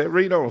Pharaoh said.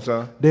 Read on,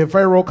 son. Then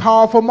Pharaoh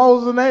called for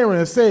Moses and Aaron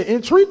and said,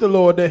 Entreat the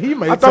Lord that he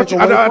may take away the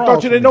frogs. I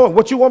thought you didn't know him.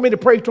 What you want me to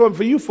pray to him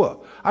for you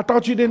for? I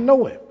thought you didn't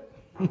know him.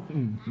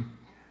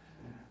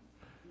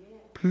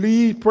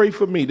 Please pray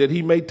for me that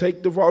he may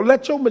take the frogs.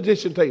 Let your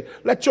magician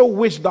let your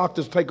witch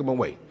doctors take them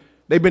away.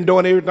 They've been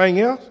doing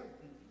everything else.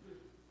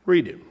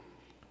 Read it.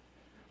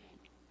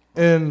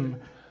 And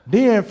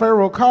then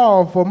Pharaoh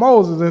called for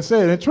Moses and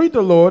said, Entreat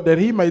the Lord that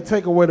he may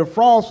take away the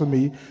frogs from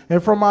me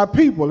and from my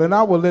people, and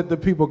I will let the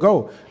people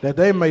go, that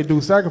they may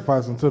do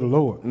sacrifice unto the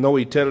Lord. No,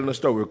 he's telling the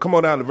story. Come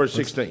on down to verse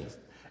 16.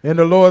 And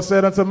the Lord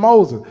said unto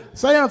Moses,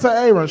 say unto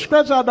Aaron,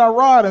 stretch out thy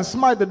rod and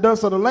smite the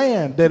dust of the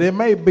land, that it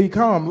may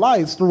become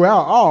lights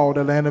throughout all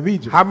the land of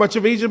Egypt. How much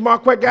of Egypt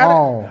Marquette got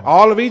it?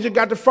 All of Egypt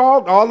got the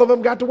frog. All of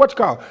them got the what's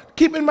called.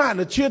 Keep in mind,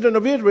 the children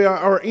of Israel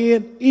are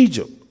in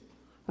Egypt.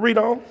 Read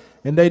on.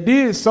 And they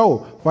did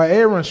so, for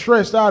Aaron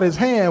stretched out his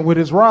hand with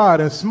his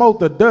rod and smote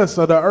the dust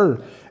of the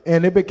earth.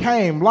 And it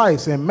became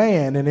lice in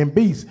man and in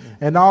beast.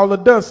 And all the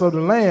dust of the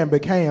land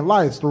became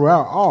lice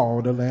throughout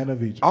all the land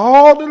of Egypt.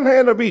 All the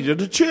land of Egypt.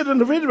 The children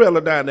of Israel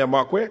are down there,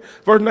 Marquette.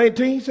 Verse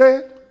 19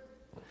 says.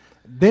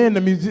 Then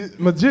the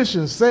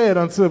magicians said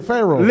unto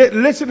Pharaoh.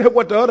 Listen to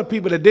what the other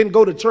people that didn't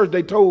go to church,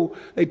 they told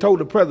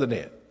the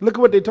president. Look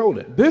at what they told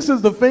him. This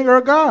is the finger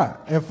of God.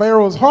 And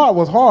Pharaoh's heart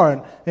was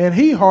hardened, and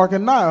he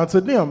hearkened not unto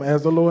them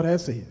as the Lord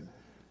had said.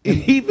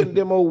 Even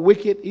them old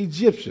wicked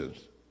Egyptians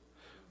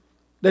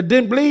that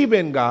didn't believe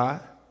in God,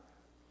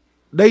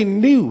 they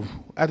knew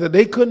after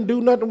they couldn't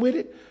do nothing with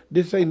it,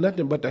 this ain't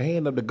nothing but the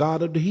hand of the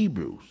God of the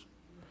Hebrews.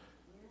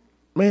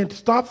 Man,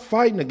 stop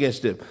fighting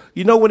against them.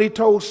 You know when he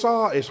told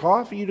Saul, it's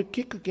hard for you to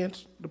kick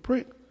against the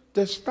prick.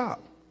 Just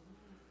stop.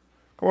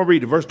 Come on,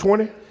 read it. Verse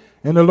 20.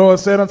 And the Lord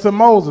said unto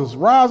Moses,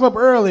 rise up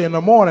early in the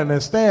morning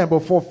and stand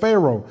before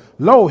Pharaoh.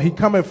 Lo, he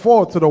cometh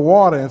forth to the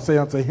water, and say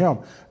unto him,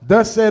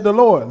 thus said the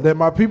Lord, let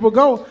my people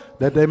go,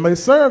 that they may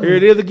serve me. Here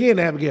it is again,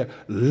 Abigail.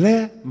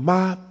 Let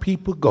my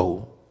people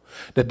go,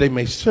 that they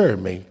may serve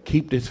me.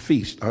 Keep this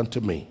feast unto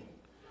me.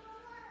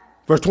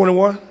 Verse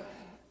 21.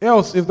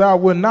 Else, if thou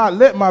wilt not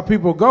let my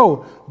people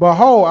go,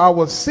 behold, I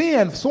will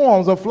send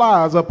swarms of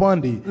flies upon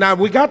thee. Now,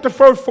 we got the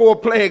first 4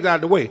 plagues out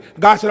of the way.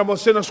 God said, I'm going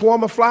to send a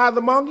swarm of flies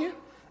among you.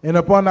 And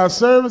upon thy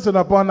servants and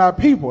upon thy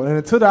people, and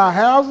into thy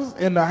houses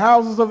and the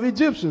houses of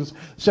Egyptians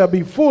shall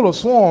be full of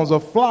swarms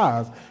of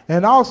flies,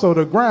 and also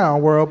the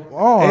ground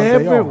whereupon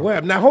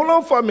everywhere. Now hold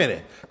on for a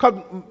minute,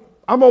 because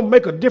I'm going to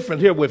make a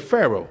difference here with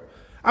Pharaoh.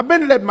 I've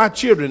been letting my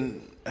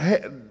children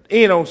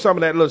in on some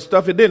of that little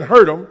stuff. It didn't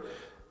hurt them,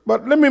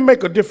 but let me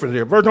make a difference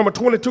here. Verse number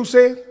 22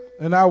 says,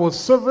 and I will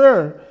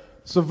sever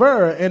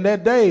in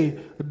that day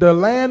the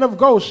land of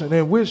Goshen,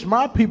 in which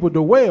my people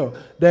dwell,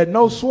 that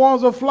no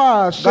swarms of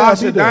flies shall God be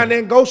said, there. down there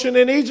in Goshen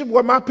in Egypt,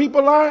 where my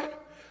people are,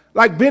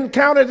 like Ben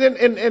County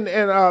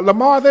and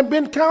Lamar than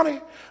Ben County.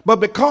 But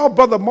because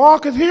Brother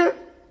Mark is here,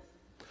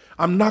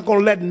 I'm not going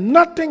to let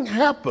nothing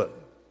happen.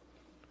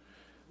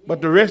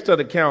 But the rest of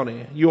the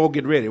county, you all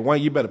get ready. Why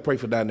you better pray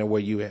for down there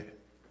where you at.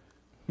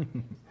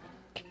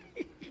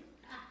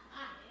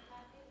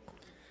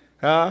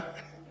 Huh?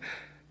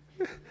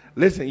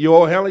 Listen, you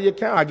all handle your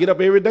county. I get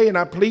up every day and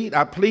I plead.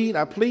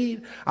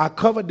 I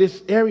cover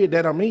this area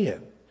that I'm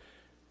in.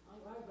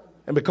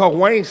 And because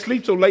Wayne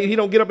sleeps so late, he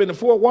don't get up in the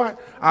Fort Watch,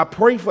 I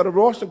pray for the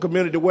Ralston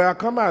community where I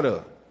come out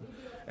of.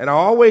 And I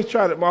always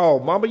try to, oh,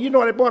 Mama, you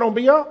know that boy don't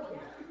be up?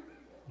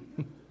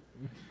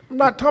 I'm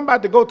not talking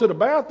about to go to the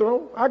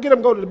bathroom. I get him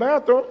to go to the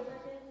bathroom.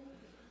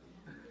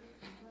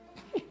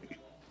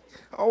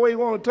 I always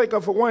want to take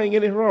up for Wayne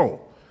in his room.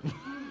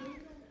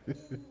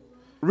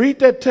 Read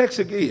that text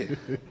again.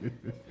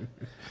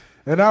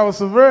 And I will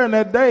sever in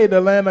that day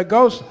the land of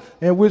Goshen,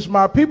 in which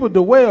my people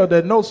dwell,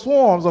 that no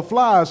swarms of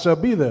flies shall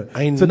be there.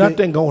 Ain't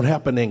nothing going to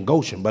happen in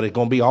Goshen, but it's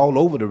going to be all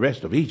over the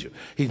rest of Egypt.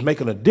 He's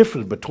making a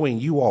difference between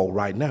you all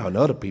right now and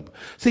other people.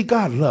 See,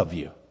 God love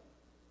you.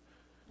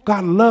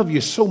 God love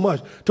you so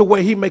much to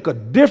where he make a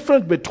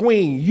difference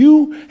between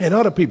you and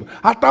other people.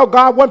 I thought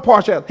God wasn't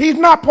partiality. He's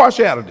not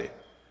partiality.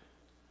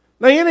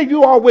 Now, any of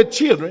you all with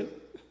children,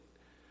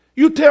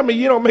 you tell me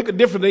you don't make a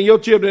difference in your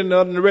children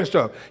than the rest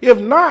of them. If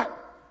not,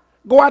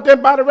 go out there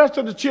and buy the rest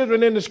of the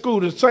children in the school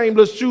the same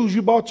little shoes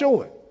you bought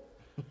yours.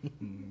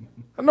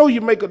 I know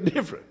you make a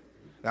difference.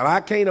 Now, I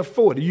can't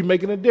afford it. You're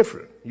making a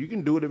difference. You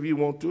can do it if you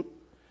want to.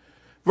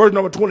 Verse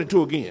number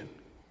 22 again.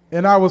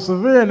 And I will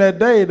sever in that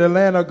day the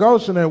land of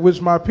Goshen, in which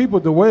my people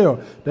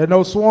dwell, that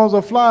no swarms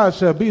of flies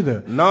shall be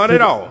there. None at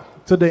all.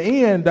 To the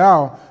end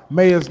thou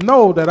mayest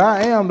know that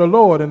I am the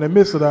Lord in the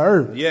midst of the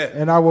earth. Yeah.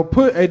 And I will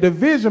put a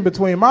division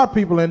between my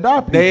people and thy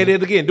people. There it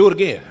is again. Do it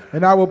again.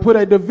 And I will put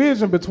a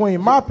division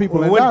between my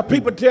people and thy people.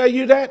 When people tell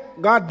you that,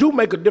 God do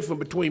make a difference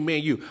between me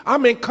and you.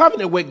 I'm in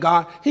covenant with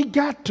God. He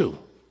got to.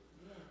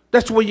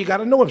 That's where you got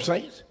to know him,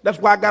 saints. That's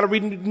why I got to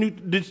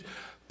read this.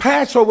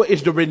 Passover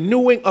is the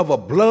renewing of a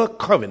blood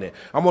covenant.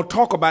 I'm going to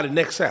talk about it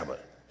next Sabbath.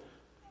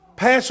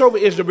 Passover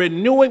is the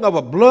renewing of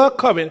a blood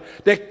covenant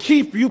that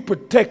keeps you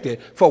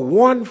protected for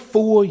 1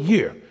 full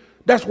year.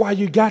 That's why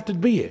you got to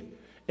be it.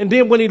 And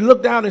then when he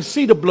look down and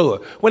see the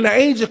blood, when the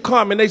angels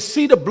come and they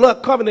see the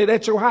blood covenant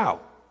at your house.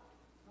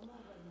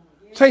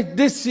 Say,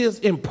 this is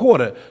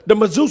important. The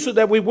mezuzah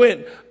that we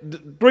went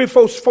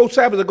 4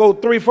 Sabbaths ago,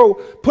 4,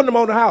 put them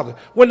on the houses.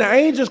 When the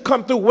angels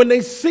come through, when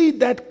they see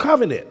that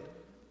covenant,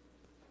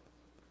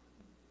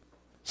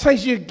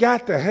 saints, you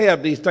got to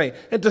have these things.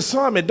 And to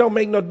some, it don't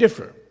make no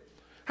difference.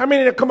 How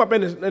many that come up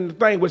in the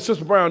thing with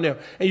Sister Brown there,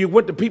 and you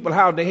went to people's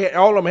house, they had,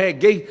 all of them had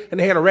gates, and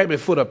they had a rabbit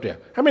foot up there?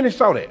 How many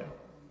saw that?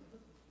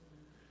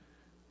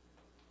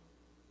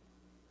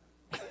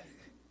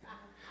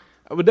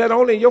 Was that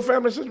only in your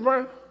family, Sister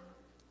Brown?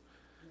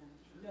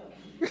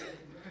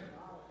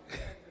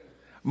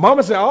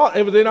 Mama said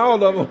it was in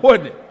all of them,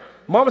 wasn't it?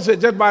 Mama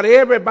said just about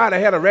everybody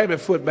had a rabbit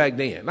foot back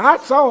then. I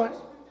saw it.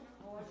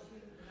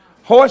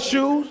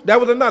 Horseshoes, that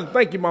was another.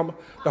 Thank you, Mama.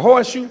 The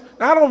horseshoe.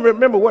 Now, I don't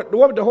remember what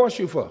was the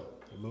horseshoe for.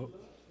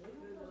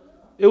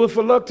 It was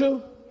for luck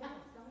too.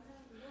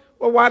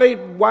 Well, why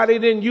they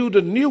didn't use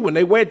the new one?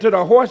 They went to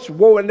the horse,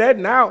 wore that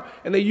now,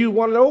 and they used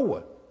one of the old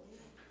ones.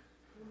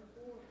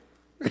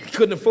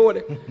 Couldn't afford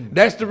it.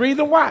 That's the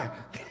reason why.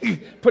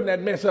 Putting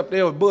that mess up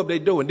there above they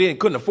do, and then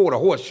couldn't afford a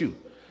horseshoe.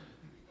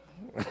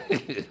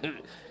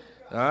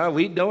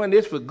 We doing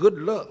this for good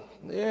luck.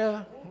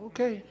 Yeah,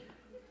 okay.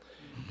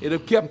 It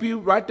have kept you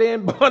right there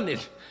in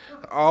bondage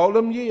all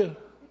them years.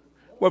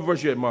 What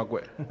verse you at, Mark?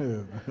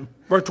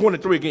 Verse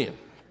 23 again.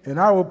 And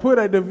I will put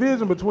a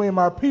division between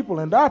my people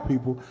and thy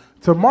people.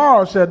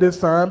 Tomorrow shall this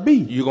sign be.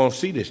 You're going to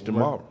see this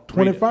tomorrow.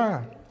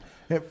 25.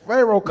 And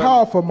Pharaoh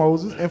called for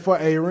Moses and for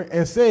Aaron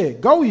and said,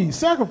 Go ye,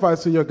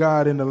 sacrifice to your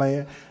God in the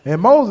land.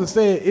 And Moses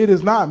said, It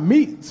is not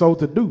meet so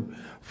to do.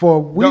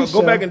 For we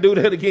go back and do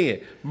that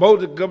again.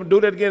 Moses, go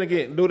do that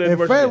again. Do that.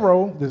 And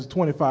Pharaoh, this is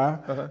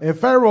 25. And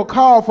Pharaoh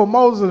called for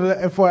Moses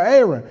and for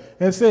Aaron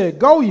and said,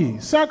 Go ye,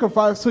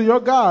 sacrifice to your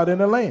God in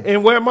the land.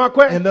 And where,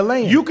 Marquette? In the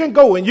land. You can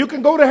go, and you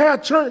can go to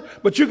have church,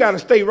 but you got to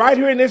stay right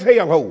here in this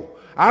hellhole.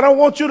 I don't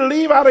want you to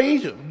leave out of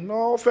Egypt.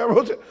 No,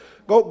 Pharaoh.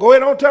 Go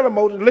ahead and tell him,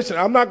 Moses. Listen,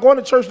 I'm not going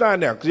to church down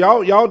there because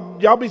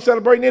y'all be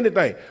celebrating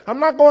anything. I'm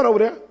not going over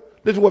there.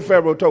 This is what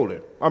Pharaoh told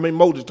him.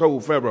 Moses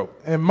told Pharaoh.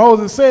 And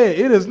Moses said,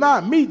 It is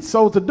not meet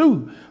so to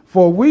do,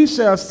 for we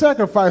shall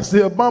sacrifice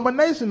the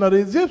abomination of the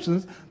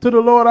Egyptians to the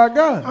Lord our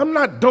God. I'm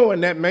not doing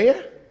that,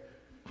 man.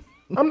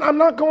 I'm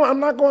not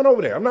going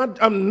over there.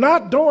 I'm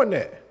not doing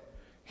that.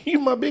 You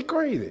must be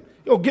crazy.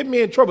 You'll get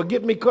me in trouble,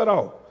 get me cut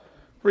off.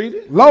 Read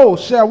it. Lo,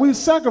 shall we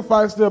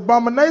sacrifice the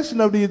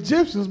abomination of the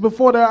Egyptians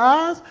before their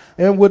eyes,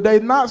 and would they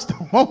not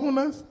stone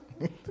us?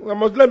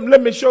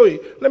 Let me show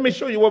you. Let me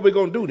show you what we're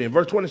going to do then.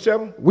 Verse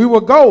 27. We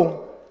will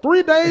go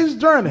 3 days'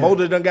 journey.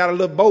 Moses done got a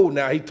little bold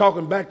now. He's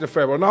talking back to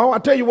Pharaoh. No, I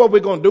tell you what we're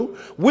going to do.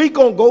 We're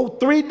going to go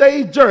 3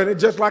 days' journey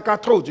just like I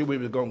told you we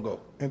were going to go.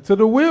 Into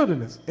the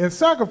wilderness and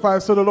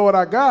sacrifice to the Lord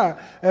our God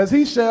as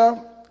he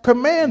shall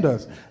command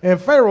us. And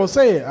Pharaoh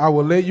said, I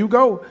will let you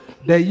go,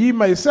 that ye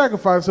may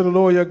sacrifice to the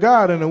Lord your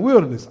God in the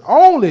wilderness.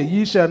 Only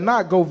ye shall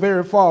not go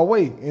very far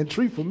away.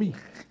 Entreat for me.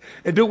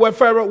 And do what,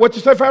 Pharaoh? What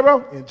you say,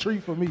 Pharaoh?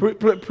 Entreat for me.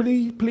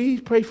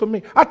 Please pray for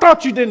me. I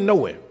thought you didn't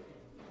know him.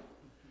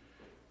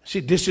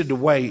 See, this is the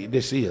way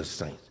this is,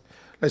 saints.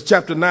 That's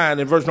chapter 9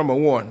 and verse number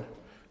 1.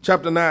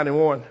 Chapter 9 and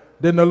 1.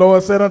 Then the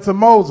Lord said unto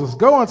Moses,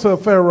 Go unto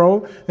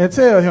Pharaoh and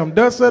tell him,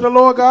 Thus said the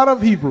Lord God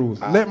of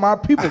Hebrews, let my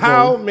people go.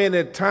 How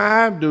many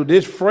times do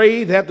this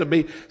phrase have to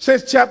be?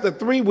 Since chapter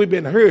 3, we've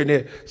been hearing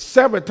it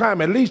several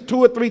times, at least 2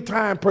 or 3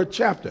 times per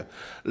chapter.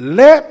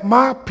 Let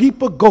my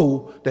people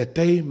go that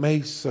they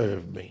may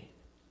serve me.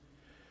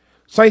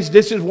 Saints,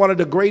 this is one of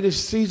the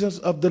greatest seasons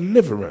of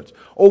deliverance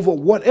over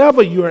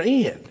whatever you're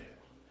in.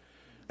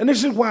 And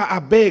this is why I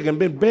beg and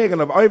been begging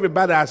of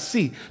everybody I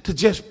see to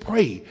just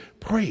pray,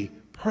 pray,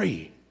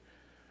 pray.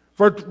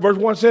 Verse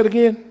 1 said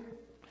again.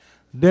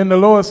 Then the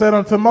Lord said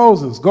unto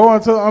Moses, Go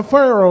unto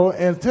Pharaoh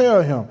and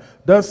tell him,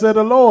 Thus said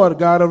the Lord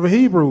God of the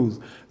Hebrews,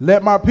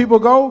 Let my people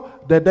go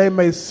that they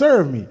may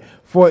serve me.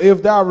 For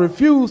if thou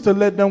refuse to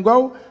let them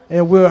go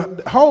and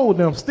will hold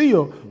them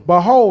still,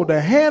 behold,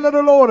 the hand of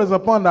the Lord is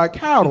upon thy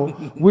cattle,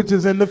 which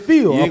is in the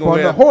field,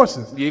 upon the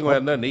horses. You ain't going to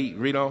have nothing to eat.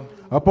 Read on.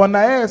 Upon the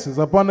asses,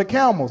 upon the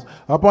camels,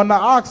 upon the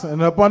oxen,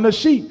 and upon the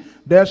sheep.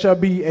 There shall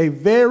be a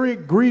very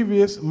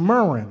grievous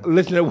murmuring.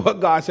 Listen to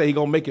what God said. He's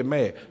going to make it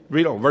mad.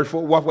 Read on. Verse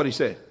 4. Watch what he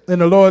said. And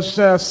the Lord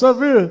shall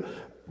sever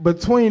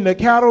between the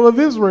cattle of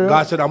Israel.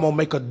 God said, I'm going to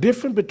make a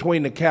difference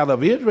between the cattle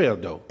of Israel,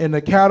 though. And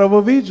the cattle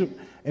of Egypt.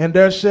 And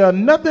there shall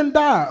nothing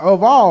die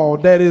of all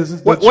that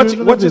is the children of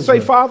Israel. What you say,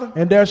 Father?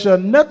 And there shall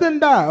nothing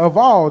die of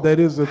all that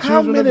is the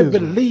children of Israel. How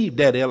many believe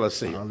that,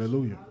 LSC?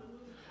 Hallelujah.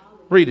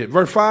 Read it.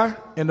 Verse 5.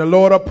 And the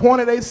Lord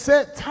appointed a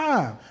set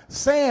time,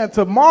 saying,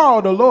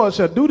 Tomorrow the Lord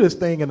shall do this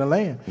thing in the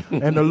land.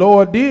 And the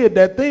Lord did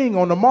that thing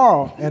on the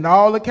morrow, and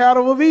all the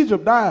cattle of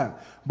Egypt died.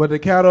 But the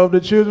cattle of the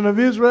children of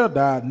Israel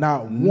died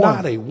not one.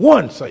 Not a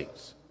one,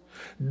 saints.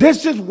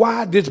 This is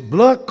why this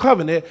blood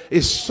covenant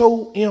is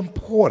so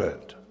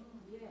important.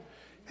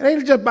 It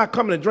ain't just about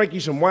coming and drink you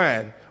some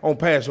wine on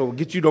Passover,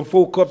 get you them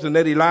 4 cups and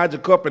that Elijah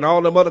cup and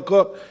all them other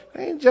cups. It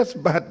ain't just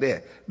about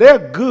that. They're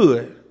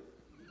good.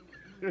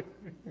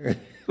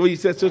 What you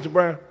said, Sister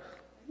Brown?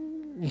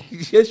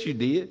 Yes, you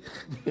did.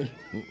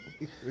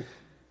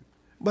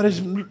 But it's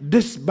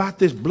this about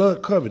this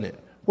blood covenant.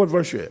 What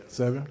verse you at?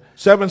 7.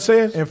 7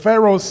 says? And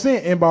Pharaoh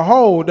sent, and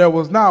behold, there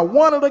was not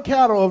one of the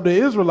cattle of the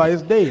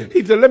Israelites dead.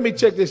 He said, let me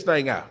check this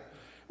thing out.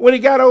 When he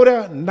got over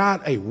there,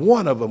 not a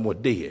one of them was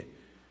dead.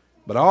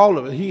 But all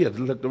of it, he had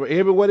looked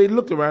everywhere they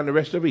looked around the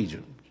rest of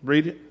Egypt.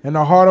 Read it. And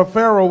the heart of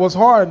Pharaoh was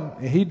hardened,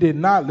 and he did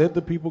not let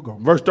the people go.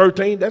 Verse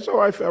 13, that's all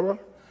right, Pharaoh.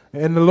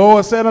 And the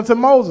Lord said unto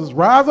Moses,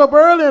 Rise up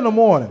early in the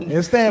morning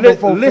and stand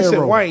before Pharaoh.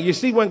 Listen, Wayne, you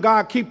see when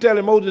God keep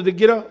telling Moses to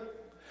get up?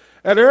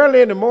 At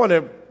early in the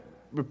morning,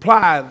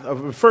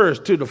 refers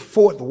to the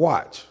 4th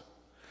watch.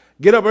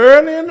 Get up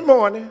early in the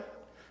morning.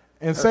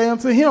 And say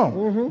unto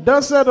him,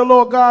 Thus said the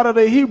Lord God of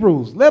the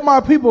Hebrews, let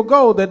my people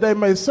go that they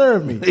may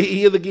serve me.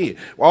 He is again.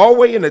 All the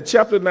way into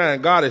chapter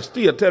 9, God is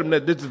still telling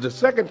them that this is the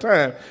second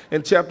time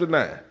in chapter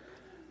 9.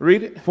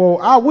 Read it.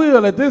 For I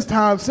will at this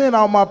time send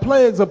all my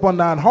plagues upon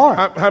thine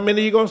heart. How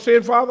many are you going to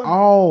send, Father?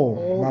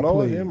 All my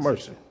Lord, plagues. have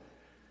mercy.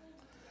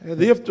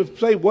 As if to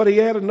say what he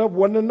had enough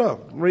wasn't enough.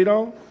 Read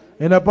on.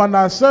 And upon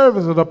thy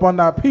servants and upon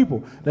thy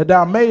people, that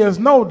thou mayest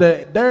know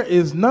that there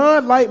is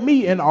none like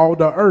me in all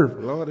the earth.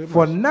 Lord,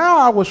 for now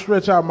I will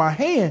stretch out my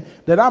hand,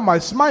 that I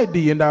might smite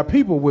thee and thy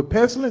people with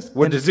pestilence.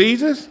 With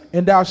diseases?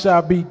 And thou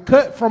shalt be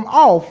cut from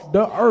off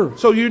the earth.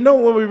 So you know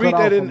when we read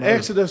that in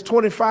Exodus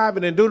 25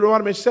 and in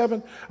Deuteronomy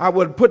 7, I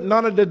would put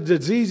none of the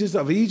diseases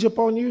of Egypt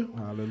on you.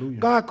 Hallelujah.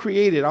 God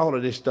created all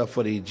of this stuff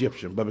for the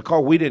Egyptians, but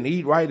because we didn't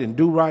eat right and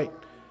do right,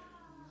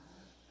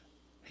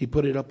 he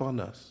put it up on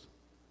us.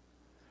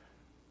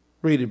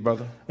 Read it,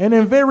 brother. And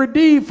in very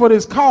deed for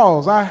this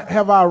cause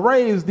I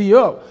raised thee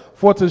up,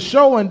 for to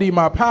show in thee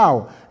my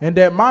power, and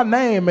that my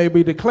name may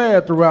be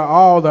declared throughout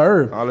all the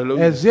earth.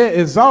 Hallelujah. As yet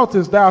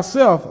exaltest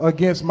thyself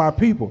against my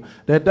people,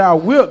 that thou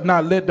wilt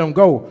not let them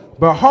go.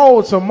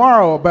 Behold,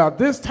 tomorrow about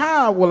this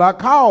time will I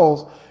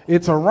cause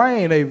it to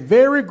rain a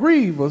very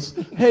grievous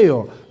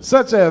hail,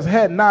 such as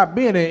had not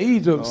been in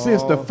Egypt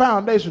since the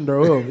foundation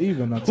thereof,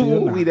 even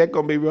until now. That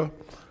gonna be rough.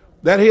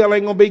 That hill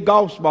ain't gonna be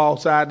golf ball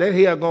size. That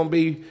hill gonna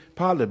be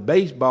probably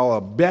baseball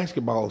or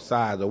basketball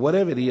size or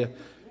whatever it is.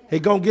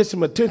 It gonna get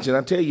some attention.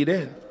 I tell you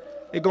that.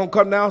 It gonna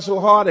come down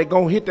so hard. It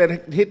gonna hit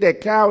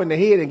that cow in the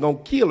head and gonna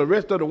kill the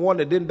rest of the one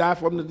that didn't die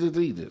from the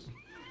diseases.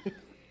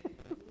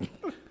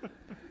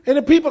 And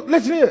the people,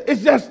 listen here.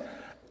 It's just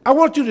I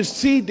want you to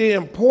see the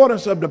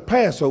importance of the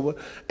Passover,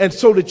 and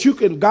so that you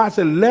can. God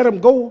said, let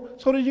them go,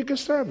 so that you can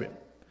serve Him.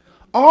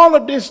 All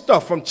of this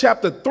stuff from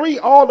chapter 3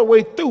 all the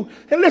way through.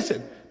 And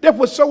listen. That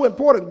was so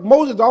important.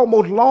 Moses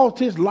almost lost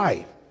his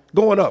life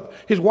going up.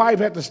 His wife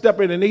had to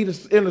step in and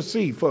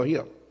intercede for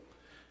him.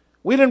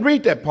 We didn't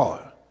read that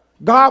part.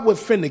 God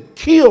was finna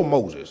kill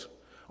Moses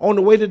on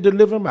the way to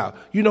deliver him out.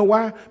 You know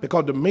why?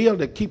 Because the male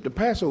that keep the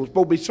Passover was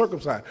supposed to be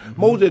circumcised.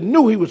 Moses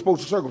knew he was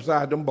supposed to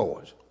circumcise them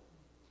boys.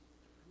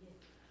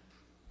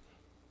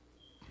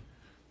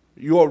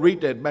 You all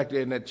read that back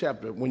there in that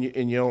chapter when you're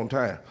in your own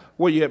time.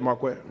 Where you at,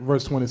 Marquette?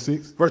 Verse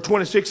 26. Verse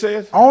 26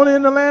 says? Only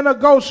in the land of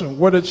Goshen,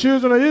 where the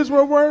children of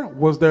Israel were,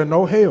 was there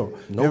no hail.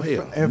 No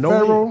hail. And no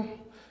Pharaoh, hail.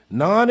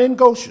 None in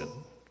Goshen.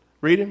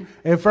 Read him.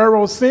 And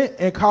Pharaoh sent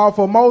and called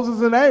for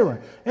Moses and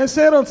Aaron, and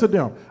said unto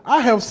them,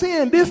 I have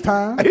sinned this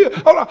time.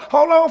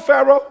 Hold on,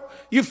 Pharaoh.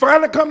 You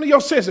finally come to your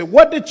senses.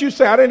 What did you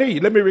say? I didn't hear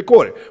you. Let me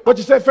record it. What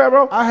you say,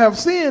 Pharaoh? I have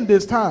sinned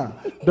this time.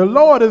 The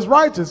Lord is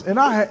righteous, and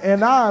I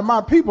and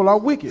my people are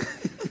wicked.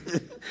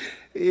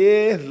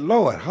 Yes,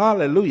 Lord.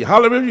 Hallelujah.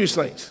 Hallelujah,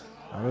 saints.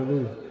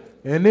 Hallelujah.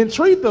 And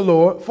entreat the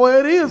Lord, for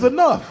it is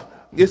enough.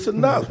 It's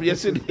enough.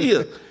 Yes, it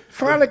is.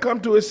 Finally come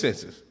to his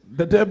senses.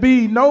 That there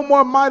be no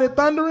more mighty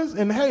thunderings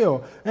and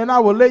hail, and I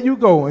will let you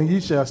go, and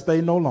ye shall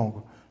stay no longer.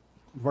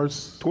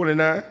 Verse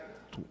 29.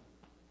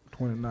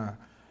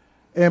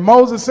 And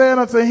Moses said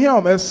unto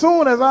him, as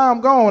soon as I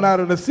am gone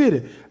out of the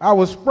city, I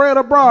will spread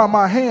abroad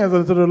my hands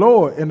unto the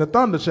Lord, and the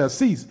thunder shall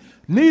cease.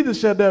 Neither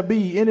shall there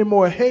be any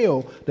more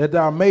hail, that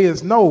thou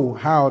mayest know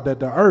how that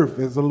the earth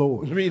is the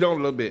Lord. Read on a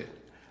little bit.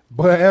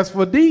 But as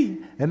for thee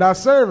and thy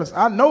servants,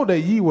 I know that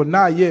ye will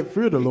not yet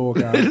fear the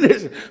Lord God.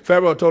 Listen,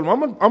 Pharaoh told him,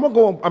 I'm gonna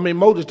go.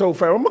 Moses told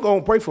Pharaoh, I'm gonna go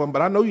and pray for him,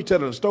 but I know you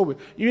telling the story.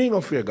 You ain't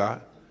gonna fear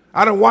God.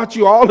 I done watch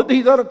you all of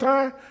these other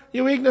times.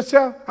 You ignorant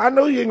self. I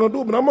know you ain't gonna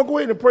do it, but I'm gonna go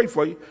ahead and pray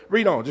for you.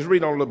 Read on. Just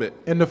read on a little bit.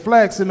 And the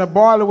flax and the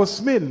barley was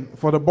smitten,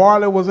 for the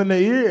barley was in the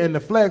ear, and the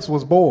flax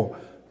was bald.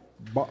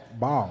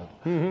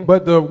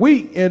 But the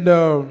wheat and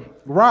the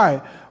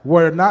rye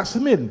were not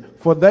smitten,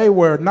 for they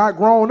were not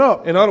grown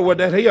up. In other words,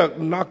 that he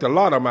knocked a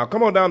lot of them out.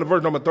 Come on down to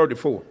verse number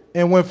 34.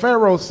 And when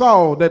Pharaoh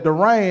saw that the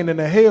rain and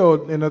the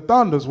hail and the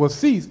thunders were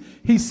ceased,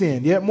 he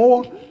sinned yet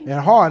more and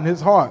hardened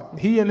his heart.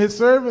 He and his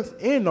servants,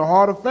 and the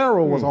heart of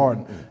Pharaoh was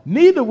hardened.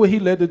 Neither would he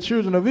let the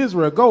children of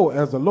Israel go,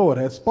 as the Lord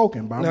had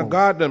spoken by Moses. Now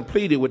God done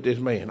pleaded with this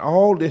man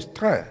all this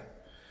time.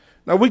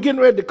 Now we're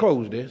getting ready to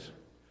close this.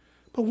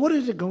 But what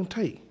is it going to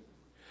take?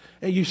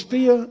 And you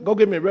still, go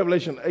get me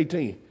Revelation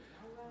 18,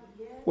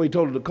 where he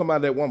told her to come out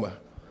of that woman.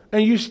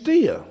 And you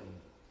still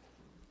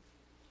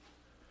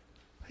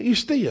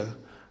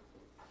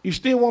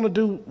want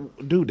to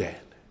do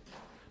that.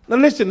 Now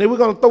listen, we're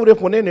going to throw this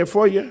one in there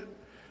for you.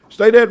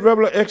 Stay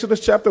there at Exodus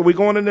chapter. We're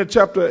going into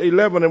chapter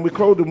 11 and we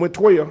closing with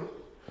 12.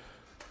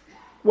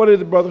 What is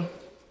it, brother?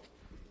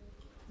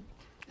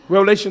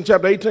 Revelation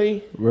chapter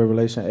 18.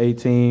 Revelation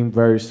 18,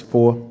 verse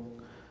 4.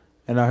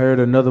 And I heard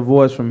another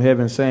voice from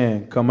heaven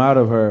saying, come out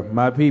of her,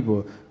 my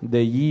people,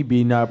 that ye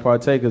be not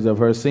partakers of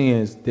her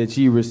sins, that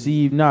ye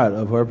receive not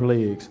of her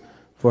plagues.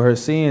 For her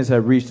sins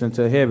have reached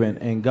unto heaven,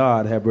 and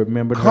God have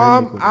remembered her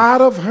iniquities. Come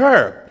out of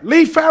her.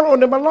 Leave Pharaoh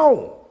and them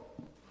alone.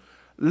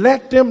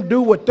 Let them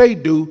do what they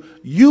do.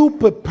 You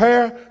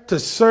prepare to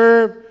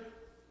serve,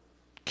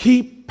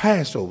 keep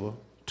Passover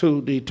to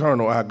the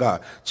eternal our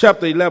God.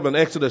 Chapter 11,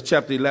 Exodus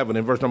chapter 11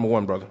 and verse number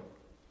 1, brother.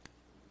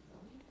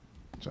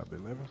 Chapter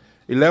 11.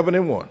 11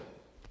 and 1.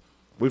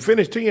 We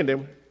finished 10, didn't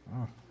we?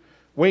 Oh.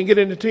 We ain't get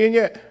into 10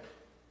 yet?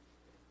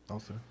 No,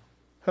 sir.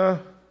 Huh?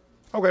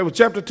 Okay, well,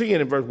 chapter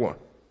 10 and verse 1.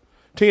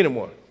 10 and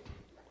 1.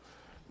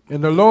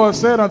 And the Lord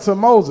said unto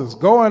Moses,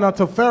 Go in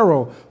unto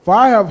Pharaoh, for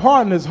I have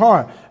hardened his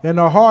heart and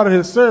the heart of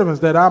his servants,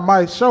 that I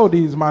might show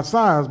these my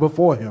signs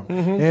before him,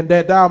 and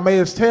that thou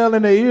mayest tell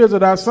in the ears of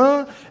thy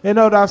son and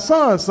of thy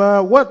son's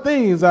son what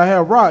things I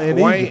have wrought in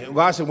Egypt.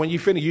 God said, when you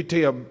finish, you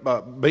tell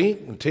Bink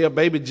and tell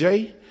baby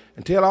Jay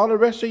and tell all the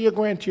rest of your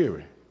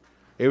grandchildren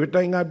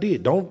everything I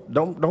did.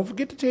 Don't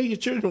forget to tell your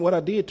children what I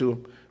did to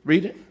them.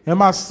 Read it. And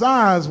my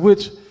signs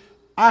which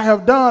I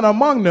have done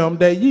among them,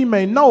 that ye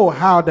may know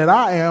how that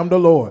I am the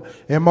Lord.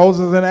 And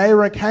Moses and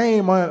Aaron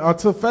came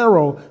unto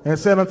Pharaoh and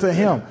said unto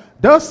him,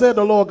 Thus said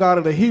the Lord God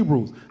of the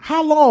Hebrews,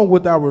 How long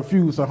wilt thou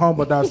refuse to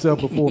humble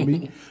thyself before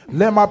me?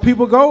 Let my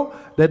people go,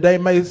 that they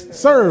may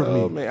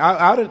serve me. Man,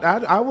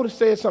 I would have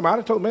said something. I'd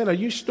have told, man, are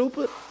you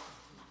stupid?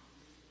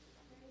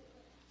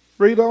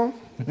 Read on.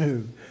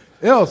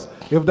 Else,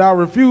 if thou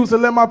refuse to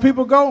let my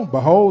people go,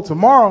 behold,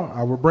 tomorrow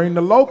I will bring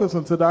the locusts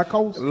into thy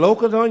coast.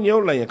 Locusts on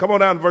your land. Come on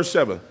down to verse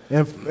 7.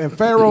 And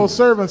Pharaoh's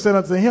servant said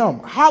unto him,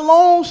 How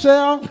long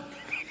shall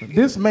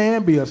this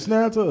man be a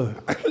snare to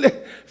us?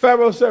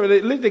 Pharaoh's servant,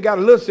 at least they got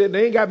a little set.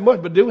 They ain't got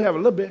much, but do have a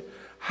little bit.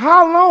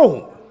 How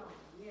long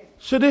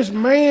should this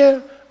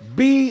man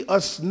be a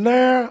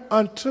snare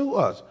unto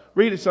us?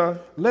 Read it, son.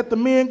 Let the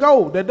men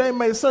go, that they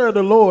may serve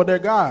the Lord their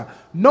God.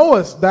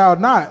 Knowest thou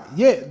not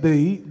yet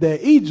that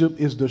Egypt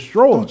is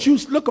destroyed? Don't you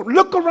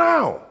look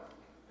around.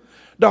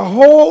 The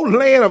whole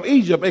land of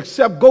Egypt,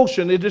 except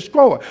Goshen, is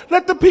destroyed.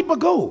 Let the people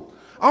go.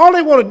 All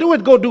they want to do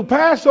is go do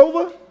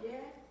Passover,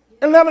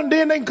 and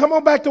then they can come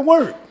on back to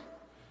work.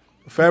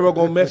 Pharaoh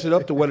gonna mess it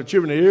up to where the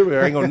children of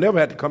Israel ain't gonna never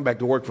have to come back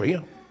to work for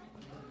him.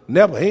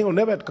 Never. He ain't gonna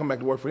never have to come back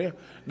to work for him.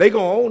 They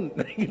gonna own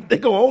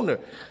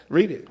it.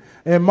 Read it.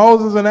 And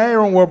Moses and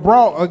Aaron were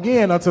brought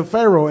again unto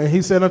Pharaoh, and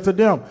he said unto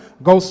them,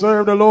 Go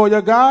serve the Lord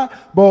your God.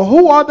 But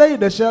who are they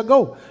that shall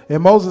go?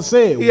 And Moses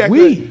said,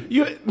 We.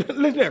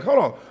 Listen here, hold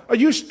on. Are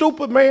you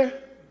stupid, man?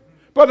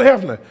 Brother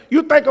Hefner,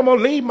 you think I'm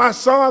gonna leave my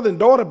son and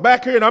daughter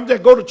back here and I'm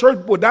just go to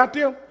church without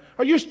them?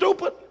 Are you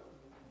stupid?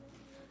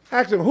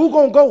 Ask him, who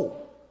gonna go?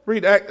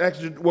 Read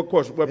what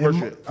question, what verse?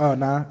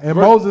 And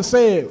Moses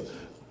said,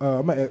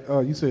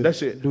 you said,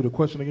 that's it. Do the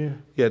question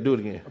again? Yeah, do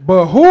it again.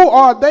 But who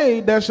are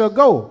they that shall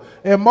go?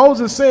 And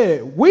Moses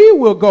said, We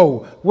will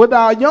go with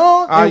our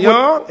young,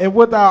 and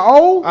with our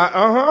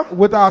old,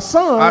 with our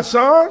sons,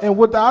 and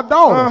with our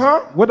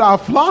daughters, with our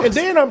flocks. And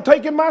then I'm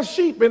taking my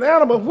sheep and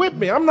animals with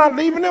me. I'm not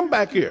leaving them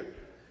back here.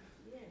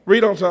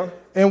 Read on, son.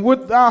 And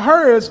with our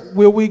herds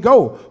will we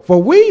go,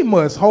 for we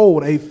must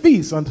hold a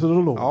feast unto the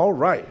Lord. All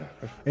right.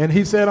 And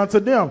he said unto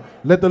them,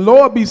 Let the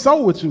Lord be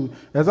so with you,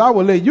 as I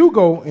will let you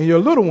go and your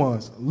little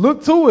ones.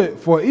 Look to it,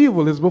 for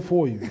evil is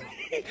before you.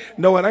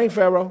 No, it ain't,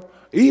 Pharaoh.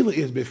 Evil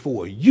is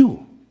before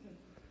you.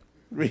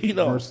 Read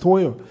on. Verse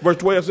 12. Verse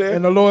 12 says,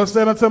 And the Lord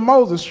said unto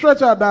Moses,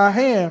 Stretch out thy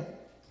hand,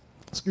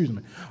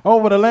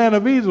 over the land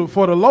of Egypt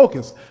for the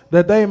locusts,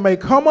 that they may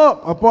come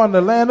up upon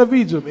the land of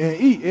Egypt and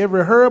eat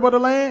every herb of the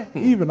land,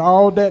 even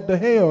all that the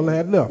hail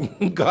had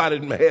left. God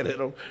is mad at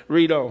them.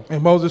 Read on.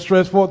 And Moses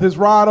stretched forth his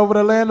rod over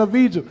the land of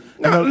Egypt.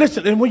 Now,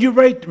 listen, and when you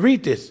read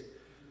this,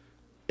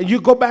 and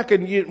you go back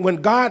and when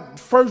God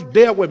first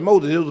dealt with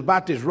Moses, it was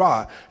about this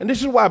rod. And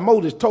this is why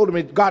Moses told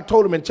him, God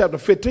told him in chapter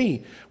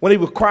 15, when he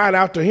was crying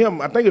out to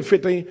him, I think it's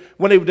 15,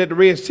 when he was at the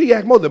Red Sea, he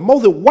asked Moses,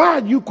 why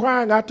are you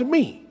crying out to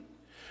me?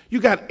 You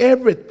got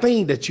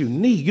everything that you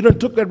need. You done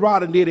took that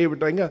rod and did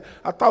everything else.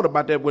 I thought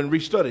about that when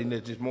restudying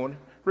this morning.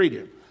 Read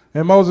it.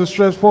 And Moses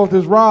stretched forth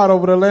his rod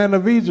over the land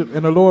of Egypt,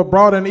 and the Lord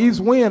brought an east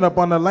wind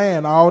upon the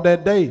land all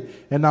that day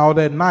and all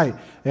that night.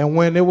 And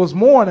when it was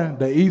morning,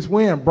 the east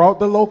wind brought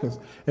the locusts,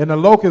 and the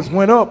locusts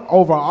went up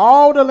over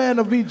all the land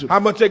of Egypt.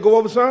 How much they go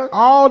over, son?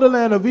 All the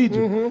land of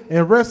Egypt,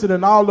 and rested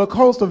in all the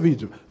coast of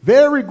Egypt.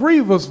 Very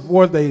grievous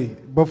were they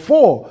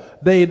before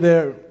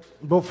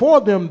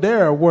them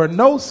there were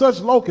no such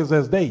locusts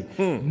as they,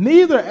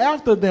 neither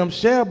after them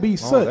shall be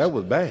such. That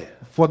was bad.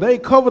 For they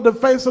covered the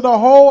face of the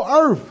whole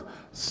earth,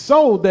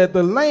 so that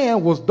the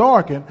land was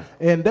darkened,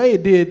 and they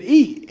did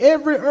eat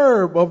every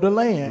herb of the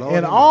land,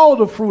 and all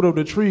the fruit of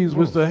the trees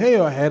which the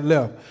hail had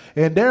left.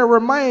 And there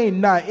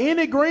remained not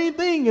any green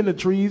thing in the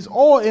trees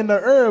or in the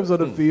herbs of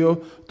the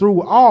field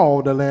through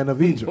all the land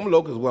of Egypt. Some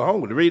locusts were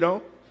hungry. Read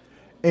on.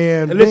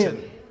 And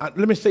listen,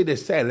 let me say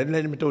this sadly.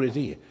 Let me throw this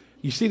in.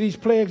 You see these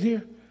plagues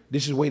here?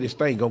 This is where this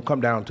thing going to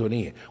come down to an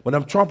end. When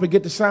them trumpet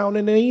get the sound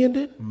and they end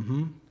it,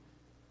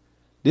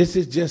 this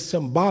is just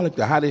symbolic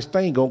to how this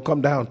thing going to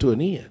come down to an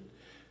end.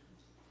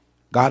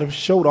 God has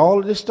showed all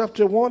of this stuff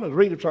to one.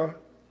 Read it, son.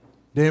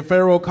 Then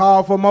Pharaoh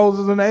called for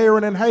Moses and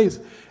Aaron in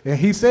haste, and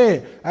he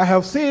said, I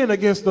have sinned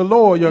against the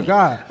Lord your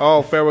God.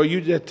 Oh, Pharaoh,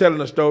 you just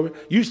telling a story.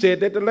 You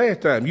said that the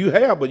last time. You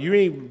have, but you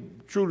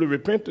ain't truly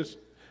repentant.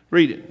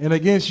 Read it. and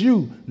against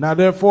you. Now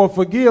therefore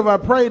forgive, I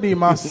pray thee,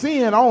 my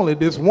sin only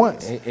this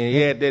once. And he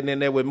had that in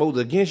there with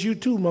Moses. Against you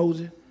too,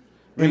 Moses.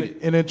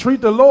 And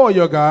entreat the Lord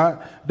your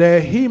God,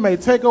 that he may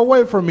take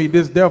away from me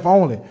this death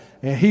only.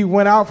 And he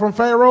went out from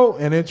Pharaoh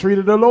and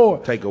entreated the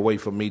Lord. Take away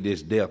from me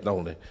this death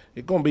only.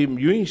 It's going to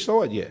be, you ain't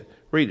saw it yet.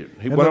 Read it.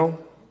 He went on.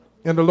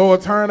 And the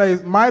Lord turned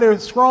a mighty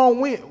strong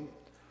wind.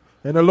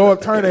 And the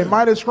Lord turned a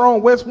mighty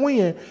strong west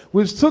wind,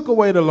 which took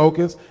away the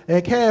locusts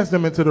and cast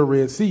them into the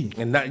Red Sea.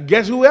 And now,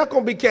 guess who else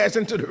going to be cast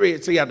into the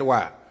Red Sea after a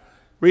while?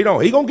 Read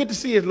on. He going to get to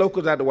see his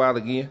locusts after a while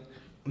again.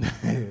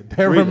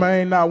 There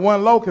remained not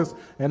one locust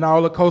in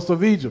all the coast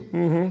of Egypt.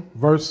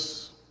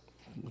 Verse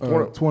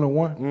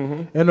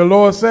 21. And the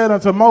Lord said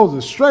unto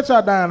Moses, stretch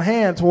out thine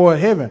hand toward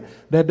heaven,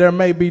 that there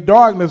may be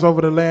darkness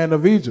over the land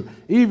of Egypt,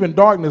 even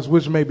darkness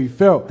which may be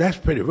felt. That's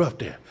pretty rough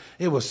there.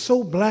 It was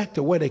so black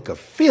to where they could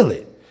feel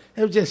it.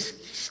 It was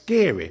just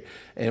scary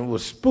and it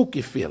was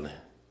spooky feeling.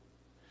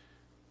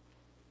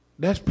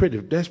 That's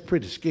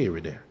pretty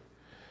scary there.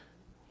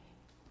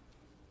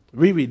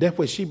 Riri, that's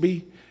where she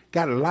be.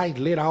 Got a light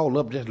lit all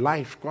up, just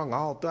light sprung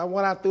all through. I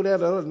went out through there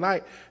the other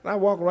night, and I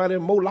walked around there,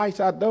 more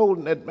lights out there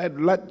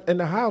in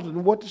the house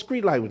than what the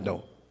street light was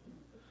doing.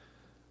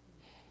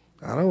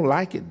 I don't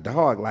like it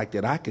dark like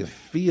that. I can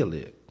feel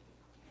it.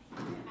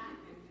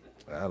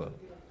 I don't.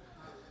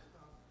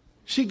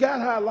 She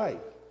got her light.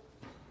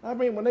 I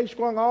mean, when they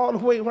sprung all the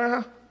way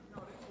around.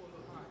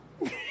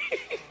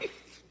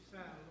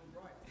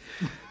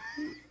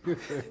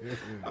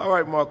 All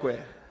right,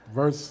 Marquette.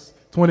 Verse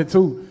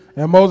 22.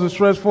 And Moses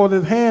stretched forth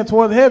his hand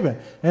toward heaven,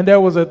 and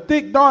there was a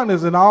thick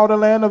darkness in all the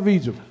land of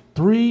Egypt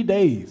 3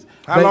 days.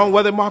 How long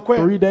was it, Marquette?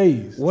 3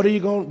 days. What's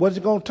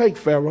it going to take,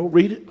 Pharaoh?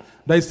 Read it.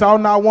 They saw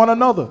not one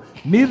another,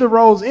 neither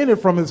rose any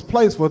from his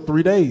place for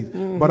 3 days.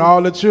 But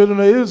all the children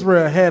of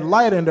Israel had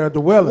light in their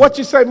dwelling. What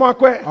you say,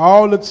 Marquette?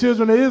 All the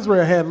children of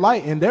Israel had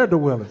light in their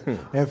dwelling.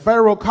 And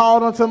Pharaoh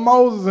called unto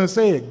Moses and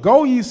said,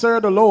 go ye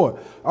serve the Lord.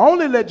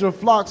 Only let your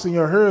flocks and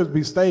your herds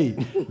be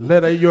stayed.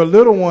 Let your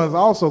little ones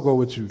also go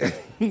with you.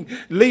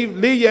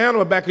 leave your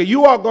animal back here.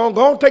 You are going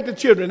to take the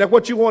children. That's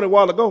what you wanted a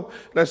while ago.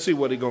 Let's see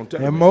what he's going to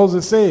tell And me.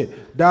 Moses said,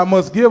 thou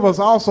must give us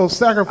also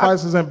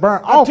sacrifices and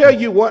burnt I'll offerings.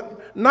 tell you what.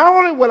 Not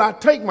only will I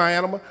take my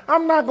animal,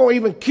 I'm not going to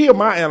even kill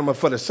my animal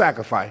for the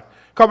sacrifice,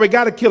 because we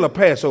got to kill a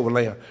Passover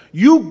lamb.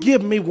 You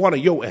give me one of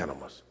your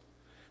animals.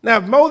 Now,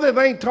 if Moses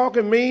ain't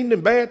talking mean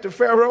and bad to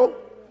Pharaoh,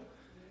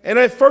 and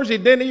at first he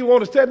didn't even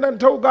want to say nothing,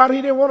 told God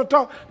he didn't want to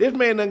talk. This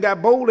man done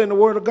got bold in the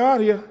word of God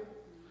here.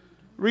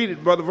 Read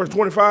it, brother. Verse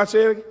 25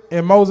 said.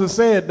 And Moses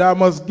said, thou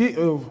must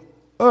give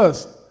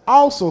us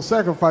also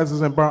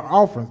sacrifices and burnt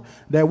offerings,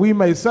 that we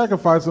may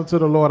sacrifice unto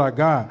the Lord our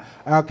God.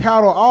 Our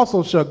cattle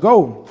also shall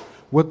go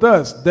with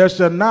us, there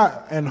shall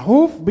not an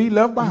hoof be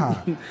left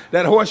behind.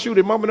 That horseshoe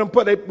that mama them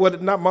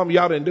put, not mama,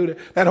 y'all didn't do that.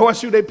 That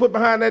horseshoe they put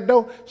behind that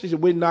door, she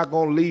said, we're not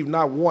going to leave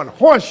not one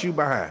horseshoe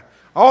behind.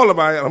 All of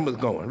our animals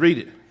going. Read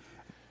it.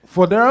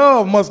 For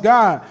thereof must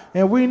God,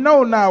 and we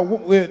know not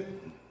with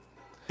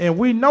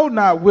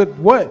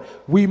what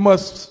we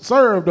must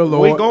serve the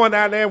Lord. We're going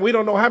down there and we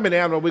don't know how many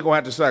animals we're going to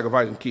have to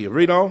sacrifice and kill.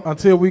 Read on.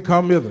 Until we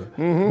come hither.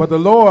 But the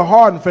Lord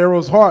hardened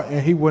Pharaoh's heart,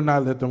 and he would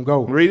not let them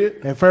go. Read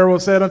it. And Pharaoh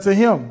said unto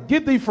him,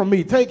 get thee from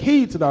me, take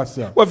heed to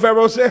thyself. What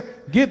Pharaoh said?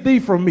 Get thee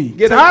from me,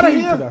 Get take out of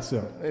heed here to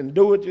thyself. and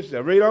do it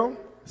yourself. Read on.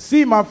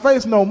 See my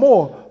face no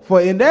more,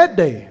 for in that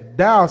day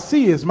thou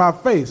seest my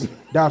face,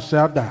 thou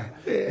shalt die.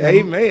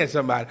 Amen,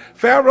 somebody.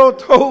 Pharaoh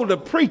told the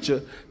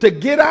preacher to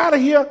get out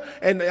of here,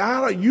 and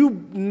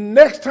you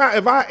next time,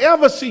 if I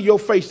ever see your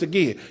face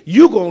again,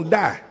 you going to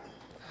die.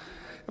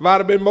 If I'd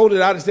have been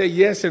Moses, I'd have said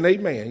yes and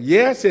amen.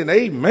 Yes and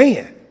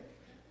amen.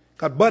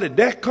 Because, buddy,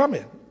 that's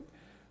coming.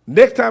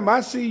 Next time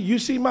you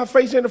see my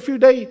face in a few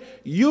days,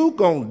 you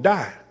going to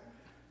die.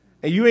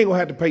 And you ain't going to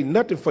have to pay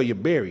nothing for your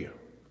burial.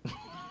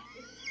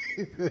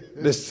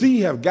 The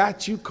sea have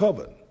got you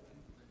covered.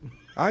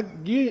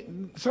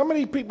 Some of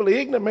these people are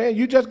ignorant, man.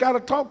 You just got to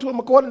talk to them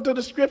according to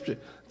the scripture.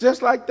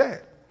 Just like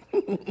that.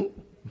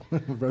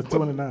 Verse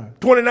 29.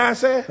 29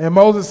 said. And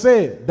Moses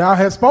said, thou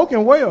hast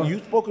spoken well. You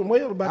spoken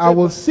well about that. I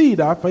will see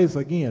thy face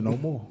again no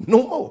more.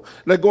 No more.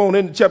 Let's go on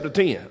into chapter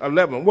 10,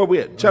 11. Where we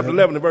at? Chapter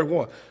 11 and verse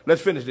 1.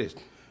 Let's finish this.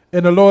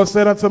 And the Lord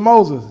said unto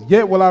Moses,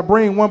 yet will I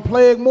bring one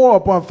plague more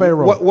upon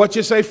Pharaoh. What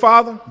you say,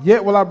 Father?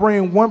 Yet will I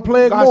bring one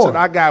plague God more. said,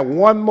 I got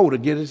one more to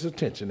get his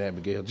attention,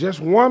 Abigail.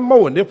 Just one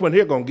more, and this one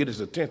here going to get his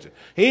attention.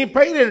 He ain't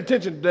paid any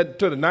attention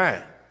to the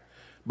 9,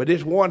 but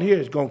this one here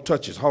is going to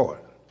touch his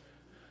heart.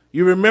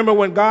 You remember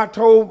when God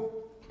told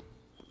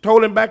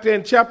him back there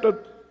in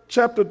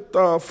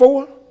chapter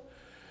 4,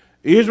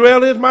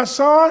 Israel is my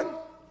son,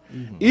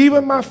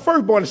 even my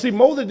firstborn. See,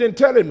 Moses didn't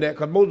tell him that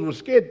because Moses was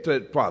scared to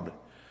probably.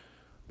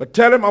 But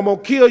tell him, I'm going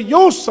to kill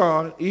your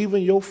son,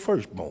 even your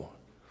firstborn.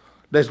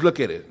 Let's look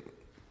at it.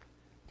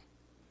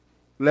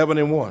 11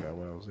 and 1.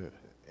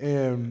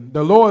 And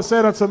the Lord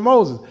said unto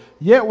Moses,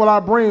 yet will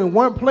I bring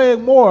one plague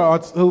more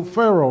unto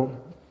Pharaoh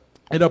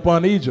and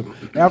upon Egypt.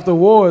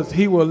 Afterwards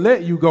he will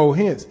let you go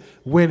hence.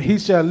 When he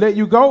shall let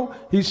you go,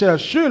 he shall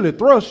surely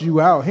thrust you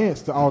out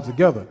hence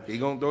altogether. He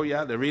gonna throw you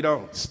out there. Read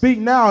on. Speak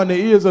now in the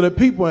ears of the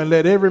people, and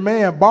let every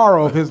man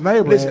borrow of his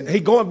neighbor. Listen,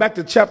 he going back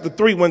to chapter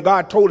 3 when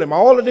God told him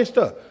all of this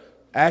stuff.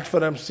 Ask for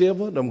them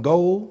silver, them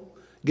gold,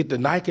 get the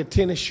Nike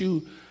tennis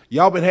shoe.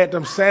 Y'all been had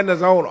them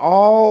sandals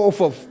on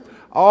for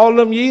all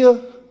them years.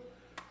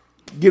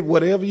 Get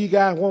whatever you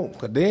guys want,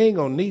 because they ain't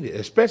gonna need it,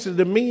 especially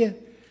the men.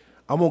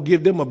 I'm gonna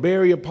give them a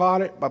burial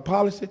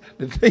policy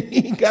that they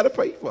ain't gotta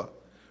pay for.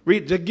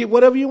 Read, just get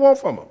whatever you want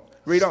from them.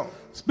 Read on.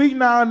 Speak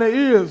now in the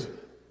ears.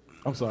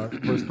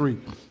 Verse 3.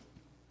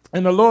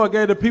 And the Lord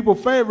gave the people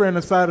favor in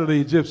the sight of the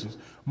Egyptians.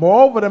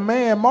 Moreover, the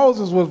man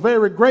Moses was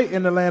very great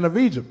in the land of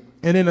Egypt,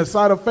 and in the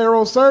sight of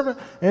Pharaoh's servant,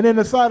 and in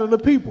the sight of the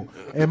people.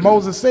 And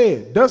Moses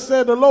said, thus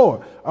said the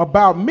Lord,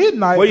 about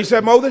midnight. What you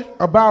said, Moses?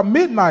 About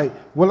midnight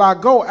will I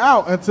go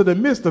out into the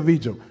midst of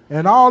Egypt,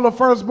 and all the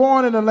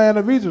firstborn in the land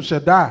of Egypt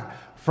shall die,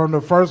 from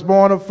the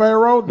firstborn of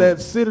Pharaoh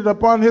that sitteth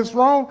upon his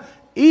throne,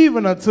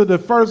 even unto the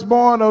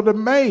firstborn of the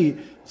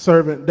maid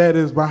servant that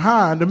is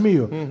behind the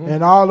mill,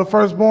 and all the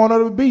firstborn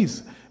of the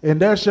beasts. And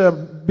there shall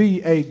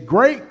be a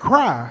great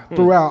cry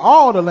throughout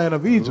all the land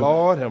of Egypt.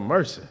 Lord have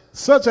mercy.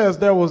 Such as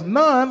there was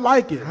none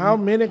like it. How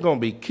many going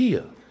to be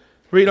killed?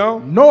 Read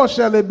on. Nor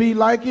shall it be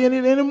like it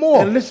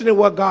anymore. And listen to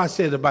what God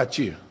said about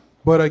you.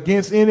 But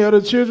against any of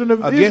the children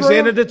of Against Israel,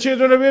 any of the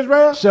children of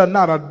Israel, shall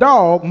not a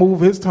dog move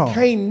his tongue.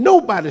 Can't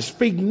nobody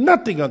speak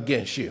nothing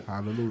against you.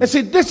 Hallelujah. And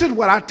see, this is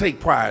what I take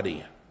pride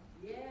in.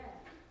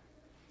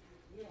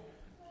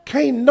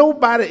 Can't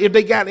nobody, if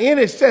they got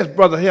any sense,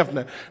 Brother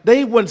Hefner,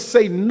 they wouldn't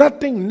say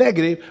nothing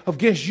negative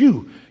against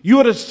you. You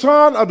are the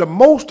son of the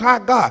Most High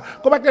God.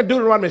 Go back to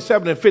Deuteronomy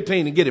 7 and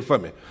 15 and get it for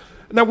me.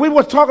 Now, we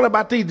were talking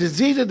about these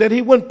diseases that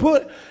he wouldn't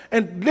put.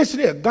 And listen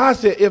here, God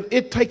said, if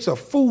it takes a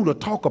fool to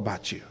talk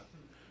about you,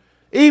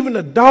 even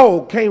a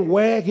dog can't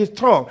wag his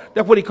tongue.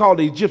 That's what he called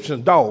the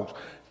Egyptian dogs.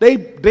 They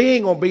ain't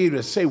going to be able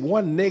to say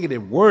one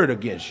negative word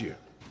against you.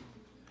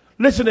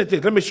 Listen to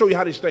this. Let me show you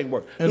how this thing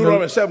works.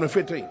 Deuteronomy 7 and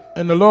 15.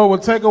 And the Lord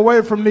will take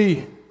away from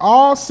thee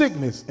all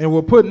sickness, and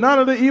will put none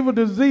of the evil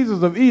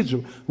diseases of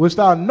Egypt, which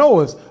thou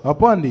knowest,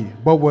 upon thee,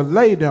 but will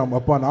lay them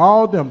upon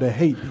all them that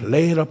hate thee.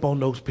 Lay it up on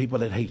those people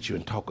that hate you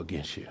and talk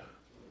against you.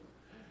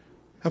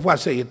 That's why I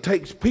say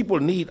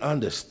people need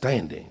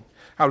understanding.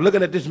 I was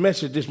looking at this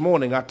message this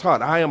morning. I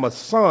taught, I am a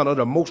son of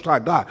the Most High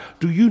God.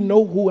 Do you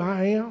know who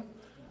I am?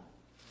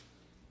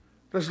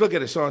 Let's look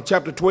at it, son.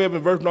 Chapter 12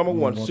 and verse number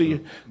 1. See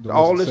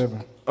all this.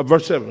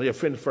 Verse 7. Yeah,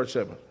 finish verse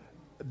 7.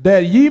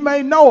 That ye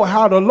may know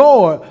how the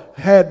Lord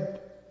that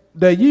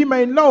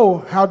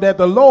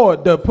the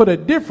Lord doth put a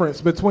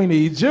difference between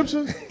the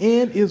Egyptians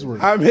and Israel.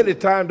 How many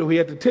times do we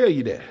have to tell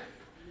you that?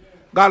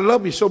 God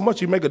loves you so much,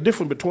 he make a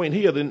difference between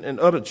here and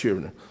other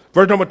children.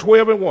 Verse number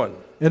 12 and 1.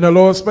 And the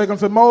Lord spake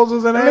unto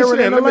Moses and Aaron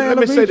in the land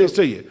of Egypt. Let me say this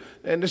to you,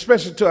 and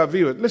especially to our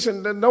viewers.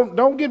 Listen,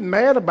 don't get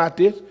mad about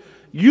this.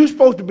 You're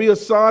supposed to be a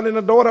son and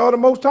a daughter of the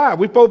Most High.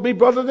 We're supposed to be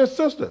brothers and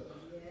sisters.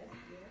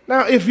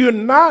 Now, if you're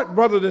not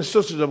brothers and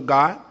sisters of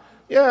God,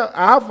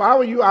 yeah, if I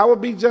were you, I would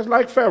be just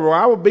like Pharaoh.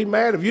 I would be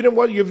mad if you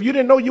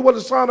didn't know you were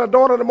the son or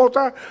daughter of the Most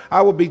High.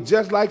 I would be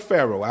just like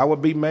Pharaoh. I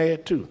would be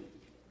mad too.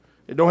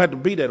 It don't have to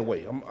be that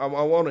way. I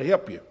want to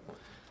help you,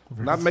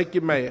 not make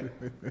you mad.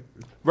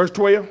 Verse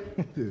 12.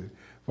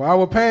 For I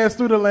will pass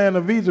through the land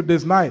of Egypt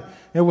this night,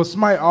 and will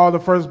smite all the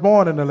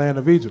firstborn in the land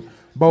of Egypt,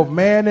 both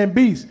man and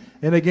beast.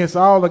 And against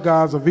all the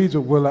gods of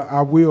Egypt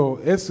I will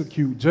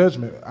execute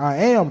judgment. I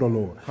am the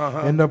Lord.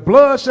 And the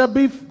blood shall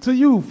be to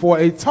you for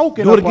a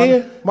token. Do it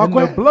again, and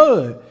the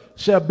blood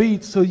shall be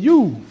to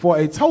you for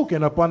a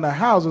token upon the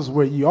houses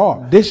where ye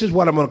are. This is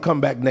what I'm going to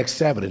come back next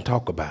Sabbath and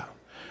talk about.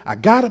 I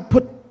got to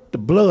put the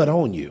blood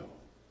on you.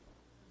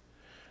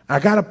 I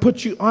got to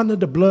put you under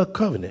the blood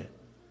covenant.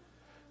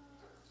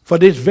 For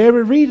this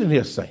very reason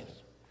here, saints.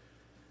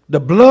 The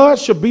blood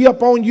should be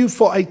upon you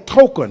for a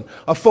token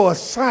or for a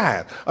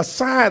sign. A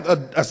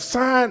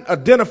sign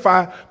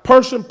identify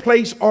person,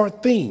 place, or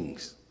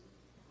things.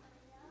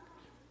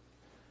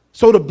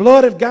 So the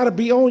blood has got to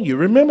be on you.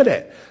 Remember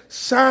that.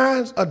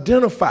 Signs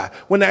identify.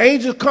 When the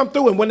angels come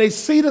through and when they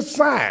see the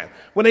sign,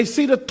 when they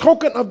see the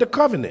token of the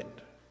covenant.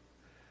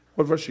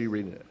 What verse are you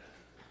reading at?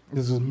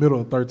 This is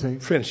middle of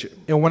 13. Finish it.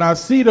 And when I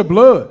see the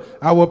blood,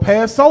 I will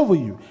pass over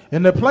you,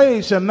 and the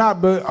plague shall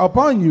not be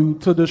upon you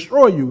to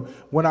destroy you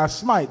when I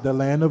smite the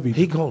land of Egypt.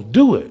 He going to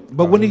do it.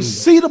 But when he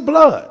see the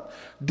blood,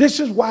 this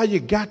is why you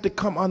got to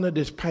come under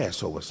this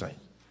Passover, saint.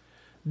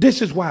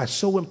 This is why it's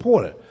so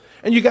important.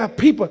 And you got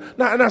people.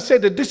 Now, and I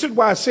said that this is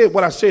why I said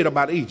what I said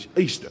about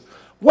Easter.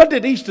 What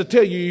did Easter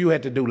tell you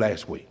had to do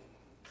last week?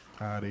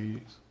 Hide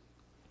eggs.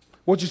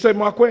 What you say,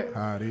 Marquette?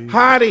 Hide eggs.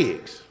 Hide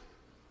eggs.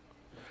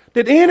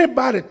 Did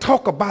anybody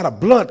talk about a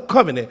blood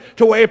covenant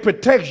to where it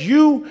protects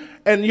you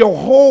and your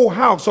whole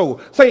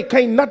household? Say,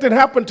 can't nothing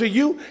happen to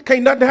you?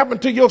 Can't nothing happen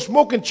to your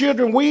smoking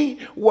children, weed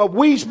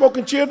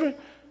smoking children,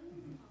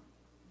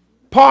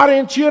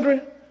 partying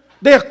children?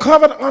 They're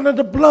covered under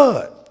the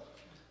blood.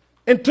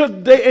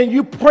 and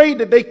you pray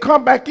that they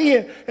come back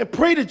in, and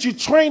pray that you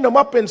train them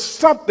up in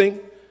something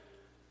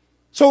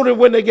so that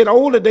when they get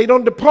older, they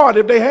don't depart.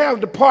 If they have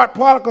depart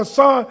prodigal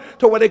son,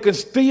 to where they can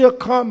still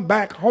come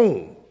back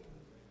home.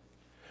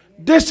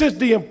 This is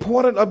the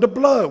importance of the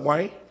blood,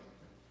 Wayne.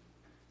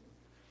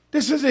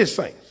 This is it,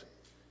 saints.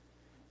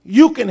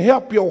 You can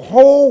help your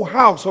whole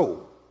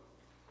household.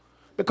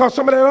 Because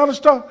some of that other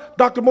stuff,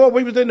 Dr. Moore,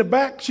 we was in the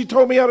back, she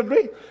told me how to do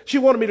it. She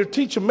wanted me to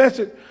teach a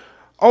message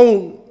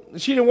on,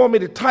 she didn't want me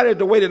to title it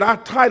the way that I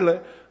title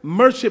it.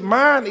 Mercy,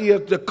 mine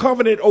is the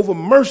covenant over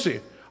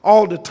mercy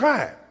all the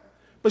time.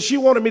 But she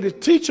wanted me to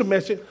teach a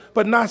message,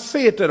 but not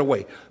say it that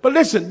way. But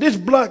listen, this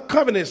blood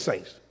covenant,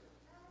 saints,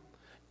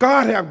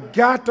 God have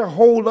got to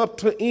hold up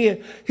to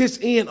his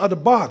end of the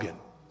bargain.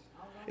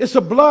 It's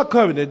a blood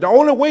covenant. The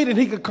only way that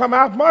he could come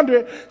out from under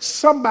it,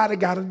 somebody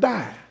got to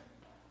die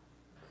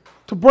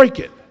to break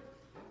it.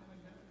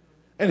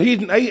 And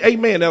he's,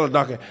 amen, Elder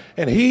Duncan,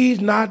 and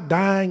he's not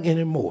dying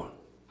anymore.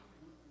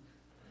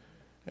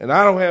 And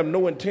I don't have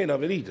no intent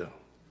of it either.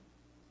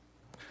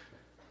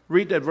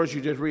 Read that verse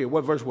you just read.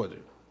 What verse was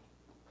it?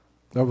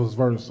 That was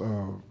verse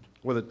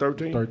Was it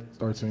 13?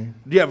 13.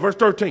 Yeah, verse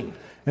 13.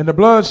 And the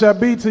blood shall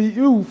be to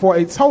you for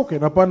a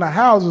token upon the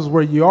houses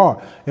where you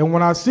are. And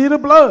when I see the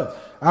blood,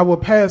 I will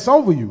pass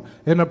over you,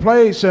 and the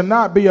plague shall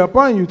not be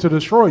upon you to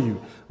destroy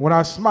you when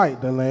I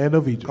smite the land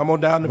of Egypt. Come on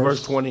down to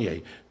verse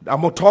 28.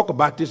 I'm going to talk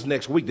about this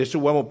next week. This is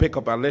where I'm going to pick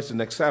up our lesson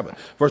next Sabbath.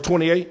 Verse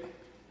 28.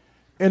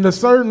 And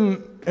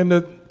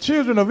the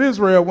children of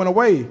Israel went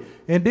away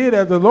and did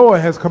as the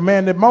Lord has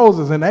commanded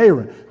Moses and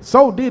Aaron.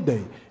 So did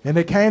they. And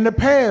it came to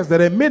pass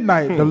that at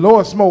midnight the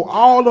Lord smote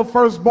all the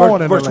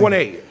firstborn in the land. Verse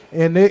 28.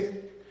 And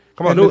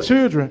the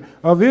children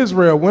of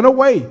Israel went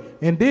away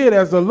and did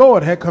as the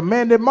Lord had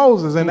commanded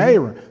Moses and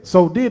Aaron.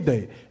 So did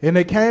they. And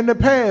it came to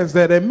pass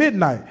that at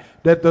midnight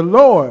that the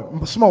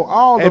Lord smote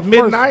all the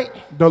midnight?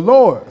 The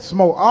Lord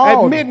smote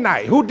all. At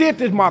midnight. Who did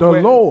this, Mark? The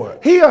Lord.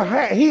 He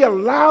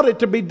allowed it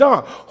to be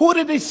done. Who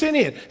did he send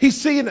in? He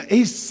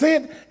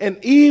sent an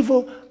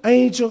evil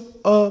angel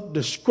of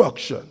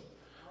destruction.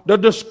 The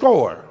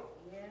destroyer.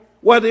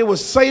 Whether it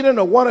was Satan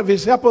or one of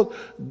his helpers,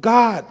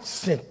 God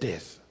sent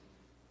this.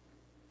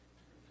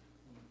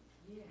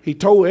 He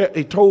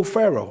told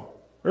Pharaoh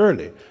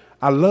early,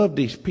 I love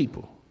these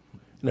people.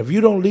 And if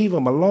you don't leave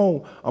them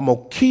alone, I'm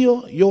going to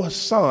kill your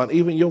son,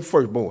 even your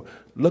firstborn.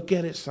 Look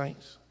at it,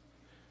 saints.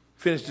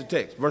 Finish the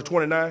text. Verse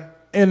 29.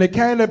 And it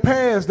came to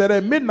pass that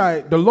at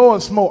midnight the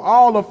Lord smote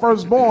all the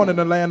firstborn in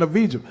the land of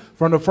Egypt,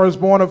 from the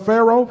firstborn of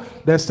Pharaoh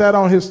that sat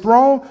on his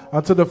throne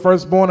unto the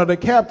firstborn of the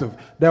captive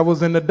that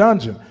was in the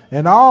dungeon,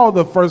 and all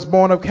the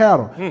firstborn of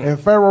cattle. And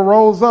Pharaoh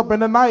rose up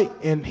in the night,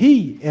 and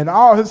he and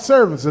all his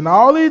servants and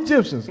all the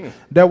Egyptians.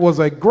 There was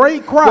a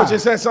great cry. What you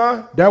said,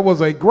 son? There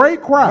was a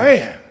great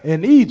cry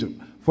in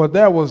Egypt, for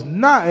there was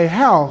not a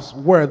house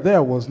where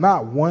there was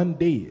not one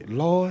dead.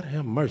 Lord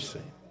have mercy.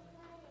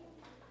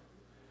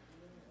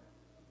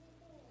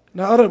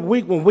 Now, other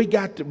week when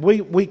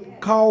we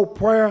called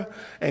prayer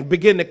and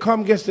began to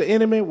come against the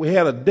enemy, we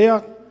had a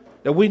death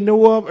that we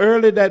knew of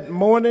early that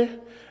morning,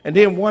 and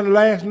then one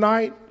last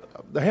night,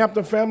 the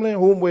Hampton family,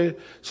 whom we're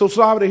so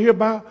sorry to hear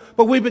about.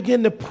 But we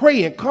began to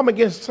pray and come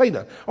against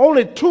Satan.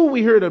 Only 2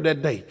 we heard of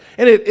that day,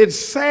 and it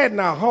saddened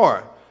our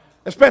heart,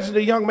 especially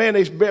the young man.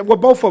 Well,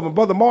 both of them,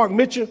 Brother Mark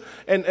Mitchell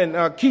and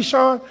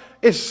Keyshawn.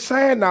 It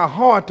saddened our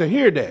heart to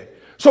hear that.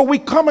 So we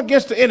come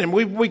against the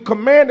enemy. We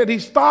command that he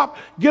stop,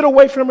 get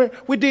away from him.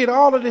 We did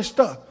all of this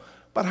stuff.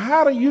 But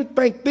how do you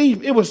think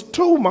these, it was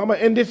 2, Mama,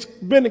 in this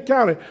Benton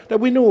County that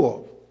we knew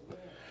of.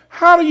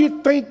 How do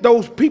you think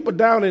those people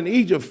down in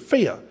Egypt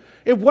feel?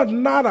 It was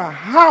not a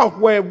house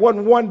where it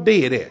wasn't one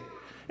dead at.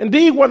 And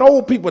these weren't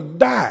old people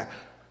died.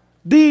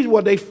 These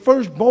were their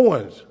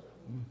firstborns.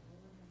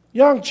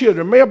 Young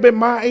children, may have been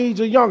my age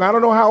or young. I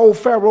don't know how old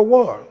Pharaoh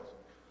was.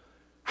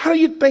 How do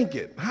you think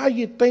it? How do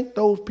you think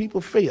those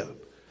people feel?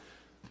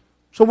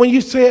 So when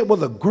you say it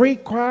was a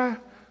great cry,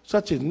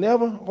 such as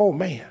never, oh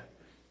man,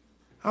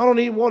 I don't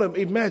even want to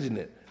imagine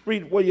it.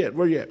 Read, where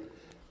you at?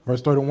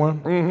 Verse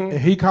 31. And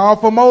he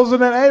called for Moses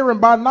and Aaron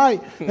by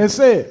night and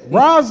said,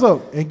 rise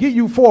up and get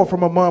you forth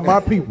from among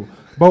my people,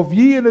 both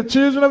ye and the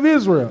children of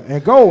Israel,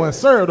 and go and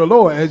serve the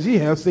Lord as ye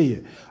have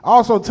said.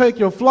 Also take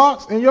your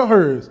flocks and your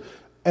herds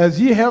as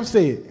ye have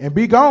said, and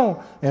be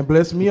gone and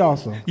bless me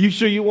also. You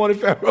sure you wanted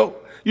Pharaoh?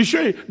 You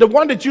sure? The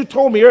one that you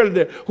told me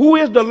earlier, who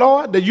is the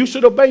Lord that you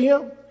should obey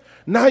him?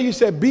 Now you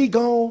said, be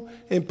gone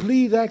and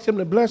please ask him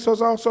to bless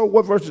us also.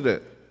 What verse is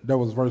that? That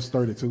was verse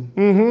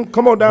 32.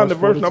 Come on down to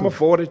verse 42. number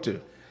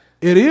 42.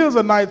 It is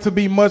a night to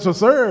be much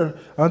observed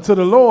unto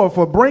the Lord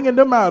for bringing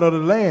them out of the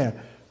land,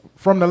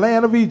 from the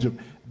land of Egypt.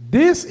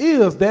 This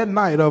is that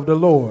night of the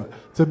Lord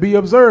to be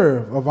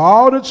observed of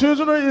all the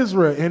children of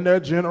Israel in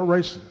their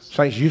generations.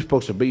 Saints, you're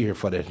supposed to be here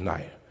for this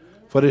night.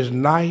 For this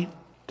night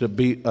to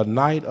be a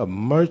night of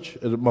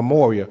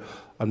memorial,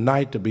 a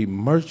night to be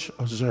much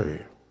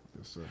observed.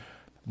 Yes, sir.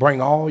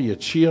 Bring all your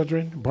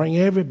children, bring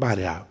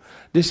everybody out.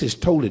 This is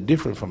totally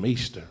different from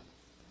Easter.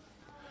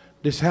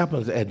 This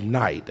happens at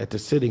night, at the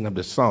setting of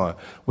the sun,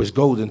 which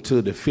goes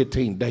into the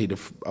 15th day, the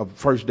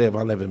first day of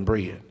unleavened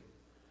bread.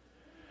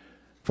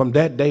 From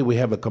that day, we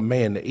have a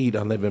command to eat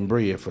unleavened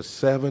bread for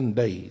 7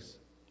 days.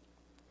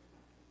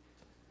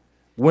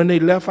 When they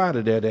left out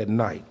of there that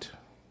night,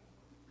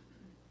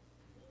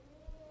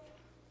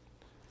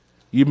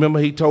 you remember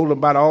he told them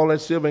about all that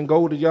silver and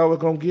gold that y'all were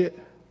going to get?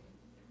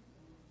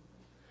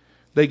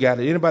 They got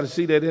it. Anybody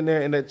see that in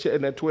there in that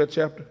 12th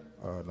chapter?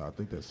 No, I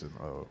think that's in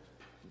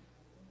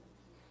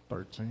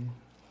 13,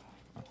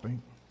 I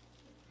think.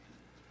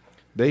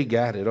 They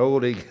got it. Oh,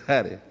 they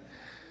got it.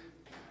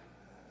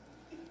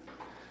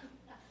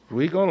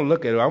 We're going to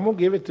look at it. I'm going to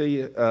give it to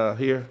you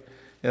here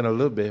in a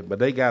little bit, but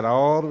they got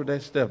all of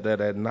that stuff there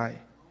that night.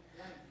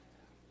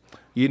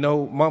 You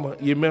know, Mama,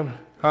 you remember,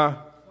 huh?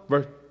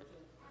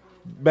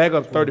 Back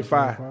up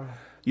 35.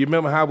 You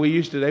remember how we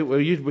used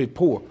to be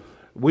poor.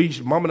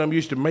 Mama and them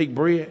used to make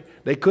bread.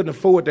 They couldn't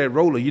afford that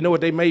roller. You know what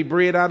they made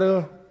bread out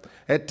of?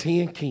 At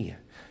 10 can.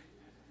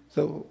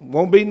 So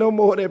won't be no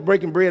more of that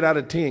breaking bread out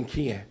of 10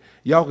 can.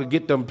 Y'all could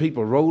get them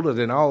people rollers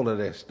and all of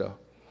that stuff.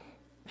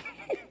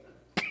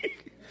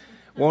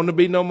 Want to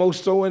be no more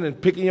sewing and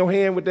picking your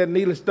hand with that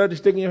needle study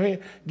stick in your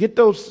hand? Get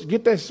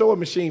that sewing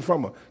machine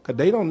from her, because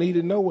they don't need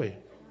it nowhere.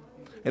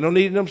 They don't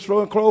need them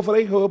throwing clothes for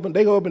their husband.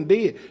 They husband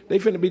dead. They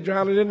finna be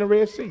drowning in the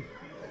Red Sea.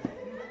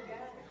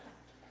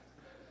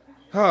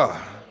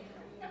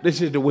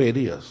 This is the way it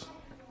is.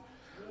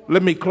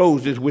 Let me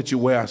close this with you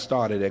where I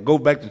started at. Go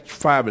back to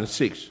 5 and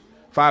 6.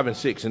 5 and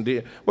 6. And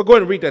then, well, go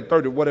ahead and read that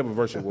 30, whatever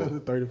verse it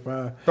was.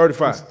 35.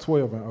 35. It's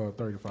 12 and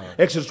 35.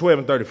 Exodus 12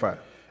 and 35.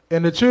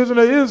 And the children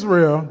of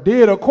Israel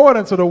did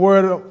according to the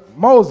word of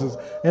Moses,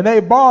 and they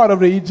borrowed of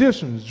the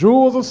Egyptians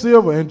jewels of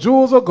silver and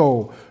jewels of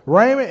gold,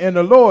 raiment, and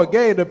the Lord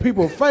gave the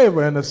people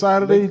favor in the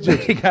sight of the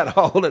Egyptians. They got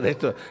all of that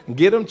stuff.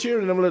 Get them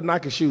children them little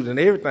Nike shoes and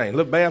everything.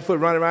 Little barefoot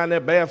running around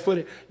there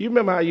barefooted. You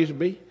remember how it used to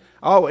be?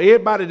 Oh,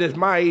 everybody that's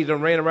my age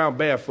done ran around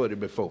barefooted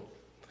before.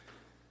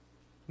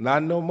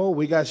 Not no more.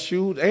 We got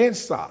shoes and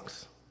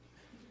socks.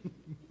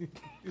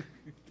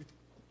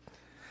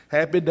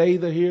 Happy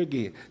days are here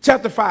again.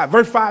 Chapter 5,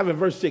 verse 5 and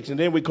verse 6, and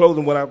then we close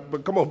them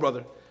with come on,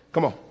 brother.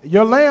 Come on.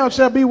 Your lamb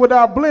shall be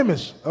without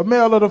blemish. A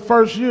male of the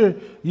first year,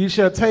 ye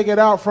shall take it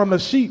out from the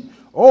sheep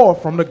or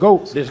from the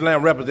goats. This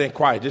lamb represents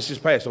Christ. This is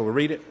Passover.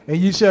 Read it. And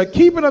ye shall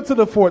keep it unto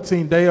the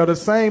 14th day of the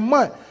same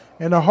month.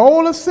 And the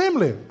whole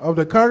assembly of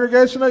the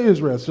congregation of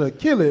Israel shall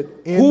kill it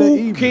in the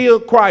evening. Who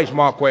killed Christ,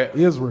 Marquette?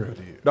 Israel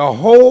did. The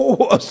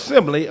whole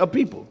assembly of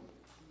people.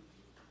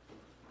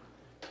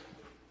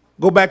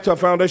 Go back to our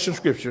foundation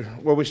scripture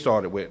where we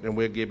started with, and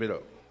we'll give it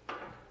up.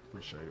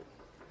 Appreciate it.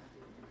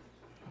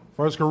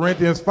 1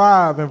 Corinthians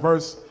 5 and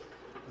verse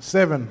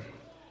 7.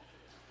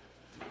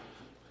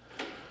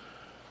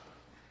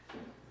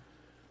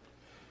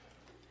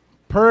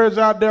 Purge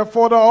out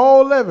therefore the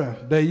old leaven,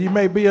 that ye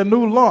may be a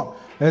new lump,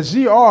 as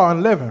ye are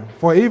unleavened.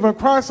 For even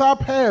Christ our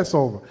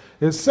Passover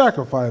is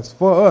sacrificed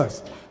for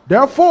us.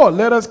 Therefore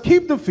let us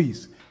keep the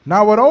feast,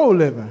 not with old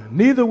leaven,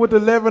 neither with the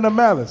leaven of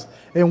malice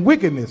and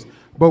wickedness,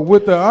 but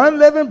with the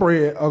unleavened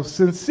bread of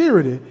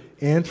sincerity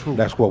and truth.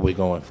 That's what we're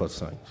going for,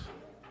 saints.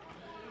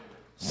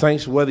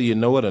 Saints, whether you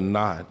know it or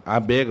not, I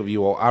beg of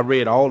you all, I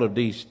read all of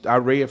these. I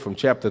read from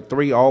chapter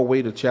 3 all the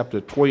way to chapter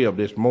 12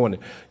 this morning.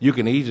 You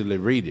can easily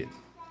read it.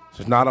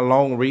 It's not a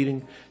long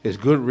reading. It's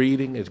good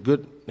reading. It's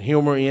good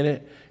humor in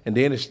it. And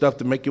then it's stuff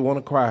to make you want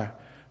to cry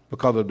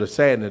because of the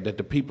sadness that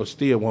the people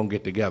still won't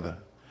get together.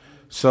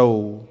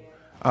 So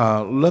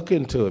look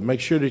into it.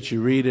 Make sure that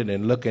you read it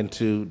and look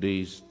into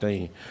these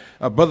things.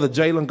 Brother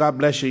Jalen, God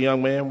bless you,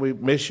 young man. We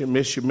miss you.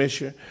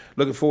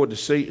 Looking forward to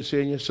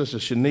seeing you. Sister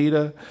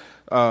Shanita,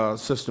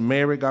 Sister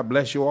Mary, God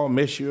bless you all.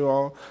 Miss you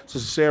all.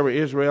 Sister Sarah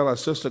Israel, our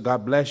sister,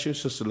 God bless you.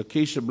 Sister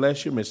Lakeisha,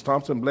 bless you. Miss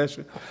Thompson, bless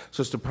you.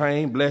 Sister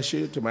Payne, bless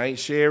you. To my Aunt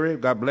Sherry,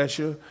 God bless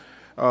you.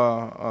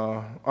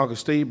 Uncle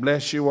Steve,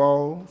 bless you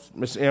all.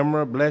 Miss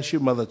Emma, bless you.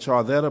 Mother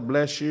Charvetta,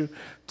 bless you.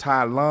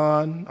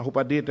 Tylon, I hope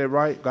I did that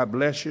right. God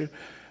bless you.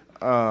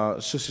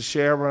 Sister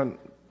Sharon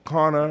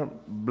Connor,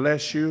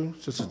 bless you.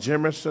 Sister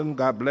Jimerson,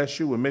 God bless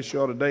you. We miss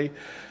you all today.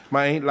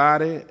 My Aunt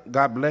Lottie,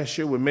 God bless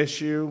you. We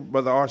miss you.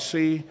 Brother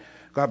R.C.,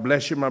 God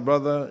bless you. My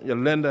brother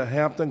Yolanda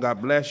Hampton,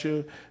 God bless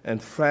you.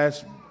 And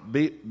Fast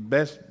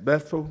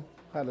Bethel,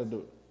 how to do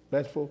it?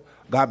 Bethel,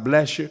 God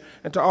bless you.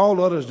 And to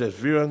all others that's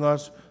viewing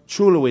us,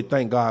 truly we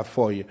thank God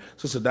for you.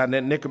 Sister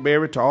Donette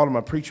Nickelberry, to all of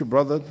my preacher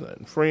brothers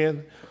and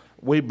friends,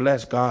 we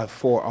bless God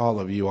for all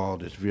of you all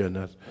that's viewing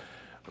us.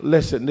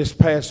 Listen, this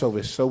Passover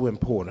is so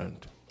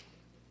important.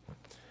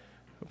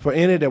 For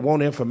any that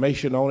want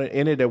information on it,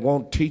 any that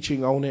want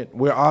teaching on it,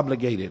 we're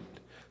obligated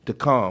to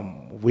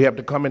come. We have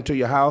to come into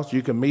your house.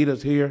 You can meet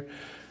us here.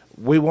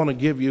 We want to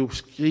give you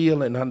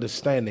skill and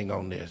understanding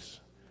on this.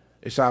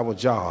 It's our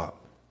job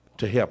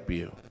to help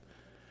you.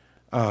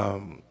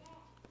 And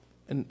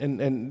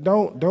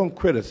don't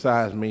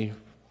criticize me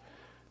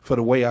for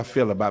the way I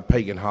feel about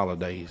pagan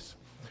holidays.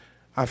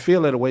 I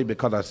feel that way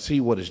because I see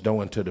what it's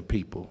doing to the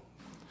people.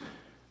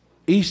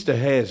 Easter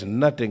has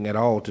nothing at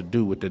all to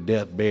do with the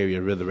death, burial,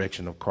 and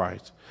resurrection of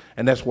Christ.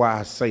 And that's why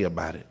I say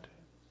about it.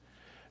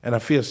 And I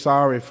feel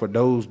sorry for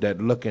those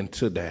that look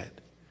into that.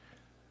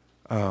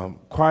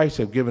 Christ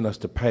has given us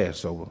the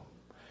Passover,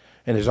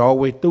 and it's all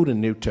the way through the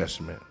New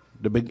Testament,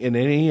 and it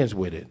ends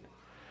with it.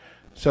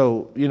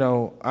 So, you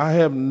know, I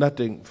have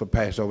nothing for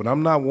Passover, and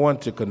I'm not one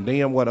to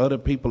condemn what other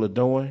people are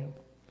doing.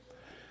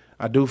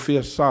 I do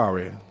feel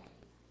sorry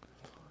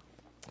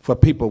for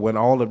people when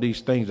all of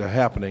these things are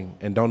happening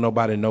and don't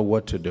nobody know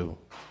what to do.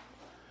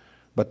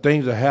 But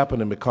things are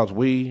happening because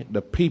we,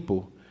 the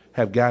people,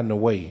 have gotten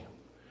away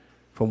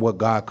from what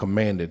God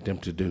commanded them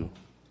to do.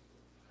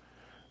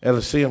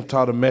 Elysium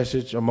taught a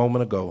message a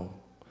moment ago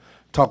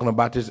talking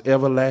about this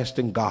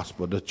everlasting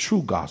gospel, the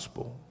true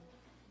gospel.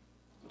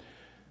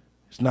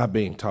 It's not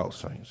being taught,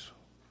 saints.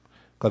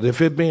 Because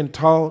if it's being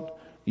taught,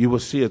 you will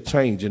see a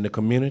change in the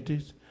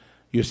communities.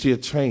 You'll see a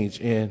change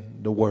in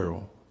the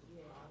world.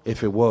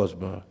 If it was,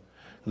 but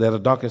Letter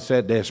Duncan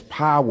said there's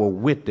power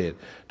with it.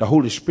 The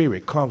Holy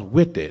Spirit comes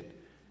with it,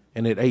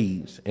 and it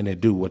aids and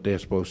it do what they're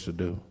supposed to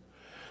do.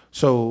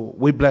 So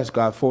we bless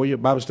God for you.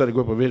 Bible Study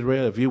Group of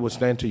Israel, if you would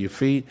stand to your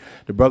feet,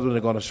 the brothers are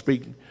going to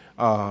speak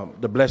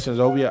the blessings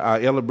over you. Our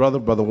elder brother,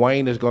 Brother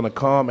Wayne, is going to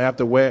come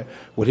afterward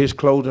with his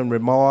closing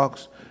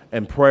remarks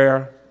and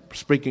prayer,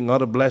 speaking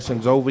other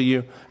blessings over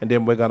you, and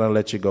then we're going to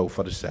let you go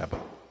for the Sabbath.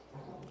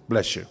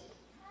 Bless you.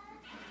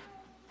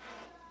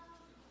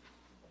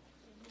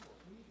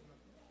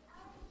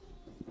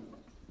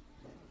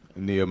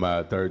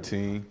 Nehemiah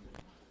 13.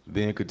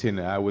 Then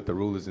continued I with the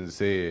rulers and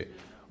said,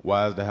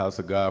 why is the house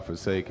of God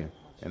forsaken?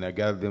 And I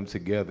gathered them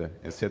together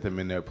and set them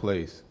in their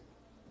place.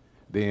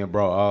 Then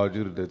brought all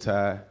Judah the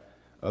tithe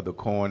of the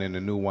corn and the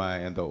new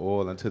wine and the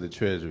oil unto the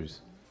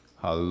treasuries.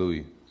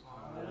 Hallelujah.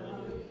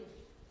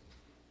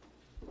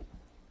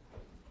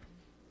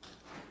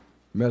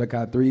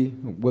 Malachi 3,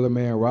 will a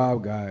man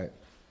rob God?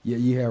 Yet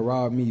ye have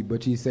robbed me,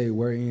 but ye say,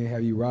 wherein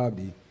have ye robbed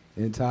thee?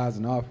 In tithes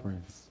and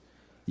offerings.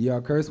 Ye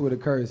are cursed with a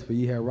curse, for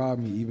ye have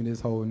robbed me, even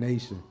this whole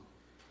nation.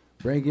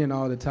 Bring in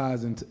all the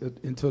tithes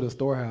into the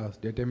storehouse,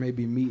 that there may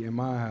be meat in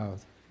my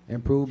house.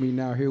 And prove me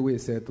now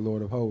herewith, saith the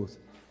Lord of hosts.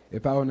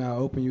 If I will now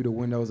open you the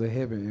windows of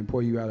heaven and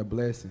pour you out a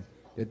blessing,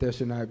 that there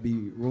should not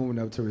be room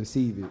enough to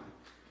receive it.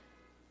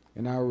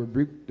 And I will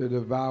rebuke the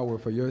devourer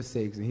for your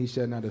sakes, and he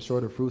shall not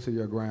destroy the fruits of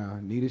your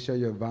ground, neither shall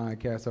your vine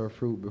cast her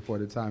fruit before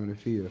the time in the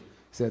field,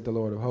 saith the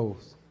Lord of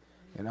hosts.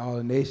 And all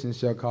the nations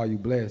shall call you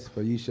blessed,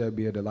 for ye shall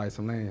be a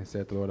delightsome land,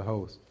 saith the Lord of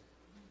hosts.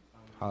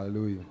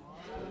 Hallelujah.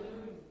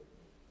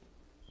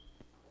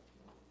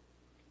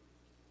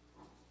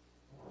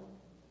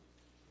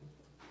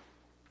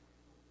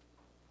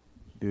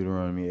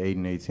 Deuteronomy 8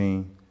 and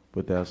 18.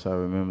 But thou shalt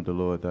remember the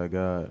Lord thy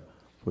God,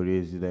 for it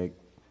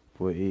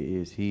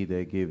is he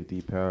that giveth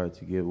thee power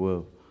to get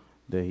wealth,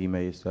 that he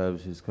may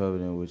establish his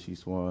covenant which he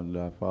swore unto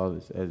thy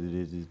fathers, as it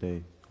is this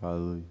day.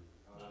 Hallelujah.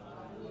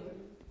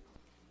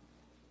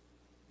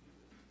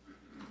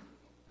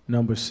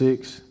 Number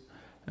 6.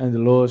 And the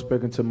Lord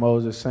spake unto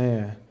Moses,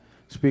 saying,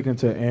 Speak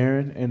unto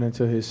Aaron and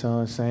unto his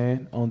sons,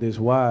 saying, On this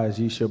wise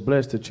ye shall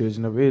bless the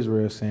children of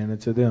Israel, saying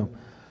unto them,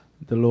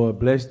 The Lord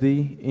bless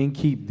thee and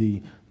keep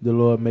thee. The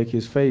Lord make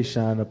his face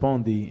shine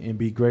upon thee and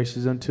be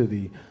gracious unto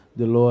thee.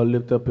 The Lord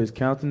lift up his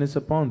countenance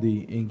upon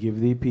thee and give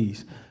thee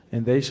peace.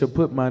 And they shall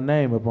put my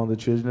name upon the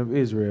children of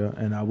Israel,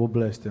 and I will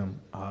bless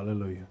them.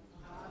 Hallelujah.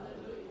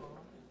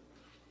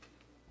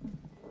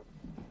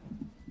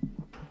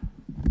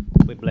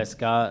 We bless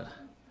God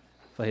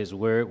for his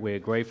word. We're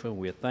grateful.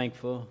 We're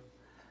thankful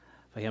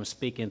for him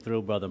speaking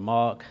through Brother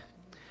Mark.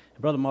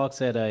 Brother Mark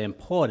said the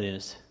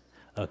importance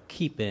of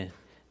keeping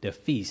the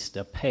feast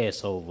of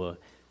Passover.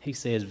 He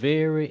says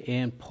very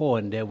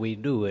important that we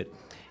do it.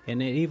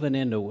 And then even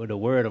in the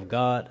word of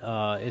God,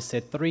 it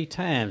said 3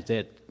 times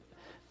that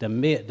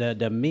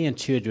the men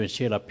children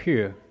shall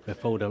appear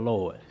before the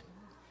Lord.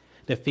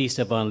 The feast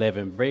of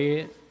unleavened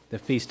bread, the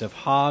feast of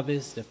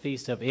harvest, the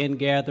feast of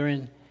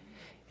ingathering.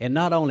 And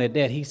not only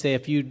that, he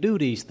said, if you do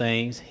these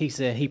things, he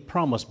said, he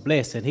promised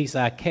blessing. He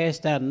said, I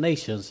cast out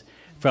nations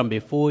from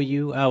before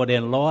you. I would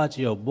enlarge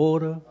your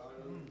border.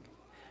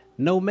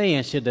 No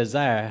man should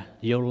desire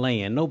your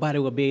land. Nobody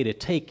will be able to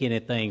take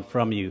anything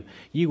from you.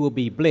 You will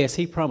be blessed.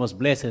 He promised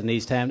blessing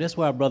these times. That's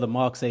why Brother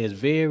Mark says it's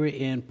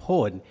very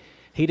important.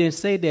 He didn't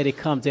say that it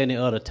comes any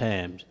other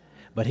times,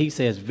 but he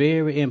says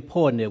very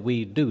important that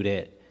we do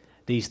that,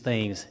 these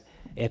things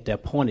at the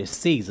appointed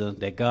season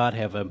that God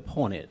have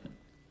appointed.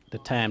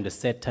 The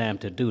set time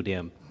to do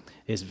them.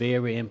 It's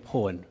very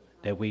important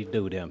that we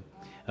do them.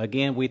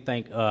 Again, we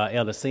thank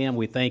Elder Sam.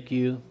 We thank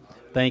you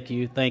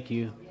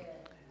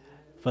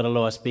for the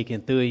Lord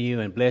speaking through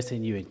you and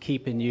blessing you and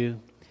keeping you.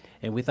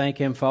 And we thank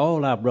him for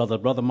all our brothers.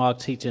 Brother Mark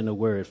teaching the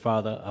word,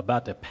 Father,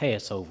 about the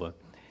Passover.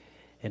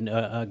 And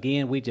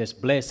again, we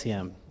just bless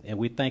him. And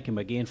we thank him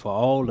again for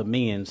all the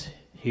men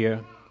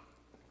here,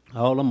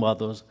 all the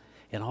mothers,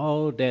 and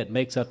all that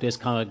makes up this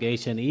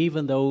congregation,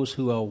 even those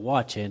who are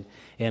watching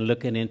and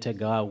looking into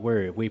God's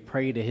word. We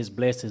pray that his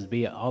blessings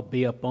be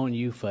upon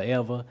you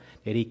forever,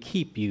 that he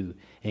keep you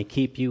and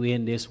keep you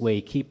in this way.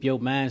 Keep your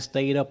mind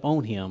stayed up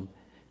on him,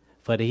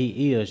 for that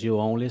he is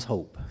your only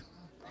hope.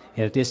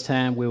 And at this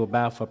time, we will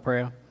bow for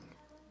prayer.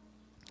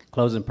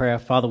 Closing prayer.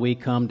 Father, we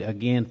come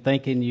again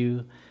thanking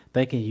you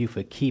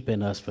for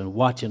keeping us, for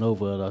watching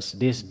over us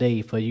this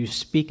day, for you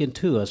speaking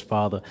to us,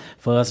 Father,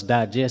 for us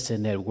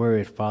digesting that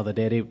word, Father,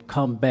 that it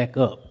come back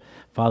up.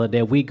 Father,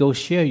 that we go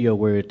share your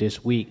word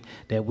this week,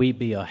 that we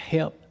be a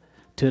help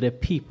to the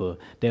people,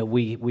 that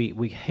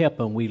we help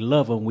them, we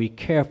love them, we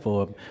care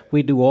for them.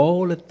 We do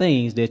all the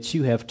things that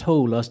you have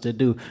told us to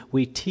do.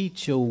 We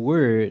teach your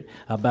word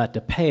about the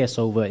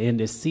Passover in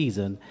this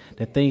season,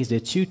 the things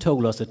that you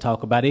told us to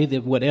talk about. Either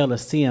what Elder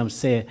Sim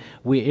said,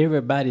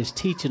 everybody's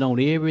teaching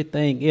on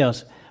everything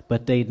else,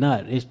 but they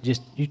not. It's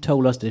just you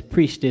told us to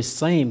preach this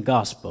same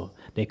gospel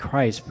that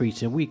Christ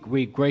preached. And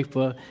we're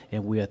grateful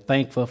and we are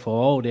thankful for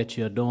all that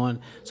you're doing.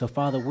 So,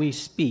 Father, we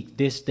speak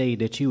this day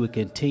that you would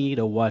continue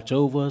to watch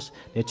over us,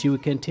 that you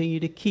would continue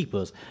to keep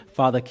us.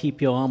 Father,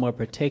 keep your armor of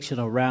protection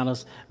around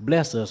us.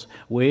 Bless us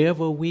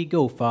wherever we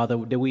go, Father,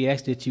 that we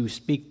ask that you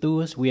speak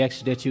through us. We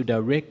ask that you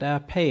direct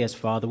our paths,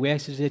 Father. We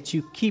ask that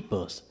you keep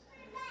us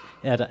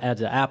at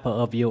the apple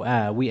of your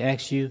eye. We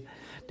ask you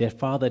that,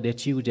 Father,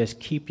 that you just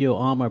keep your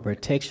armor of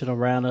protection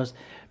around us.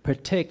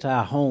 Protect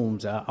our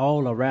homes,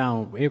 all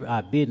around,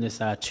 our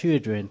business, our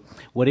children.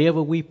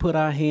 Whatever we put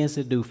our hands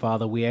to do,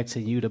 Father, we're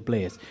asking you to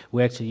bless.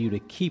 We're asking you to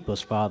keep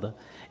us, Father,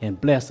 and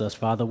bless us,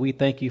 Father. We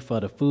thank you for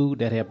the food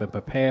that have been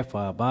prepared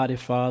for our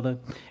bodies, Father.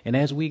 And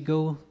as we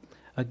go,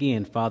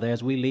 again, Father,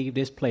 as we leave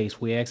this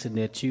place, we're asking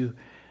that you,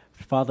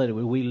 Father, that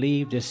when we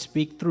leave, just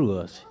speak through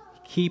us.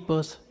 Keep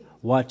us,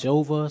 watch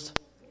over us,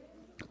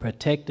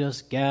 protect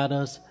us, guide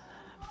us,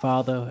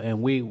 Father,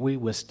 and we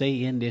will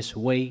stay in this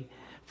way.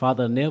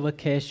 Father, never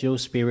cast your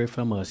spirit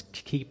from us.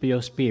 Keep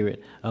your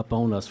spirit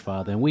upon us,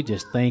 Father. And we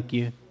just thank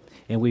you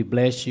and we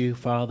bless you,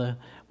 Father.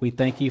 We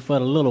thank you for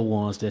the little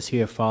ones that's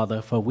here,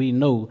 Father, for we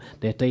know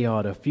that they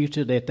are the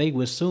future, that they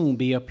will soon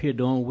be up here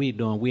doing what we're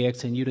doing. We're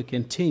asking you to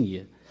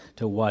continue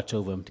to watch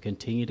over them, to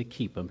continue to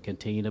keep them,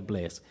 continue to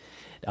bless.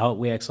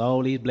 We ask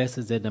all these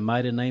blessings in the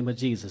mighty name of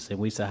Jesus. And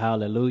we say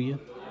hallelujah,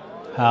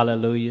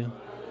 hallelujah,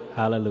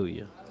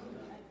 hallelujah.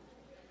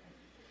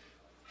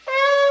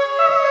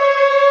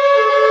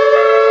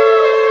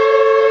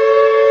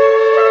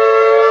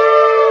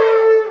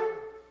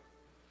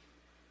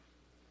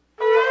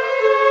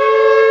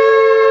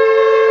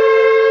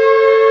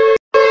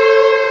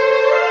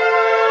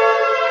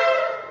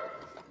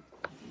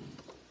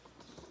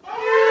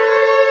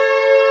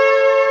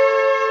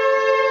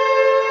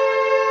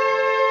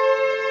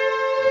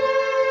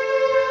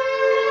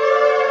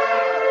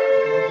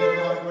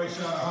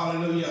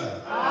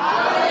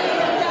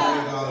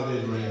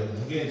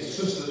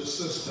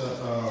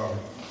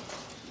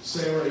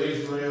 Sarah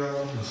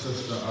Israel, and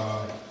Sister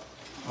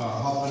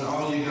Hoffman,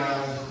 all you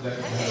guys that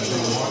have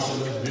been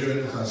watching us,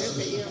 viewing us, our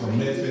sisters from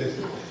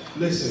Memphis.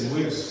 Listen,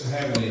 we're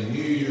having a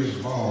New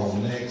Year's ball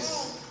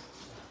next,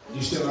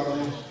 you still out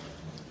there?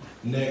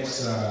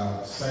 Next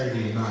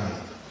Saturday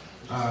night.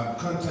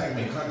 Contact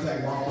me,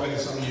 contact Mark,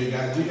 some of you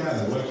guys. You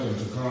guys are welcome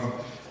to come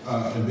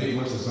and be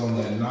with us on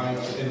that night.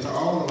 And to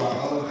all of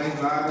our other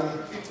anxiety,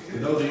 for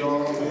those of y'all,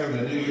 we're having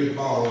a New Year's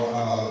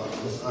ball.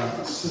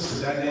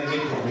 Sister Diane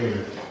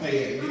Nickelberry.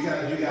 Hey, you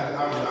guys,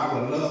 I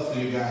would love for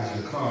you guys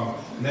to come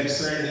next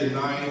Saturday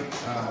night,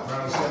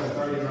 around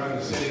 7:30, around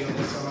the city of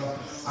the sun.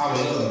 I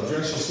would love.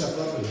 Dress yourself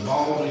up as a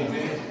ball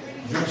event.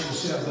 Dress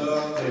yourself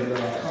up and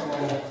come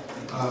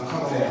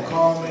on,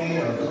 call me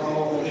or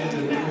call in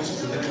the room.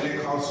 Sister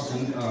Diane, call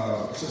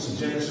Sister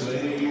Jennifer, or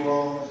any of you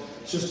all.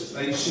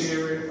 Sister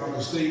Sherry,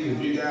 Uncle Steve,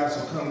 if you guys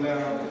will come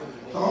down.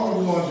 To all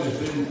the ones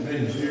that's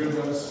been viewing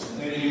us,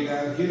 any of you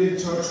guys, get in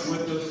touch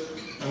with us.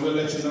 And we'll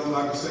let you know,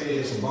 like I say,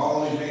 it's a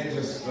ball event.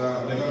 Just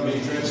they're going to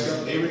be dressed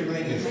up.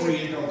 Everything is free.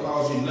 It don't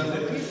cost you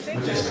nothing.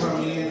 But just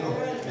come in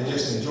and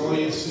just enjoy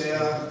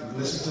yourself.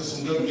 Listen to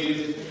some good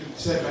music.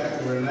 Sit back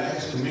and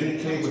relax.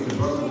 Communicate with your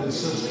brothers and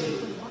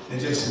sisters.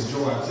 And just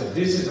enjoy. I said,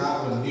 this is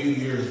our New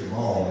Year's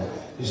ball.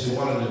 This is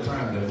one of the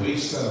times that we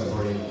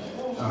celebrate.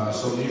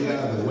 So you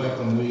guys are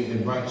welcome. We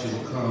invite you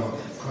to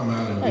come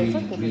out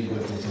and be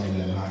with us on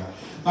that night.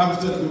 I'm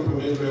still a group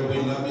of Israel. We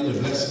love you. The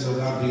blessings of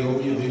God be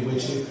over you, be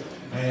with you,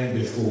 and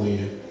before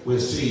you. We'll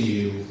see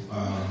you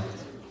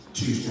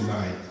Tuesday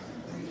night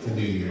for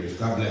New Year's.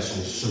 God bless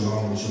you.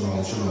 Shalom,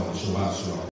 shalom, shalom, shalom, shalom.